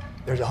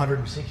 There's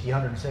 160,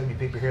 170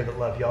 people here that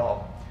love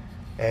y'all.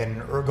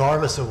 And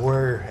regardless of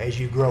where, as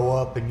you grow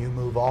up and you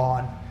move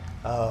on,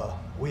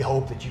 we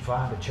hope that you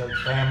find a church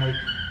family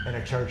and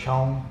a church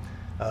home.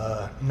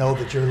 Know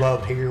that you're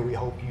loved here. We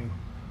hope you,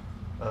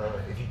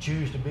 if you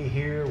choose to be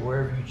here,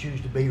 wherever you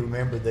choose to be,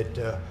 remember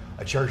that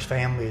a church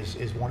family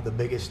is one of the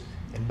biggest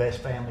and best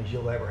families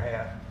you'll ever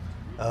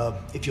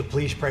have. If you'll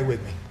please pray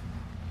with me.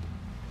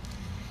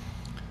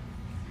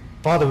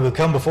 Father, we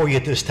come before you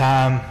at this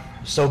time,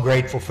 so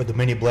grateful for the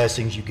many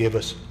blessings you give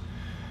us.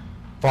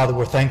 Father,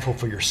 we're thankful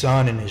for your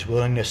Son and his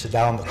willingness to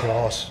die on the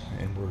cross,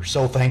 and we're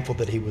so thankful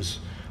that he was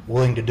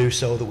willing to do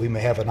so that we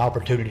may have an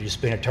opportunity to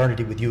spend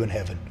eternity with you in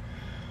heaven.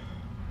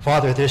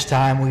 Father, at this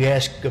time we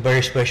ask a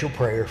very special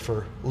prayer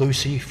for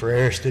Lucy, for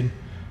Ariston,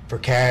 for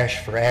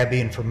Cash, for Abby,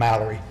 and for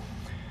Mallory.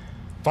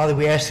 Father,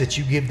 we ask that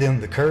you give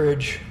them the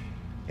courage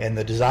and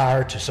the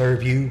desire to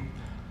serve you.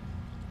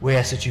 We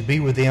ask that you be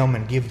with them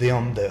and give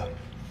them the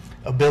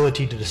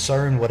ability to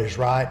discern what is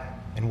right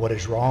and what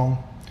is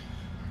wrong.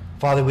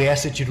 Father, we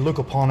ask that you look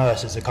upon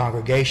us as a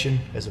congregation,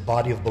 as a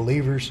body of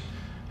believers,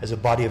 as a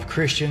body of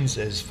Christians,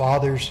 as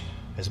fathers,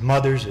 as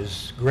mothers,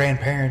 as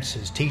grandparents,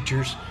 as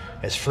teachers,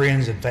 as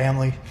friends and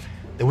family,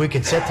 that we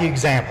can set the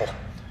example,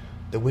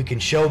 that we can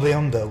show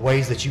them the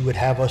ways that you would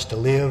have us to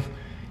live,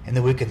 and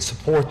that we can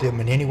support them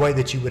in any way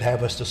that you would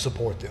have us to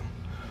support them.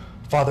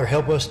 Father,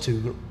 help us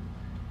to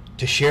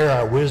share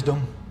our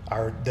wisdom,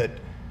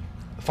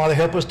 Father,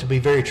 help us to be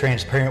very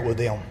transparent with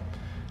them.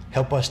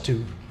 Help us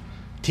to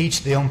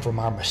teach them from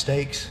our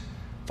mistakes.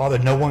 Father,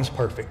 no one's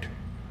perfect.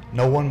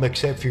 No one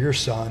except for your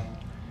Son.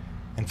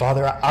 And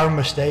Father, our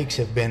mistakes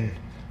have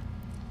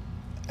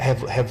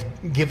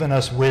given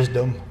us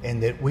wisdom,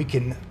 and that we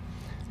can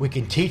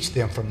teach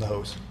them from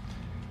those.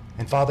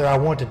 And Father, I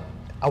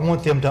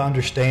want them to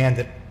understand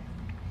that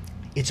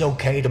it's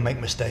okay to make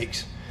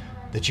mistakes,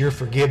 that your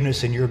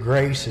forgiveness and your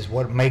grace is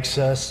what makes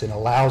us and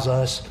allows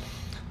us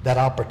that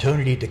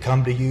opportunity to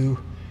come to you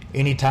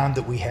anytime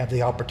that we have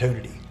the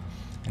opportunity.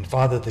 And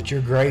Father, that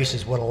your grace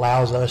is what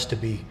allows us to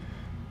be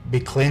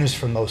cleansed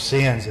from those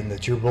sins, and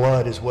that your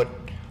blood is what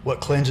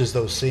cleanses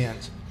those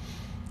sins.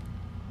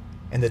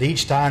 And that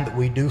each time that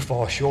we do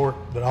fall short,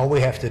 that all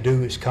we have to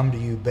do is come to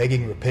you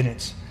begging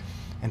repentance.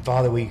 And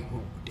Father,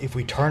 if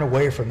we turn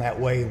away from that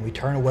way, and we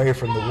turn away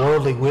from the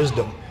worldly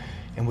wisdom,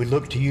 and we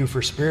look to you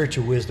for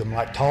spiritual wisdom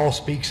like Paul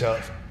speaks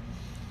of,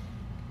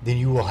 then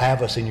you will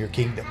have us in your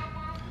kingdom.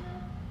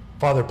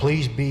 Father,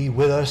 please be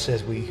with us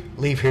as we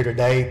leave here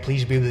today.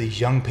 Please be with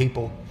these young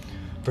people.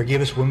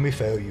 Forgive us when we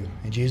fail you.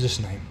 In Jesus'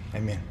 name,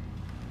 amen.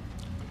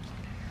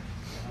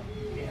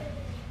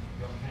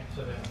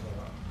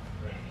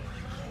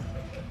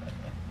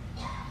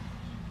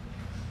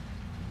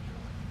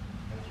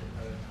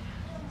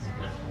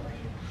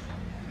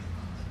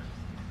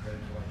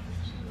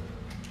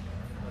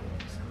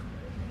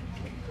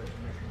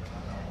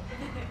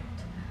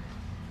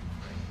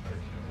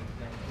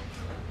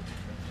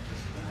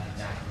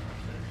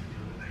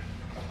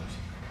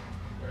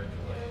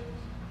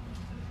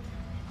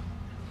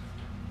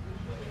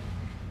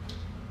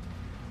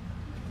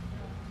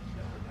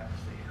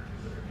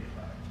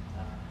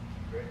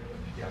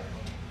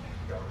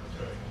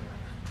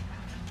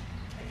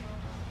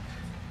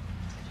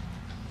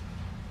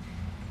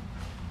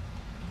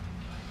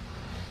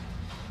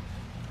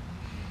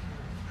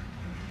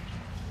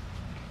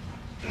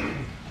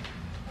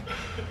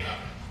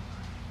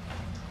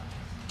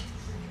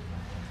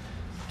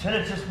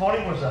 Attendance this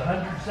morning was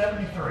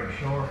 173.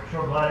 Sure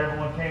glad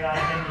everyone came out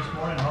again this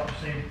morning. Hope to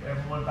see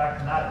everyone back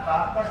tonight at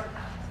 5:30.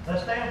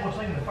 Let's stand. We'll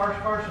sing the first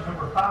verse of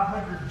number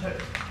 502.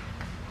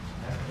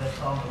 After that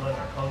song, we'll let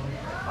our closing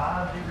for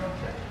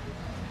 502.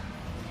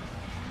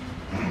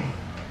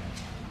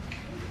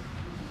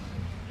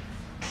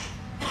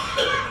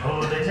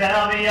 Oh, they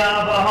tell me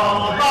of a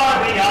home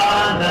far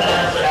beyond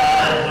the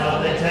skies. Oh,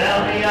 they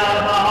tell me of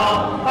a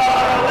home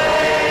far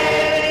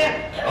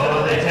away.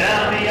 Oh, they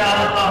tell me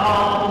of a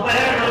home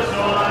where no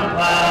storm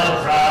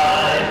clouds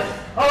rise.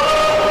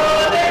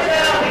 Oh, they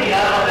tell me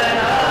of an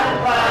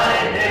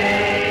unquiet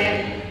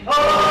day.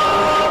 Oh,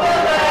 the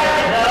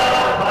land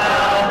of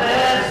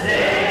cloudless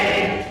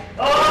day.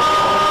 Oh,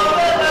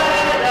 the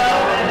land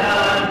of an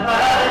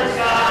unclouded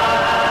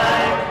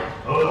sky.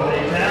 Oh,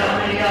 they tell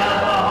me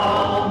of a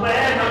home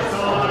where no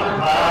storm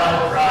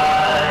clouds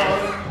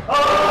rise.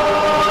 Oh,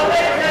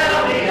 they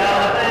tell me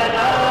of an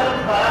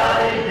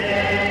unclouded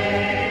day.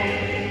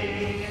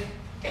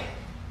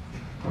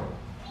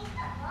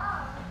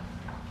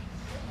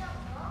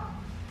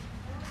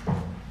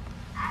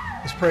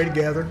 Let's pray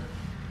together.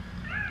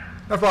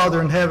 Our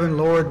Father in heaven,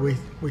 Lord, we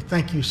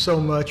thank you so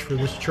much for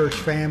this church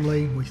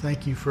family. We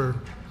thank you for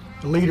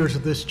the leaders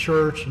of this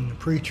church and the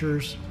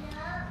preachers.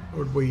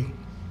 Lord,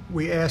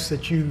 we ask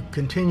that you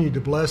continue to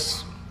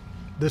bless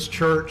this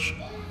church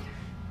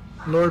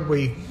Lord,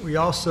 we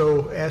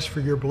also ask for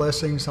your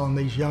blessings on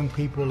these young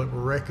people that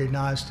were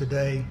recognized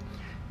today.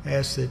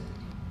 Ask that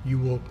you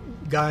will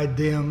guide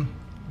them,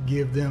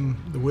 give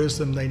them the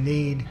wisdom they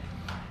need,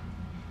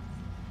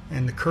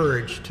 and the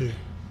courage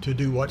to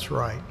do what's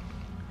right.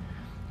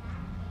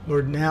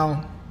 Lord,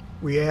 now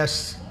we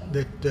ask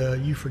that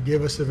you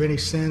forgive us of any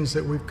sins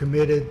that we've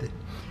committed,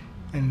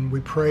 and we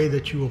pray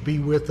that you will be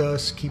with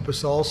us, keep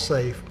us all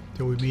safe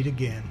till we meet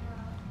again.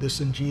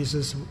 This in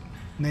Jesus'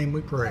 name we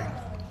pray.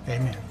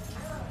 Amen.